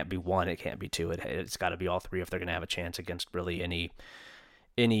guards. It can't be 1. It can't be 2. It's got to be all 3 if they're going to have a chance against really any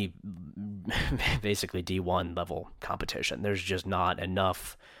basically D1 level competition. There's just not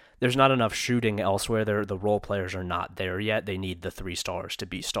enough. There's not enough shooting elsewhere. The role players are not there yet. They need the 3 stars to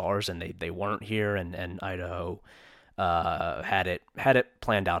be stars, and they weren't here. And Idaho had it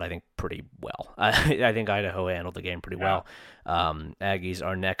planned out, I think, pretty well. I think Idaho handled the game pretty well. Aggies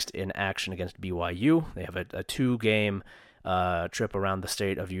are next in action against BYU. They have a 2-game trip around the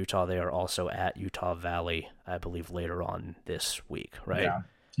state of Utah. They are also at Utah Valley, I believe, later on this week, right?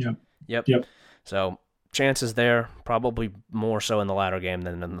 Yeah. Yep. So chances there, probably more so in the latter game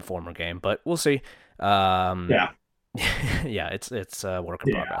than in the former game, but we'll see. It's a work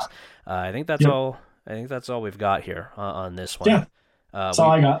in progress. I think that's all. I think that's all we've got here on this one. Yeah, that's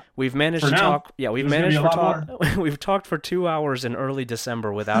all I got. We've managed to talk. Yeah, we've managed to talk. We've talked for 2 hours in early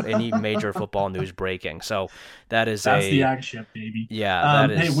December without any major football news breaking. So that's the ag ship, baby. Yeah,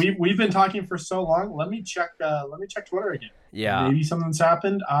 that is. Hey, we've been talking for so long. Let me check Twitter again. Yeah, maybe something's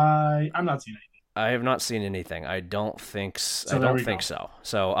happened. I'm not seeing anything. I have not seen anything. I don't think so.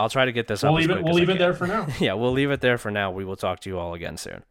 So I'll try to get this up. We'll leave it there for now. Yeah, we'll leave it there for now. We will talk to you all again soon.